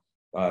thought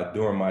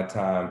during my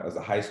time as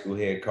a high school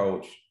head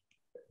coach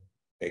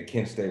at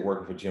Kent State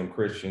working for Jim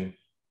Christian,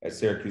 at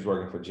Syracuse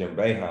working for Jim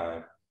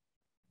Boeheim,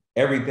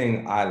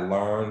 everything I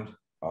learned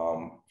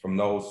from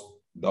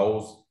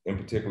those in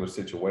particular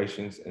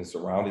situations and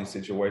surrounding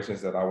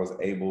situations that I was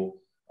able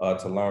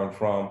to learn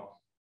from,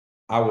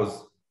 I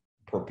was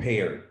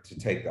prepared to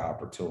take the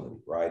opportunity,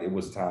 right? It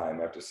was time.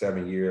 After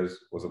 7 years,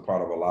 was a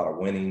part of a lot of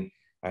winning.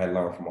 I had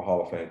learned from a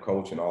Hall of Fame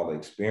coach and all the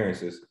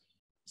experiences.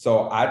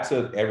 So I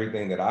took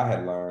everything that I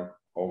had learned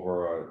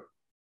over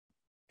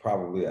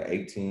probably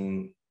a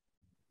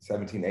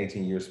 17,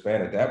 18 year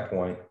span at that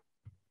point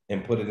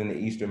and put it into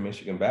Eastern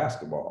Michigan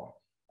basketball.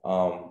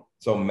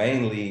 So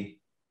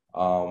mainly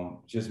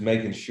just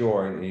making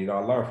sure, and you know,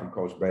 I learned from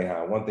Coach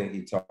Boeheim. One thing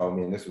he told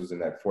me, and this was in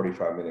that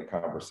 45-minute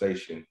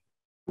conversation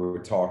we were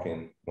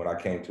talking when I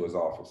came to his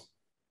office.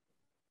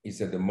 He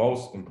said the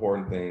most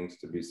important things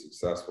to be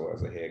successful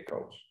as a head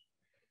coach,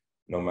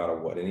 no matter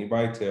what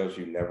anybody tells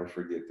you, never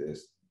forget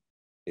this,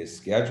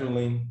 is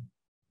scheduling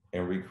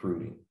and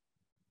recruiting.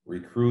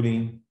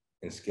 Recruiting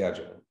and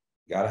scheduling.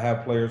 You got to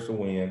have players to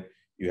win.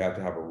 You have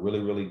to have a really,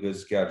 really good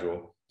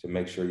schedule to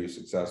make sure you're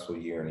successful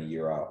year in and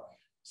year out.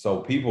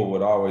 So people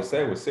would always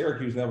say, well,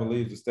 Syracuse never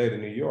leaves the state of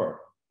New York.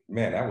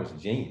 Man, that was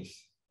genius.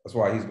 That's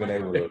why he's been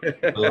able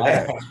to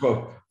last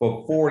for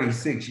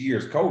 46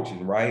 years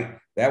coaching, right?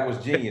 That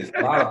was genius.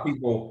 A lot of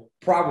people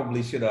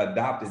probably should have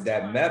adopted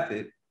that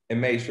method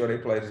and made sure they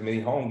played as many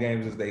home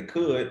games as they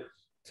could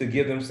to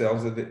give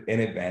themselves an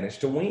advantage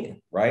to win,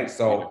 right?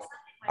 So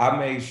I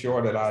made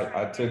sure that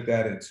I took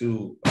that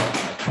into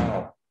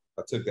account.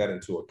 I took that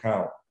into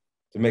account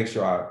to make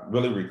sure I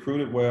really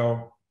recruited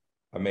well.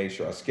 I made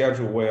sure I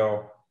scheduled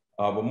well.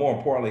 But more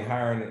importantly,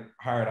 hiring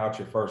out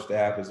your first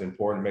staff is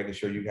important, making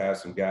sure you have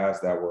some guys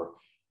that were,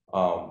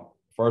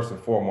 first and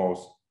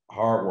foremost,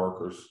 hard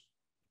workers,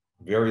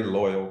 very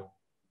loyal,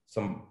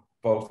 some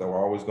folks that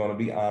were always going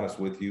to be honest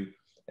with you,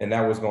 and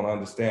that was going to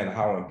understand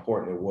how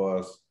important it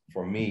was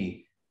for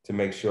me to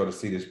make sure to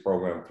see this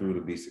program through to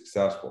be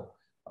successful.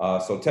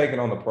 So taking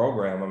on the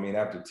program, I mean,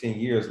 after 10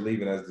 years,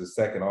 leaving as the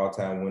second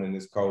all-time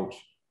winningest coach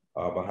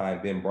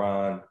behind Ben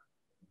Bron,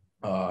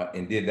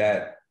 and did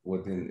that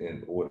with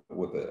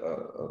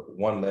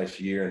one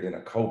less year and then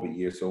a COVID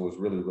year. So it was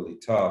really, really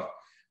tough,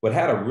 but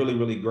had a really,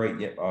 really great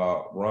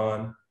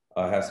run,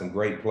 had some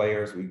great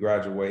players. We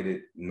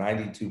graduated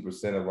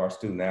 92% of our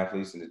student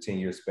athletes in the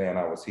 10-year span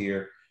I was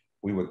here.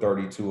 We were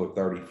 32 of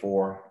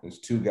 34. There's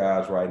two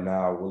guys right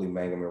now, Willie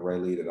Mangum and Ray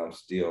Lee, that I'm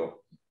still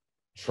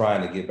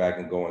trying to get back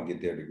and go and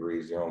get their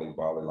degrees. They're only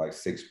probably like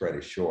 6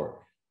 credits short.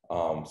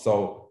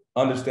 So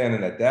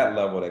understanding at that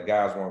level that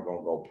guys weren't going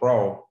to go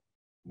pro,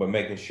 but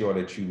making sure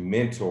that you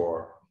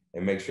mentor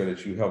and make sure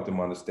that you help them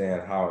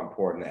understand how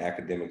important the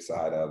academic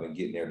side of and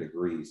getting their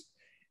degrees,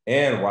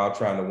 and while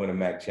trying to win a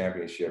MAC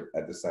championship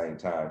at the same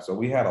time. So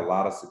we had a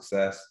lot of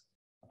success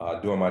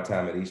during my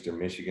time at Eastern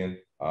Michigan.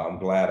 I'm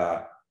glad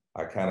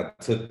I kind of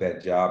took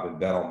that job and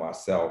bet on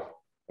myself.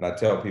 And I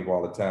tell people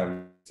all the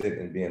time, sit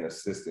and be an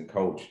assistant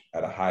coach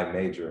at a high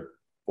major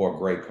for a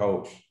great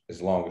coach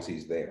as long as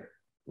he's there,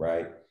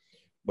 right?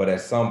 But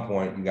at some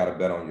point, you got to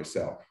bet on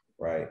yourself,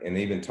 right? And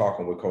even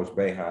talking with Coach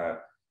Boeheim,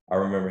 I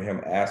remember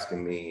him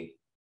asking me,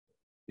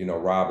 you know,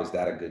 Rob, is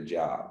that a good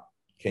job?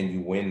 Can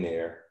you win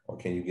there, or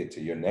can you get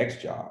to your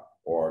next job,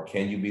 or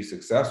can you be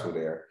successful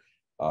there?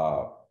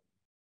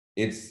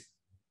 It's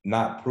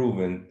not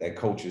proven that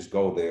coaches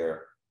go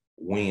there,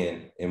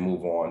 win, and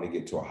move on to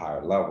get to a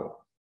higher level.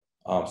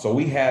 So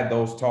we had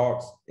those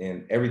talks,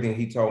 and everything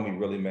he told me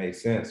really made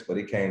sense, but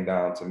it came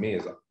down to me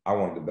is I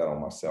wanted to bet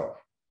on myself.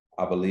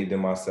 I believed in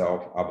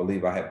myself. I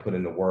believe I had put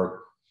in the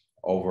work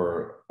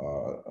over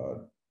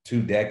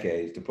 2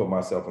 decades to put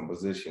myself in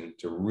position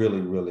to really,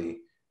 really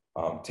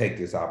take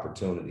this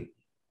opportunity.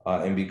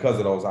 And because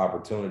of those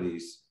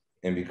opportunities,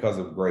 and because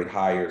of great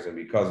hires, and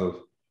because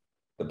of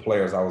the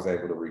players I was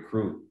able to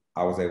recruit,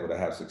 I was able to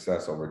have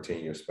success over a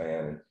 10-year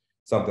span, and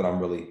something I'm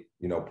really,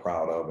 you know,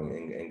 proud of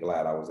and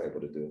glad I was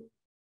able to do.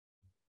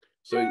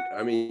 So,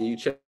 I mean, you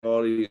check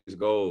all these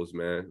goals,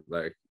 man,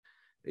 like,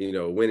 you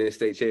know, winning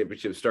state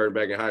championships starting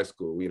back in high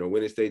school, you know,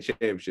 winning state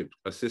championships,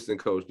 assistant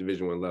coach,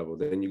 Division I level.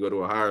 Then you go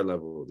to a higher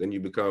level. Then you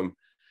become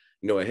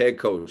a head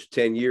coach,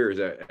 10 years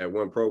at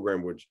one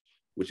program, which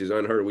is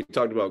unheard of. We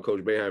talked about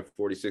Coach Boeheim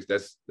 46.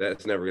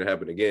 That's never gonna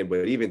happen again.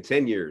 But even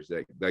 10 years,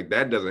 like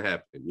that doesn't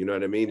happen. You know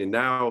what I mean? And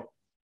now,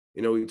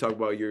 we talk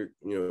about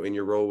in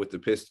your role with the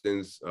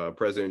Pistons,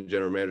 president,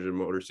 general manager of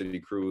Motor City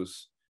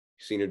Cruise,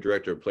 senior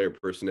director of player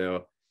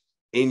personnel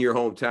in your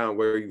hometown.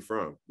 Where are you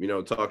from?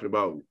 Talking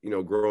about,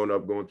 growing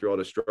up, going through all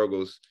the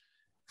struggles.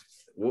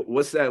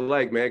 What's that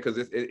like, man? Because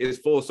it's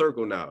full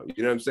circle now.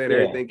 You know what I'm saying? Yeah.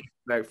 Everything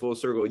back full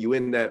circle. You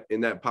in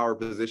that power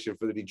position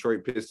for the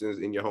Detroit Pistons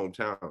in your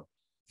hometown.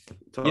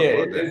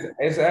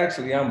 It's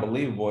actually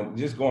unbelievable. And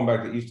just going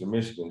back to Eastern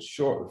Michigan,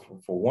 short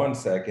for 1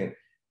 second,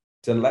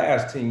 to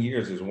last 10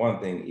 years is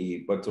one thing,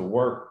 Eve, but to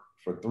work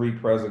for 3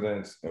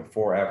 presidents and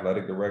 4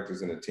 athletic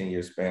directors in a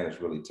 10-year span is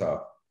really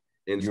tough.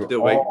 And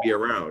still be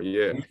around,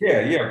 yeah.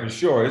 Yeah, for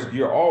sure.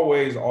 You're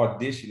always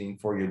auditioning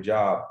for your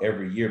job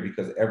every year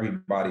because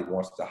everybody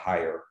wants to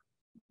hire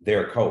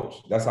their coach.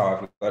 That's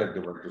how athletic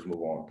directors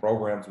move on.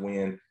 Programs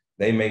win,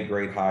 they make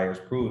great hires,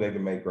 prove they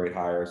can make great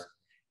hires.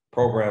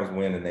 Programs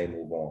win and they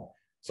move on.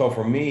 So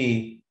for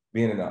me,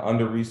 being in an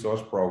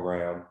under-resourced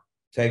program,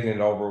 taking it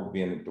over,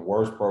 being the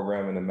worst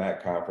program in the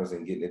MAC conference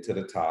and getting it to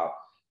the top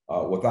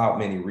without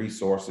many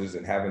resources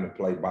and having to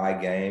play buy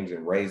games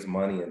and raise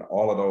money and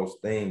all of those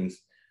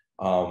things,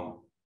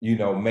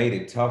 made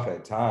it tough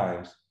at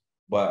times.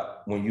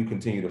 But when you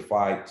continue to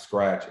fight,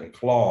 scratch, and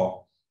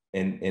claw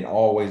and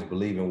always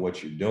believe in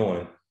what you're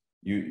doing,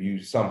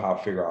 you somehow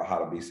figure out how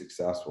to be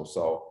successful.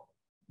 So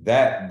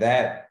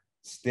that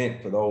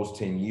stint for those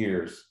 10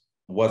 years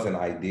wasn't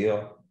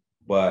ideal,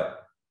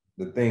 but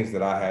the things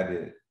that I had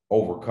to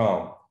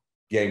overcome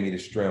gave me the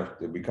strength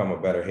to become a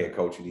better head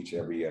coach in each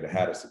and every year, to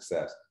have a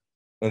success.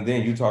 And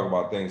then you talk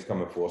about things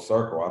coming full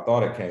circle. I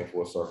thought it came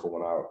full circle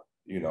when I,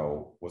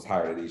 was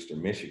hired at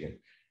Eastern Michigan,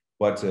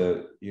 but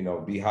to,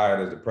 be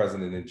hired as the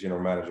president and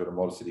general manager of the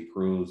Motor City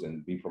Cruise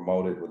and be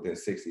promoted within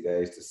 60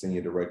 days to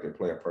senior director of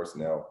player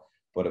personnel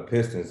for the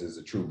Pistons is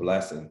a true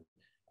blessing.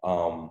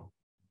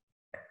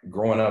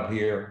 Growing up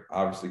here,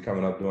 obviously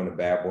coming up during the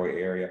bad boy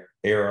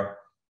era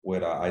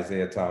with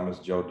Isaiah Thomas,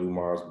 Joe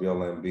Dumars, Bill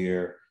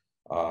Laimbeer,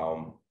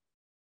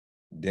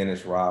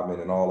 Dennis Rodman,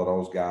 and all of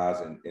those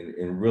guys,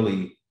 and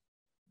really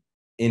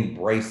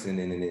embracing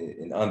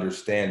and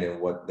understanding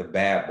what the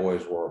bad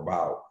boys were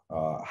about,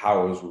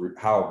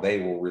 how they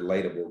were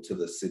relatable to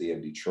the city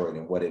of Detroit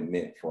and what it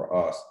meant for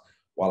us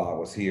while I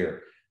was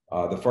here.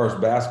 The first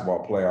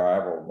basketball player I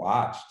ever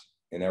watched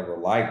and ever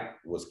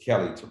liked was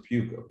Kelly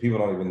Tripucka. People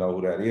don't even know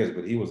who that is,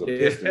 but he was a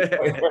Pistons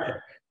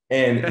player.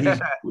 And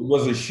he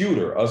was a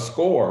shooter, a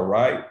scorer,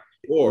 right?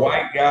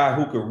 White guy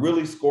who could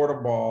really score the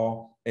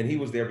ball. And he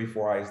was there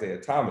before Isaiah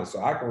Thomas.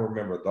 So I can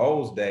remember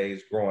those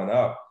days growing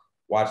up,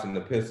 watching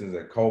the Pistons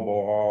at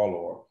Cobo Hall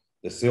or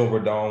the Silver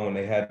Dome when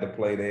they had to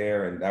play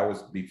there. And that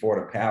was before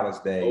the Palace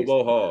days.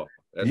 Cobo Hall.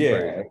 That's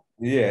crazy.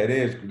 Yeah, it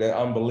is. They're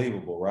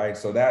unbelievable, right?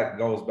 So that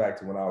goes back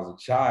to when I was a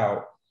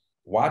child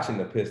watching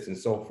the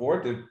Pistons. So for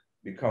it to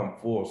become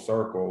full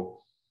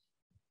circle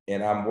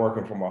and I'm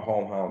working from a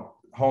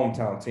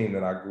hometown team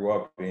that I grew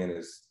up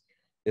in,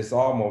 it's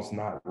almost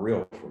not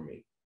real for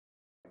me.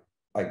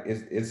 Like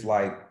it's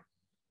like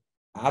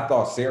I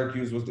thought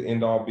Syracuse was the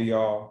end all be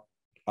all.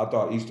 I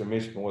thought Eastern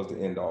Michigan was the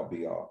end all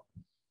be all.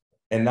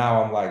 And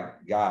now I'm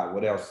like, God,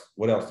 what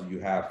else do you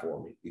have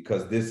for me?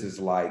 Because this is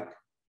like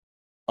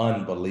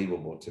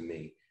unbelievable to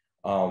me.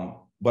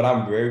 But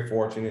I'm very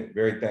fortunate,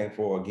 very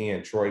thankful.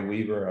 Again, Troy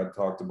Weaver, I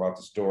talked about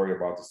the story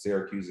about the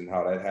Syracuse and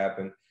how that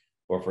happened.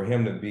 But for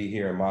him to be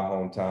here in my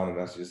hometown, and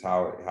that's just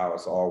how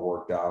it's all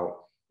worked out.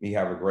 Me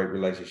have a great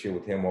relationship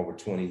with him over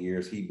 20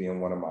 years, he being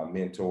one of my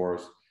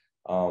mentors.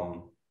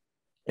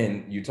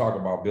 And you talk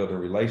about building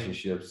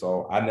relationships.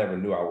 So I never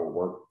knew I would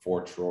work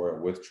for Troy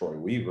or with Troy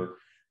Weaver.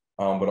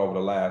 But over the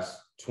last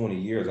 20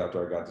 years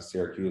after I got to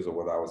Syracuse or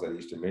whether I was at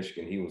Eastern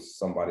Michigan, he was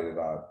somebody that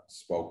I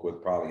spoke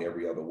with probably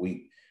every other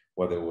week,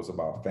 whether it was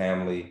about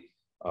family,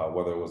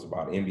 whether it was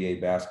about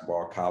NBA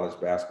basketball, college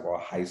basketball,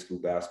 high school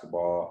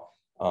basketball,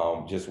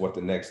 just what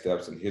the next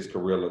steps in his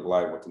career look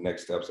like, what the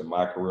next steps in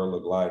my career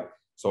look like.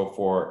 So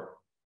for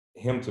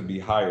him to be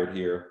hired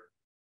here,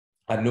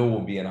 I knew it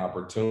would be an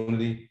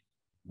opportunity,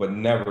 but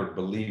never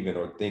believing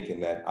or thinking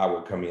that I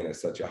would come in at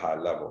such a high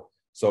level.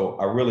 So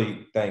I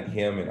really thank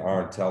him and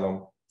Aaron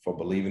Tellum for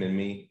believing in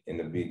me and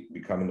to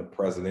becoming the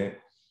president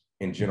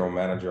and general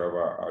manager of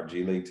our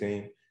G League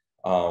team.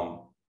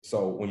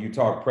 So when you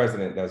talk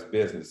president, that's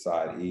business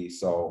side, E.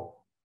 So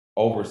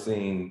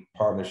overseeing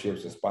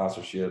partnerships and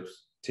sponsorships,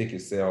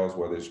 ticket sales,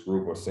 whether it's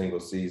group or single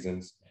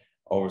seasons,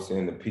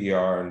 overseeing the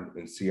PR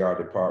and CR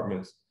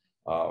departments,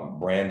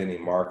 branding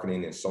and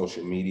marketing and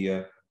social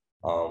media,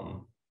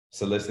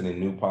 soliciting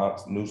new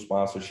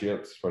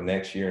sponsorships for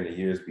next year and the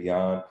years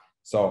beyond.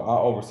 So I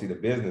oversee the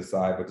business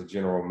side, but the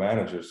general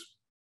manager's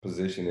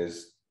position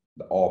is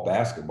all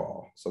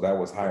basketball. So that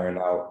was hiring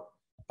out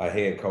a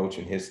head coach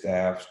and his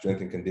staff,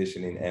 strength and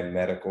conditioning and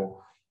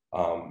medical,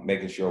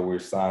 making sure we're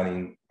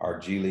signing our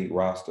G League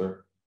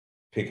roster,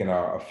 picking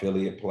our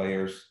affiliate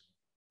players,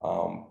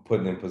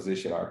 putting in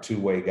position our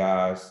two-way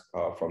guys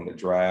from the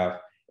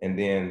draft, and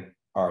then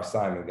our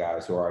assignment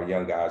guys, who are our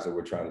young guys that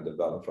we're trying to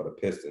develop for the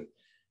Pistons.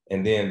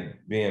 And then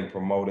being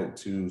promoted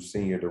to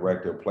senior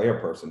director of player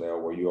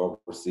personnel, where you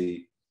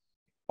oversee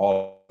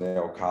all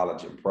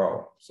college and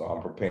pro. So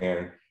I'm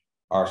preparing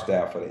our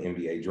staff for the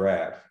NBA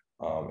draft.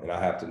 And I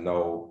have to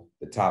know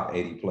the top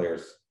 80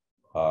 players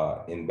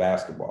in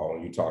basketball,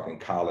 when you're talking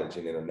college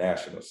and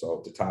international.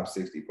 So the top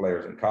 60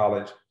 players in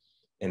college,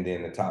 and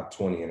then the top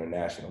 20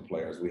 international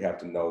players. We have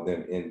to know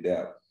them in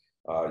depth.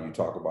 You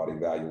talk about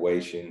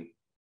evaluation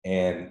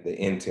and the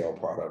intel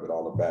part of it,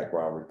 all the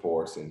background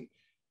reports and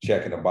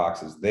checking the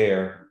boxes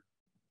there.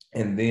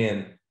 And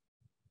then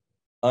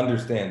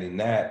understanding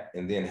that,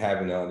 and then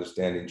having an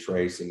understanding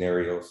trade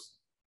scenarios,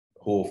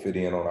 who will fit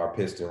in on our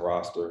Piston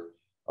roster,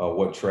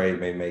 what trade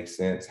may make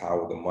sense, how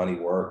will the money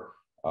work,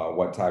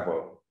 what type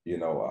of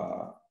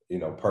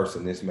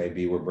person this may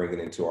be we're bringing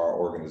into our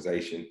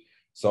organization.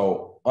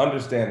 So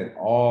understanding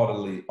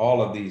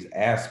all of these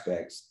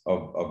aspects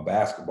of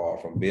basketball,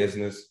 from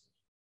business,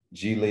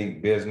 G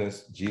League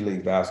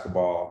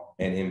basketball,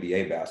 and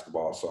NBA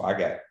basketball. So I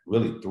got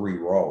really 3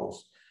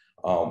 roles.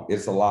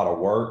 It's a lot of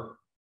work,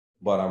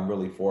 but I'm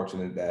really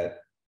fortunate that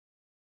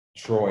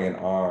Troy and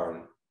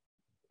Arn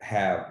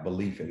have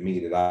belief in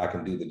me that I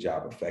can do the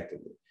job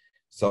effectively.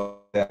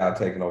 So that I've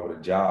taken over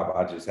the job,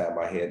 I just have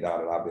my head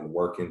down and I've been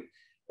working.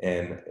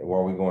 And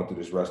while we're going through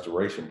this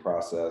restoration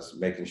process,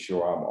 making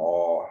sure I'm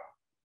all,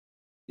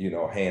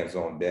 hands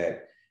on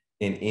deck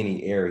in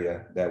any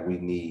area that we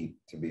need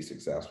to be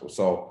successful.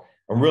 So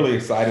I'm really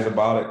excited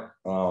about it.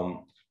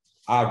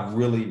 I've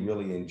really,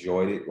 really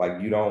enjoyed it. Like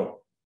I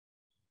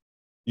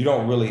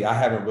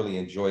haven't really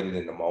enjoyed it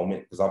in the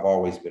moment because I've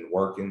always been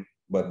working.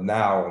 But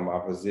now in my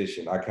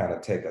position, I kind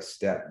of take a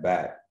step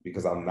back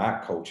because I'm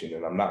not coaching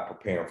and I'm not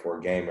preparing for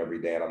a game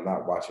every day, and I'm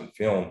not watching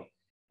film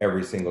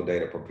every single day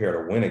to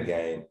prepare to win a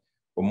game.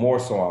 But more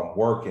so I'm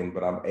working,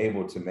 but I'm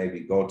able to maybe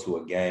go to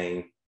a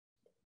game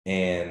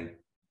and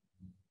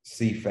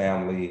see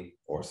family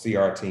or see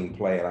our team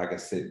play, and I can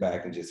sit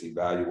back and just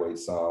evaluate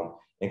some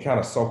and kind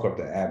of soak up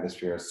the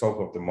atmosphere and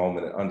soak up the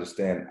moment and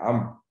understand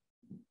I'm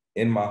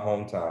in my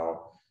hometown,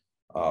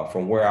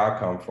 from where I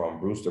come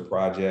from, Brewster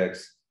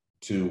Projects,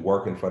 to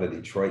working for the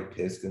Detroit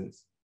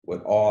Pistons,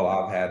 with all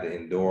I've had to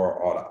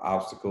endure, all the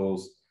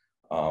obstacles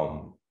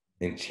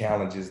and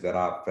challenges that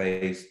I've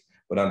faced,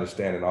 but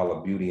understanding all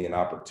the beauty and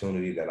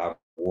opportunity that I've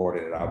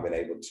awarded and I've been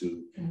able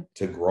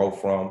to grow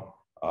from.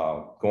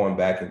 Going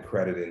back and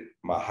crediting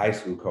my high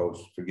school coach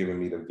for giving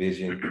me the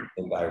vision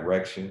and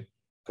direction,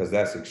 because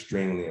that's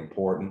extremely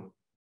important.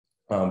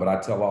 But I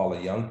tell all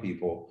the young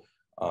people,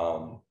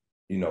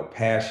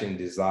 passion,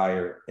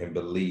 desire, and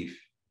belief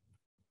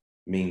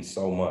means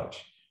so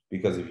much.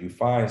 Because if you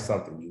find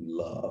something you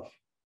love,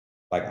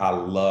 like I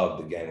love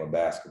the game of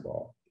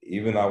basketball.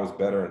 Even I was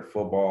better in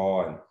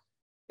football, and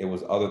it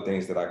was other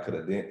things that I could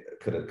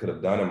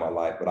have done in my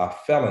life, but I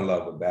fell in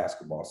love with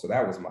basketball. So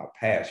that was my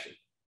passion.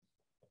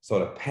 So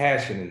the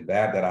passion and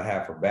that I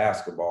have for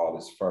basketball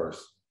is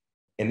first.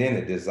 And then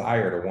the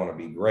desire to want to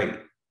be great.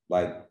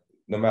 Like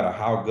no matter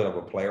how good of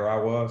a player I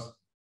was,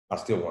 I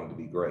still wanted to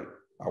be great.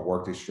 I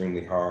worked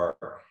extremely hard,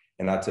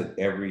 and I took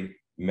every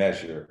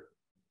measure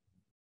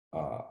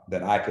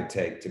that I could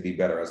take to be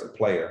better as a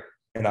player.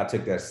 And I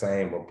took that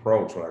same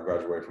approach when I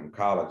graduated from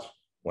college,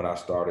 when I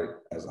started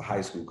as a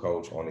high school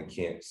coach on the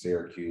Kent,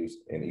 Syracuse,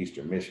 and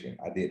Eastern Michigan.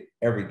 I did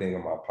everything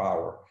in my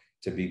power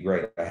to be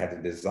great. I had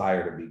the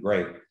desire to be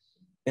great.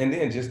 And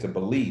then just the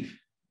belief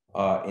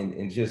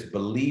and just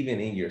believing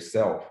in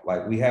yourself.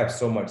 Like we have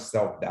so much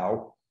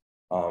self-doubt.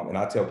 And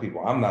I tell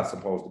people, I'm not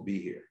supposed to be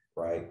here,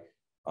 right?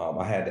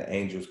 I had the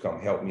angels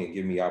come help me and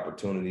give me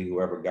opportunity,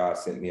 whoever God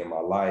sent me in my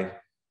life.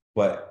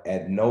 But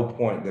at no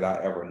point did I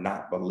ever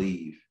not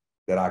believe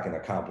that I can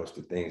accomplish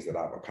the things that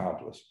I've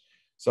accomplished.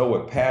 So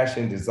with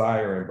passion,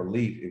 desire, and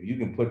belief, if you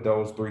can put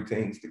those 3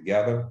 things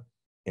together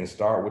and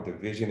start with the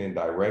vision and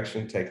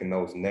direction, taking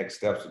those next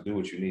steps to do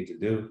what you need to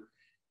do,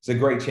 it's a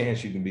great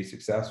chance you can be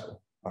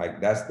successful.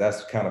 Like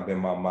that's kind of been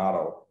my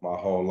motto my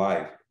whole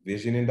life: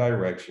 vision and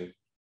direction,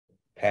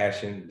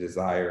 passion,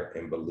 desire,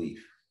 and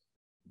belief.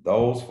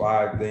 Those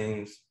 5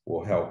 things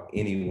will help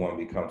anyone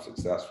become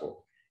successful.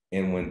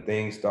 And when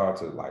things start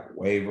to like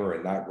waver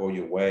and not go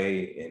your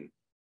way, and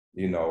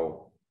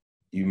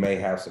you may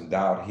have some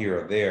doubt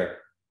here or there,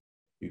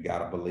 you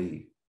gotta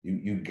believe.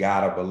 You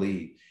gotta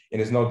believe. And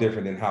it's no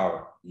different than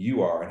how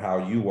you are and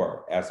how you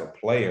were as a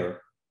player.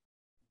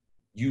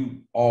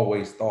 You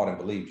always thought and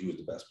believed you was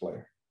the best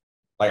player.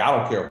 Like I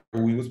don't care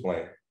who we was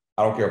playing.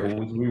 I don't care who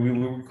we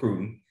were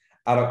recruiting.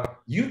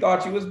 You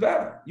thought you was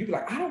better. You be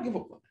like, I don't give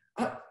a.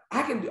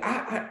 I can do.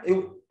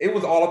 It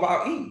was all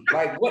about E.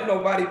 Like wasn't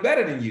nobody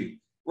better than you.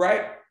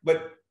 Right.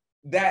 But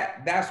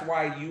that's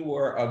why you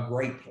were a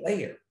great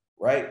player,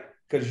 right?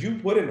 Because you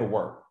put in the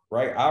work,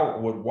 right? I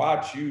would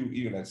watch you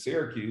even at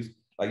Syracuse,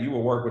 like you would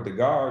work with the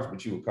guards,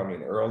 but you would come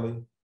in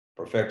early,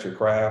 perfect your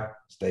craft,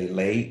 stay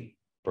late,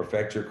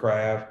 perfect your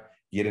craft,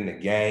 get in the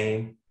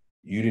game.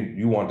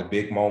 You want the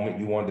big moment,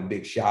 you want the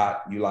big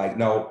shot. You like,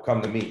 no,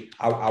 come to me.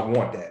 I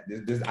want that.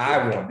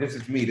 This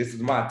is me. This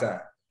is my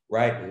time.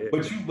 right? Yeah.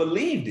 But you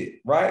believed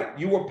it, right?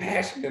 You were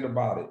passionate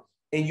about it,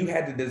 and you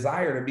had the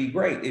desire to be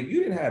great. If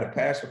you didn't have a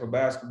passion for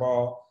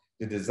basketball,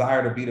 the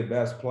desire to be the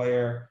best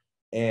player,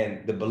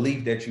 and the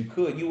belief that you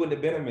could, you wouldn't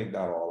have been a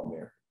McDonald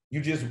All-American.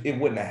 It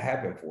wouldn't have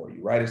happened for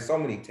you, right? There's so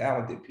many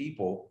talented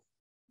people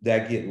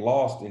that get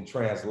lost in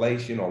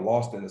translation or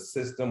lost in the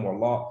system or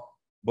lost.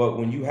 But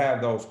when you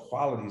have those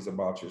qualities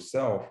about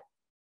yourself,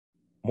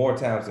 more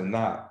times than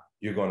not,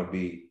 you're going to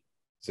be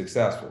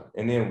successful.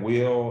 And then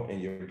Will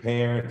and your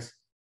parents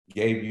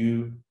gave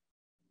you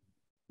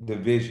the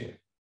vision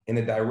and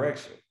the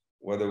direction,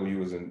 whether you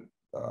was in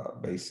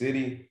Bay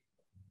City,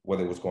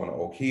 whether it was going to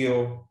Oak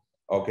Hill.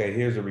 Okay,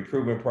 here's a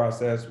recruitment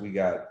process. We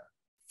got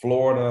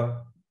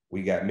Florida,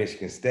 we got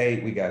Michigan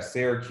State, we got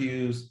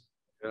Syracuse.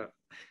 Yeah.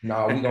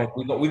 No,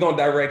 we're gonna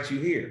direct you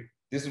here.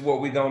 This is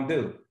what we're gonna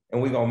do,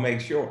 and we're gonna make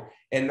sure.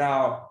 And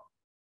now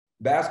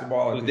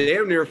basketball was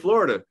damn near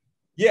Florida.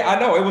 Yeah, I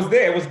know. It was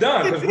there. It was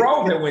done because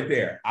Roman went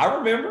there. I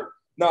remember.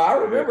 No, I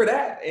remember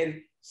that.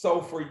 And so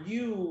for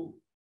you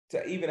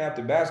to, even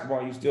after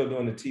basketball, you're still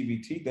doing the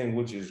TBT thing,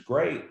 which is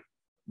great.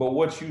 But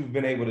what you've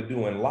been able to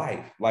do in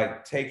life,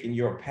 like taking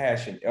your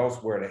passion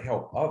elsewhere to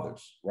help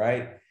others,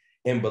 right?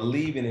 And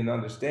believing and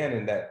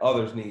understanding that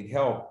others need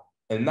help.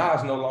 And now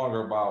it's no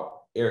longer about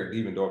Eric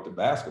Devendorf, the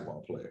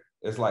basketball player.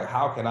 It's like,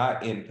 how can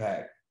I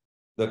impact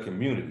the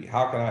community?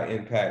 How can I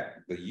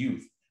impact the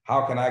youth?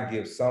 How can I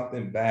give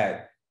something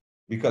back?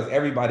 Because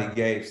everybody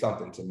gave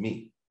something to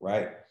me,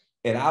 right?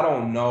 And I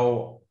don't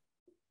know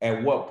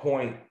at what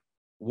point,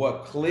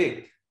 what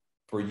clicked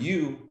for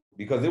you,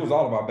 because it was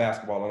all about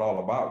basketball and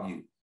all about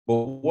you. But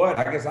what,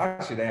 I guess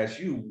I should ask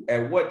you,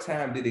 at what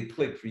time did it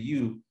click for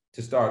you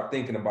to start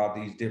thinking about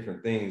these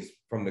different things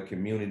from the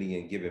community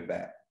and giving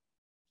back?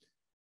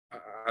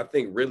 I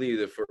think really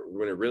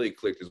when it really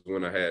clicked is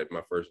when I had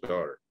my first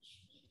daughter.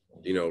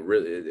 You know,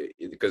 really,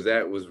 because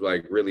that was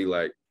like really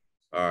like,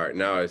 all right,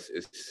 now it's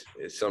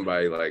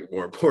somebody like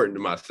more important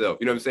to myself.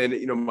 You know what I'm saying?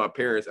 You know, my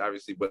parents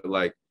obviously, but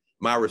like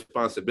my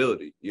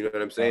responsibility. You know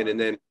what I'm saying? And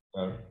then,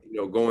 you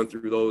know, going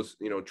through those,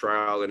 you know,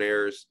 trial and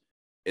errors,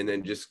 and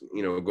then just,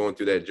 you know, going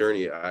through that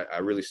journey, I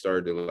really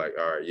started to like,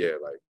 all right, yeah,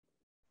 like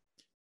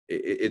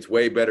it's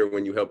way better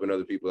when you're helping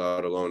other people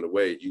out along the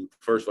way. You,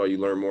 first of all, you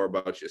learn more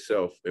about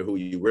yourself and who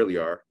you really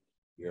are,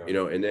 you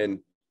know, and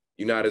then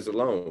you're not as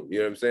alone. You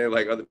know what I'm saying?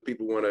 Like other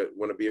people want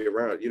to be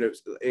around. You know,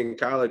 in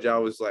college, I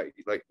was like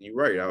you're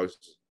right. I was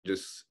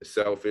just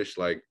selfish,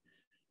 like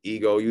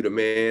ego, you the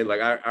man.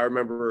 Like I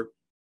remember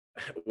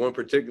one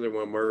particular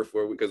one, Murph,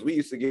 where because we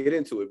used to get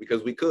into it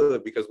because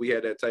we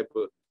had that type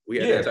of of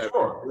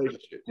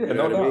relationship. Yeah, you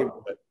know no what I mean?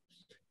 doubt. But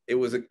it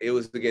was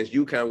against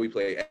UConn. We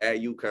played at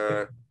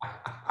UConn.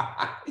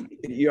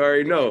 You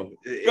already know.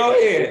 Go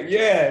ahead.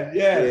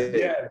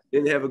 Yeah.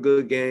 Didn't have a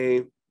good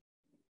game.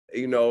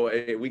 You know,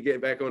 and we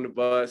get back on the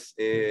bus,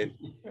 and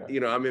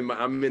you know, I'm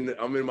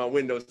in my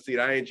window seat.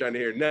 I ain't trying to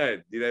hear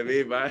nothing. You know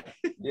what I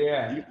mean?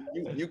 Yeah.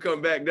 You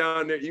come back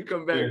down there. You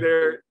come back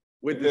there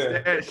with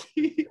the stat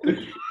sheet.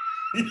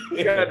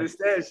 You got the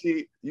stat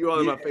sheet. You all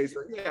in my face.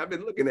 So, yeah, I've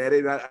been looking at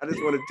it. I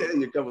just want to tell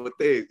you a couple of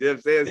things. You know what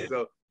I'm saying?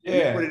 So you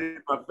put it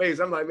in my face.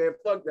 I'm like, man,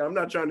 fuck that. I'm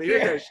not trying to hear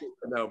that shit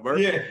now, bro.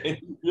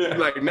 You're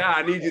like, nah,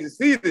 I need you to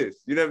see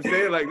this. You know what I'm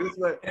saying? Like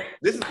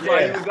this is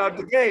why he was out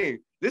the game.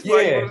 This is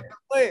why he was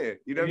playing.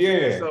 You know what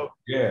I'm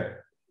saying?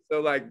 So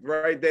like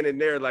right then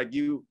and there, like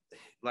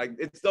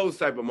it's those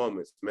type of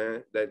moments,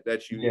 man,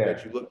 that you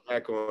look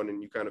back on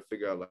and you kind of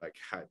figure out like,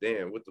 God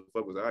damn, what the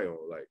fuck was I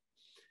on? Like,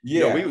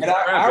 yeah, you know, and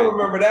I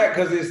remember that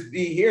because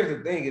here's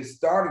the thing, it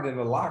started in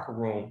the locker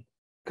room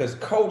because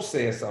coach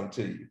said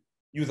something to you.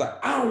 You was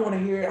like, I don't want to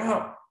hear it.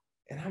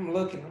 And I'm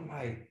looking, I'm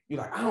like, you're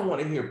like, I don't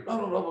want to hear blah,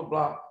 blah, blah, blah,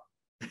 blah.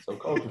 So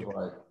coach was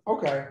like,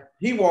 okay.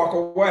 He walk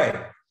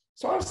away.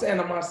 So I'm saying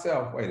to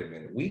myself, wait a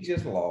minute, we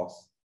just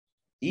lost.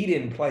 E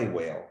didn't play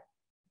well.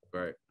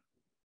 Right.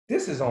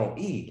 This is on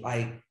E.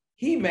 Like,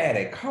 he mad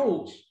at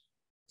coach.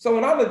 So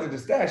when I looked at the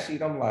stat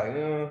sheet, I'm like,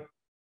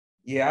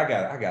 yeah,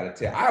 I got to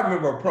tell. I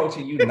remember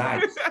approaching you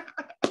nice.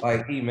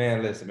 Like, E,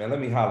 man, listen, man, let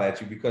me holler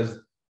at you because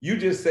you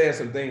just said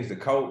some things to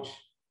coach.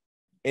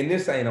 And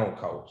this ain't on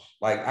coach.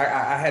 Like,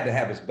 I had to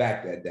have his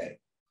back that day.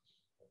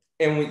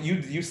 And when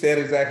you said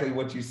exactly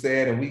what you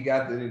said, and we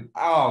got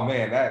oh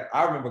man,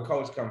 I remember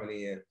coach coming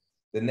in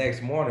the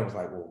next morning, was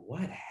like, well,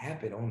 what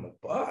happened on the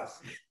bus?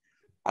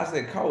 I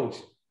said, coach,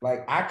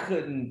 like I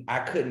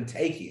couldn't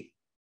take it.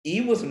 He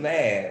was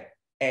mad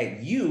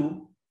at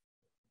you,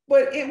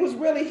 but it was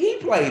really, he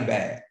played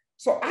bad.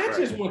 So I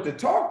just went to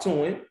talk to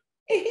him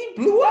and he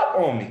blew up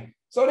on me.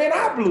 So then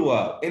I blew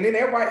up. And then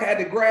everybody had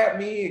to grab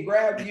me and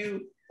grab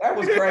you. That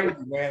was crazy,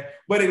 man.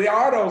 But there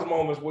are those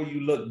moments where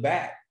you look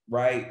back,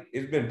 right?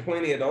 It's been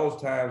plenty of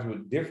those times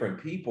with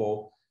different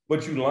people,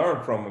 but you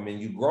learn from them and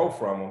you grow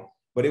from them.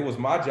 But it was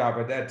my job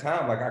at that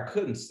time. Like I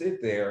couldn't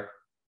sit there,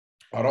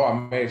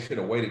 although I should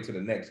have waited till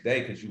the next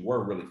day because you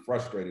were really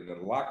frustrated in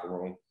the locker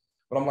room.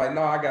 But I'm like,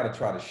 no, I got to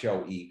try to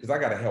show E because I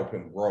got to help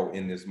him grow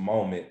in this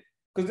moment.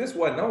 Because this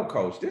wasn't on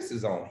coach. This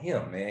is on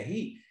him, man.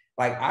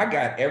 Like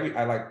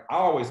I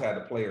always had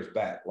the players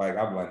back. Like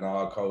I'm like,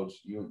 no, coach,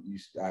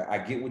 I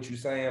get what you're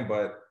saying,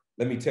 but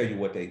let me tell you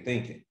what they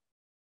thinking.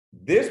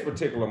 This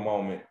particular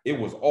moment, it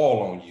was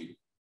all on you.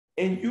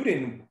 And you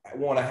didn't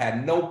want to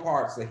have no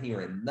parts of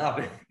hearing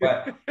nothing.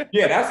 But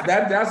yeah,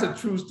 that's a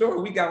true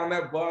story. We got on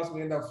that bus,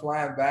 we ended up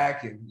flying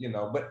back, and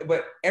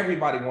but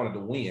everybody wanted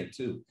to win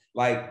too.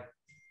 Like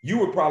you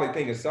were probably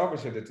thinking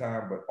selfish at the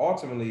time, but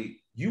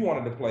ultimately you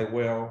wanted to play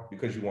well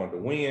because you wanted to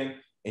win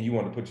and you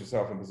wanted to put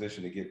yourself in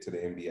position to get to the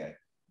NBA.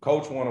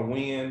 Coach want to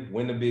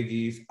win the Big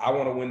East. I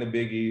want to win the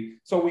Big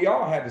East. So we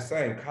all had the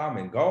same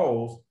common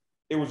goals.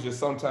 It was just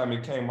sometimes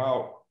it came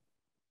out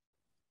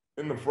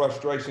in the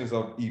frustrations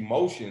of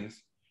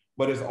emotions,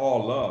 but it's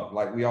all love.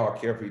 Like we all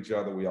care for each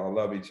other. We all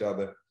love each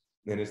other.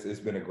 And it's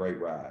been a great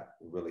ride.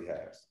 It really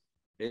has.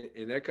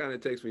 And that kind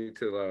of takes me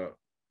to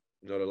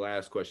the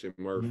last question,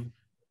 Murph,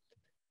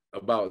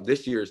 about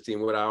this year's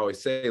team. What I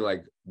always say,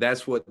 like,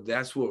 that's what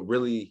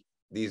really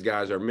these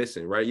guys are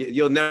missing, right?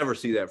 You'll never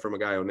see that from a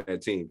guy on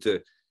that team.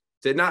 To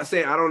not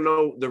say, I don't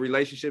know the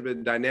relationship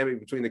and dynamic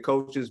between the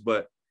coaches,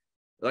 but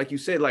like you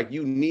said, like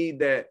you need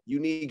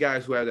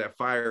guys who have that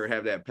fire and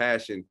have that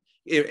passion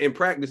in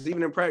practice.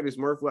 Even in practice,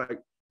 Murph, like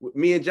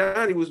me and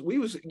Johnny we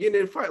was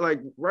getting in fight like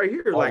right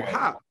here, Always. like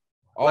hot.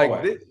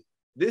 Always. Like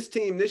this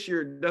team this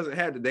year doesn't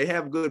have that. They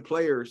have good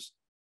players,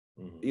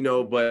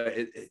 but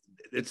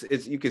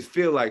it's you can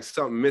feel like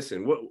something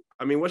missing.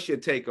 What's your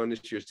take on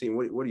this year's team?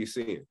 What are you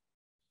seeing?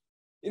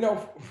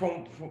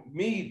 From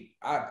me,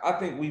 I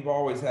think we've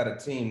always had a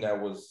team that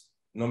was,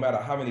 no matter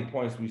how many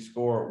points we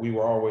score, we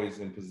were always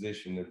in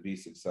position to be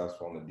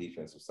successful on the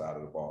defensive side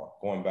of the ball.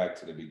 Going back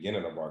to the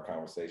beginning of our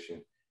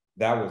conversation,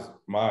 that was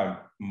my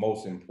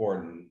most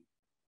important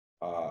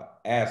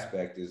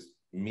aspect, is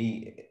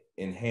me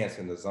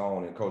enhancing the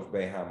zone and Coach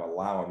Boeheim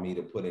allowing me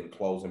to put in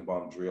closing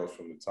bump drills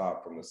from the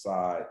top, from the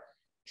side,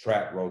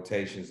 trap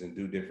rotations, and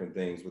do different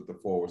things with the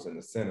forwards and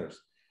the centers.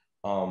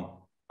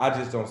 I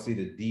just don't see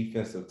the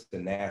defensive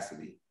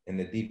tenacity and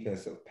the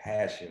defensive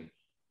passion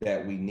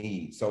that we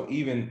need. So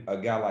even a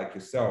guy like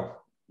yourself,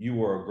 you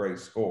were a great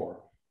scorer,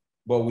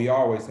 but we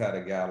always had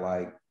a guy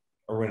like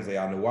Arinze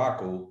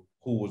Anuaku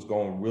who was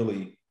going to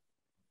really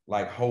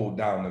like hold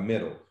down the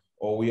middle.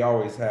 Or we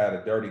always had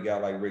a dirty guy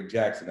like Rick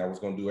Jackson that was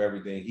going to do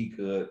everything he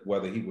could,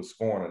 whether he was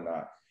scoring or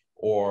not,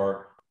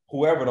 or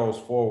whoever those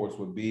forwards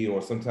would be,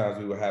 or sometimes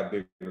we would have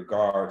bigger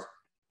guards.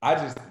 I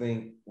just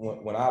think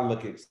when I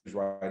look at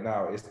right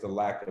now, it's the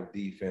lack of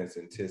defense,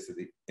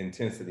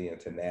 intensity, and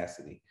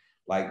tenacity.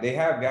 Like they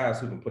have guys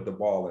who can put the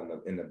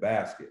ball in the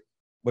basket,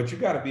 but you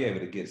got to be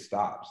able to get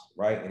stops,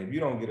 right? And if you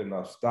don't get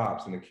enough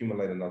stops and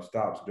accumulate enough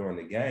stops during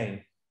the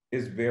game,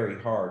 it's very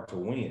hard to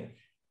win.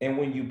 And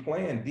when you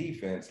playing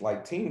defense,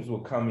 like teams will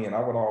come in,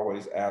 I would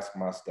always ask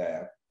my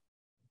staff,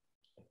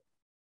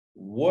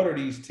 what are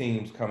these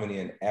teams coming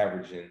in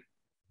averaging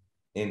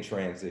in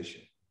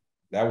transition?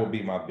 That would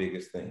be my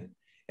biggest thing.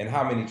 And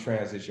how many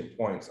transition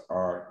points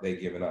are they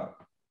giving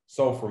up?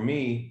 So for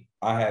me,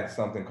 I had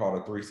something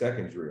called a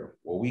 3-second drill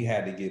where we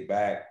had to get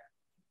back.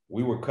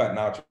 We were cutting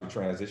out your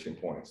transition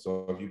points.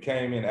 So if you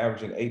came in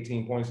averaging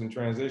 18 points in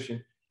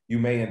transition, you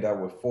may end up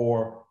with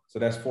 4. So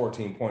that's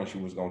 14 points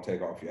you was going to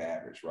take off your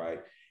average, right?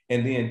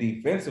 And then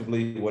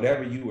defensively,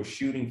 whatever you were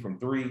shooting from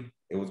 3,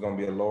 it was going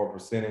to be a lower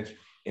percentage.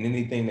 And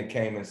anything that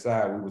came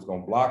inside, we was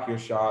going to block your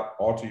shot,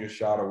 alter your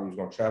shot, or we was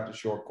going to trap the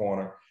short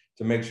corner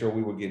to make sure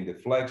we were getting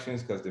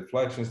deflections, because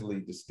deflections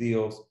lead to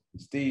steals.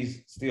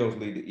 Steals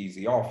lead to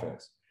easy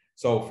offense.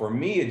 So for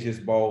me, it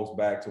just boils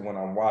back to when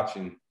I'm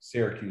watching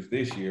Syracuse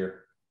this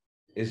year,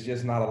 it's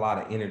just not a lot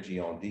of energy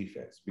on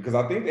defense, because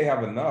I think they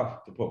have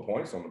enough to put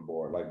points on the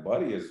board. Like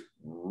Buddy is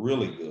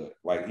really good.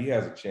 Like he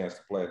has a chance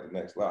to play at the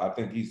next level. I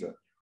think he's a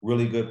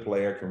really good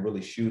player, can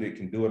really shoot it,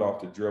 can do it off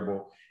the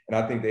dribble. And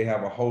I think they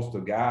have a host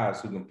of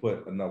guys who can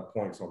put enough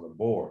points on the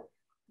board.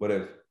 But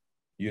if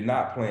you're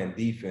not playing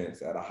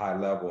defense at a high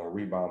level and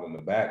rebounding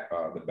the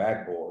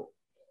backboard,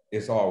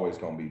 it's always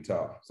going to be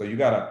tough. So you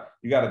gotta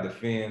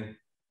defend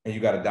and you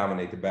got to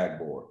dominate the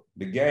backboard.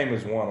 The game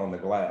is won on the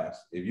glass.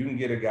 If you can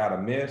get a guy to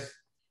miss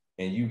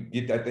and you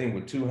get that thing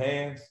with 2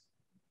 hands,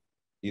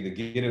 either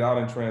get it out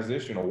in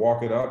transition or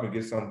walk it up and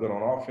get something good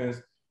on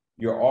offense,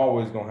 you're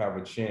always going to have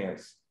a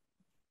chance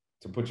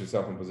to put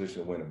yourself in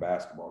position to win a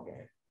basketball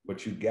game.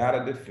 But you got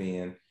to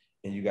defend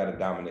and you got to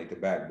dominate the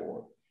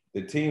backboard.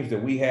 The teams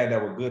that we had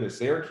that were good at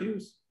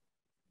Syracuse,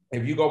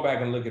 if you go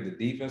back and look at the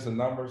defensive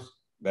numbers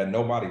that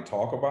nobody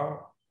talk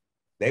about,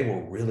 they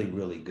were really,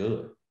 really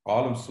good.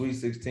 All them Sweet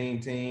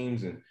 16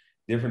 teams and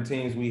different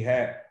teams we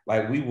had,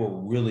 like we were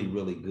really,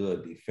 really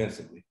good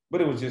defensively.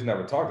 But it was just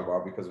never talked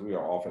about because we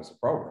are an offensive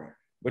program.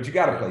 But you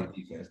got to play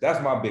defense. That's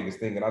my biggest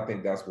thing, and I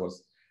think that's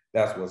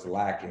what's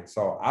lacking.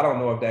 So I don't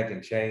know if that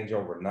can change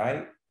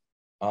overnight.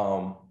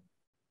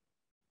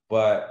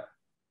 But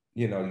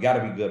you got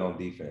to be good on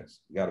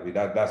defense. You got to be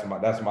that's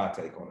my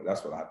take on it.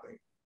 That's what I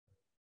think.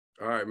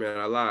 All right, man.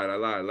 I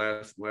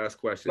lied. Last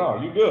question. No,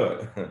 you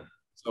good.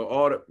 So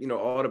all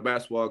the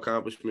basketball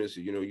accomplishments,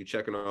 you're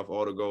checking off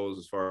all the goals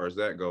as far as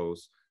that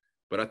goes.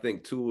 But I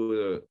think two of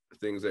the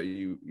things that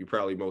you're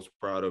probably most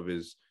proud of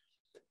is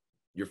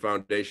your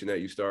foundation that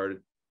you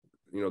started,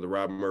 you know, the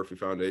Rob Murphy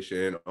Foundation,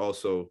 and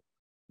also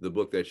the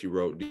book that you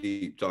wrote,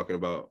 Deep, talking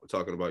about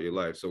your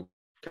life. So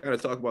kind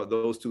of talk about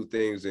those two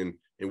things and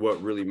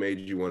what really made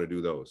you want to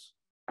do those.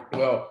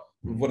 Well,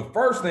 the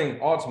first thing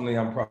ultimately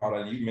I'm proud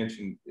of, you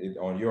mentioned it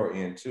on your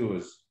end too,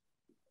 is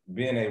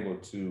being able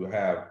to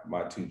have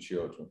my two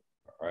children,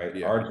 right?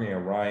 Yeah. RJ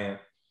and Ryan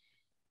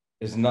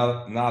is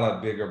not a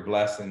bigger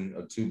blessing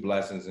or two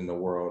blessings in the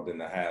world than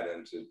to have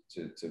them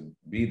to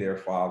be their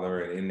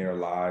father and in their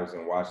lives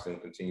and watch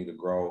them continue to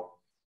grow.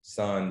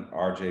 Son,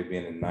 RJ,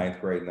 being in 9th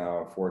grade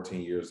now,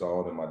 14 years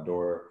old, and my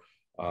daughter,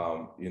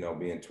 you know,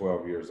 being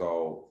 12 years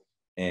old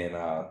and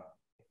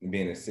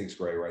being in 6th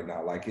grade right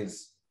now. Like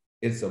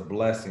it's a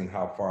blessing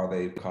how far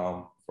they've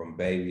come from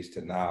babies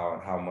to now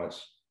and how much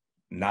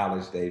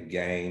knowledge they've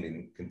gained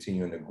and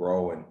continuing to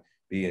grow and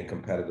be in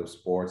competitive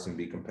sports and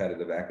be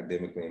competitive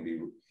academically and be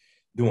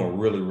doing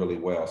really, really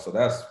well. So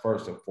that's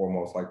first and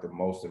foremost, like the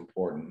most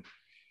important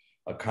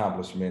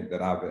accomplishment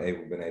that I've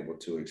been able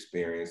to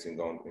experience and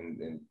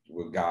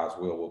with God's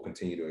will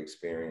continue to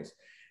experience.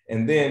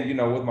 And then, you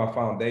know, with my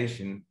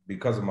foundation,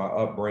 because of my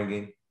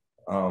upbringing,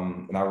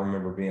 and I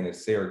remember being at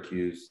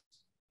Syracuse,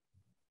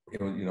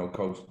 you know,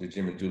 coach the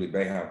Jim and Julie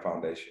Boeheim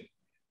Foundation,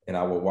 and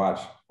I would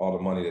watch all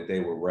the money that they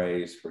would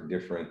raise for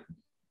different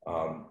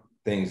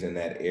things in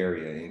that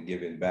area and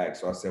giving back.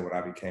 So I said, when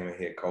I became a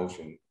head coach,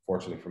 and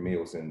fortunately for me, it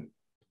was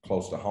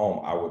close to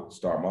home, I would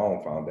start my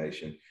own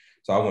foundation.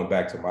 So I went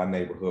back to my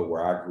neighborhood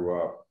where I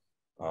grew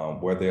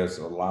up, where there's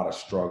a lot of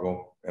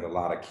struggle and a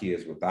lot of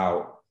kids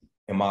without.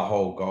 And my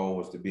whole goal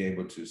was to be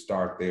able to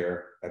start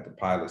there at the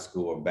pilot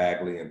school of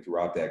Bagley and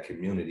throughout that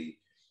community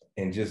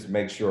and just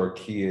make sure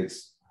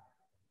kids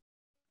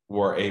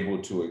were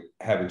able to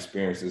have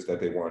experiences that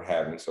they weren't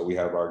having. So we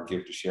have our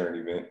gift of sharing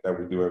event that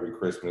we do every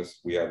Christmas.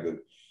 We have the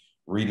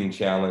reading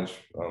challenge,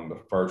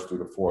 the 1st through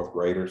the 4th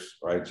graders,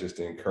 right? Just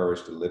to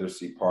encourage the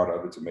literacy part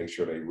of it, to make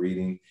sure they're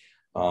reading.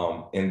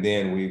 And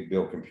then we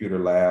built computer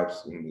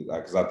labs,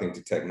 because I think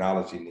the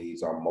technology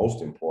needs are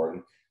most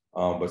important.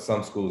 But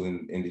some schools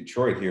in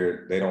Detroit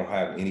here, they don't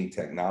have any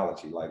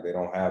technology. Like they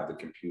don't have the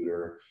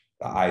computer,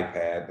 the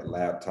iPad, the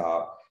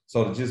laptop.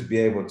 So to just be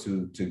able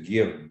to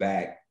give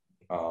back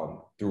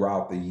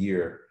throughout the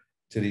year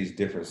to these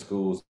different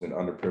schools and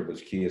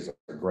underprivileged kids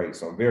are great.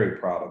 So I'm very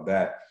proud of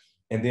that.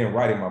 And then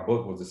writing my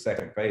book was the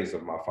second phase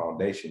of my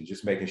foundation,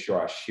 just making sure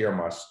I share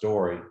my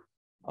story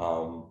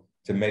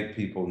to make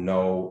people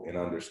know and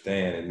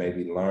understand and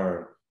maybe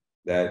learn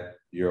that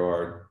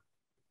your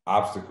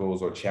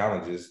obstacles or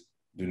challenges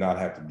do not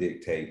have to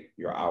dictate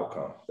your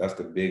outcome. That's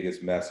the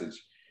biggest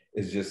message.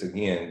 It's just,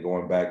 again,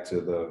 going back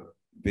to the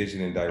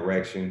vision and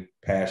direction,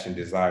 passion,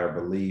 desire,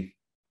 belief.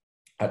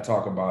 I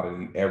talk about it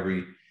in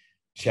every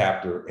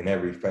chapter, in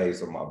every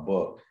phase of my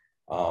book.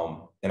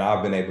 And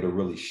I've been able to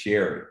really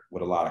share it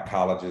with a lot of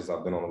colleges.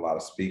 I've been on a lot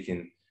of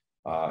speaking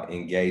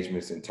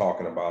engagements and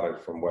talking about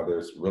it, from whether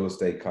it's real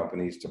estate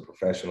companies to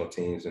professional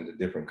teams and to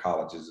different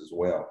colleges as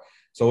well.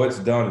 So it's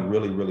done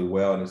really, really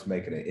well, and it's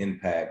making an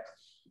impact.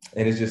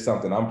 And it's just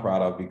something I'm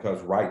proud of,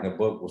 because writing a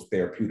book was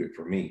therapeutic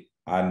for me.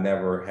 I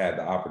never had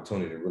the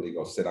opportunity to really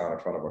go sit down in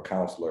front of a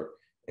counselor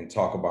and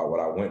talk about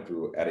what I went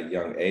through at a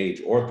young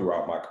age or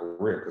throughout my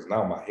career, because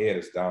now my head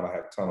is down, I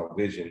have tunnel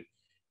vision.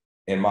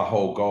 And my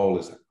whole goal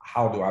is,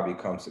 how do I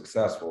become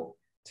successful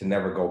to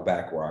never go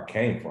back where I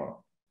came from?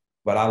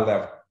 But I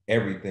left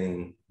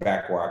everything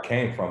back where I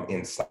came from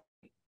inside.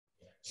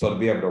 So to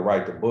be able to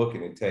write the book,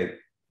 and it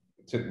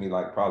took me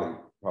like probably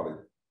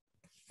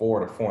 4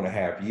 to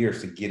 4.5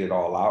 years to get it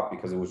all out,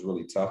 because it was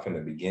really tough in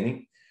the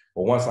beginning.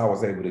 But once I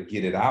was able to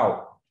get it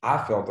out, I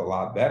felt a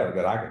lot better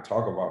that I could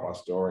talk about my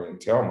story and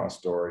tell my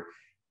story.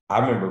 I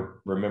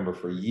remember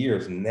for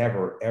years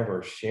never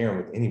ever sharing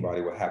with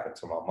anybody what happened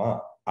to my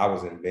mom. I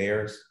was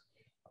embarrassed.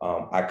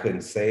 I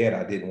couldn't say it.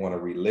 I didn't want to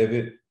relive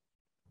it.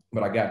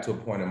 But I got to a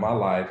point in my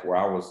life where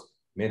I was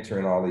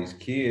mentoring all these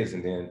kids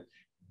and then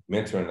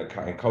mentoring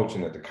and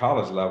coaching at the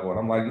college level. And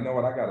I'm like, you know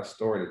what? I got a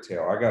story to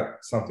tell. I got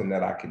something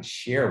that I can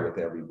share with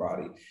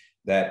everybody,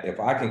 that if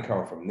I can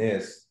come from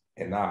this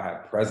and now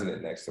have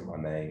president next to my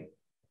name,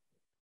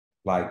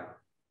 like,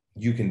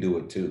 you can do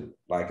it too.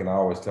 Like, and I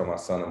always tell my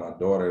son and my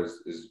daughter, as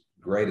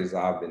great as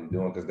I've been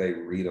doing, because they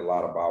read a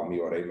lot about me,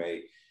 or they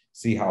may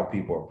see how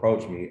people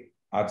approach me,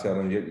 I tell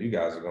them, you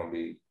guys are going to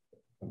be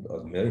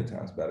a million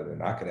times better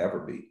than I could ever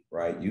be,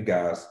 right? You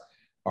guys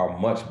are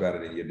much better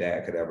than your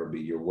dad could ever be.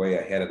 You're way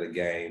ahead of the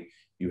game.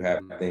 You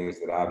have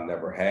things that I've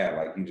never had.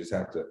 Like, you just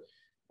have to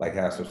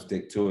have some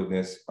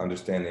stick-to-itness,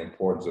 understand the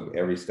importance of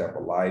every step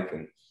of life,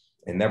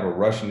 and never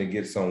rushing to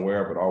get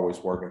somewhere, but always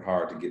working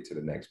hard to get to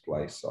the next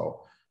place.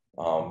 So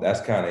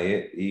that's kind of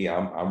it.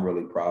 I'm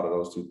really proud of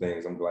those two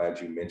things. I'm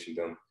glad you mentioned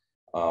them.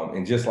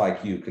 And just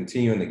like you,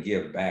 continuing to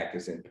give back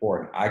is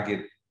important. I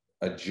get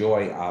a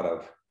joy out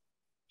of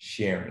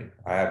sharing.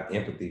 I have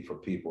empathy for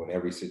people in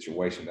every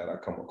situation that I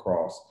come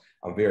across.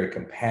 I'm very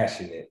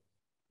compassionate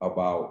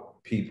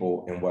about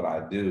people and what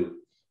I do.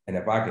 And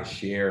if I can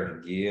share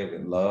and give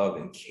and love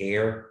and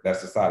care,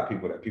 that's the side of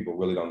people that people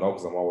really don't know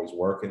because I'm always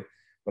working,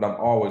 but I'm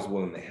always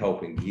willing to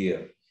help and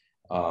give.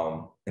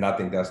 And I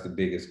think that's the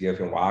biggest gift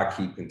and why I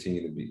keep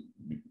continuing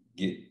to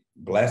get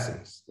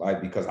blessings,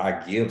 like because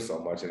I give so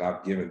much and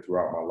I've given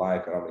throughout my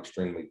life, and I'm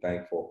extremely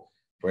thankful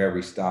for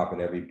every stop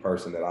and every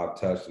person that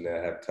I've touched and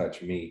that have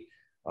touched me.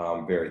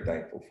 I'm very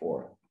thankful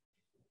for it.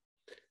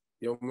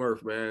 Yo,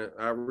 Murph, man,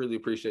 I really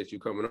appreciate you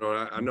coming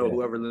on. I know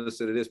whoever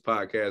listens to this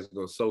podcast is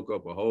going to soak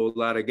up a whole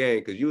lot of game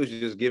because you was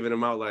just giving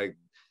them out like,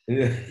 you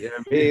know what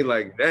I mean?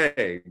 Like,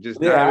 dang,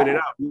 just diving it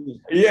out.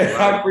 Yeah,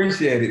 I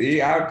appreciate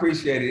it. I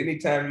appreciate it.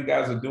 Anytime you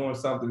guys are doing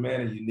something,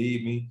 man, and you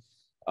need me,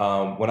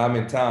 when I'm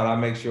in town, I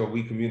make sure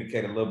we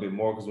communicate a little bit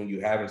more because when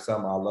you're having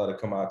something, I love to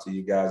come out to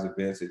you guys'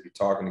 events. If you're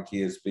talking to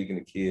kids, speaking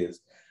to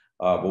kids,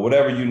 but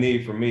whatever you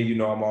need from me, you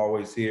know, I'm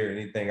always here.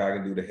 Anything I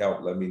can do to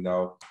help, let me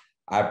know.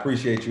 I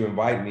appreciate you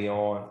inviting me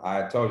on.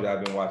 I told you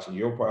I've been watching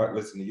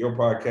listening to your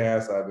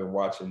podcast. I've been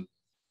watching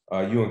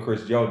you and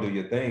Chris Joe do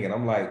your thing, and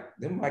I'm like,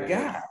 they're my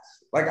guys.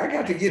 Like I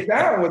got to get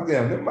down with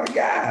them. They're my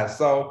guys.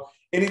 So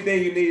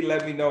anything you need,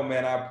 let me know,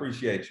 man. I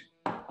appreciate you.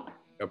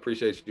 I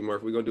appreciate you,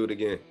 Murph. We're gonna do it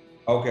again.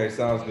 Okay,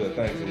 sounds good.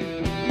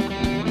 Thanks.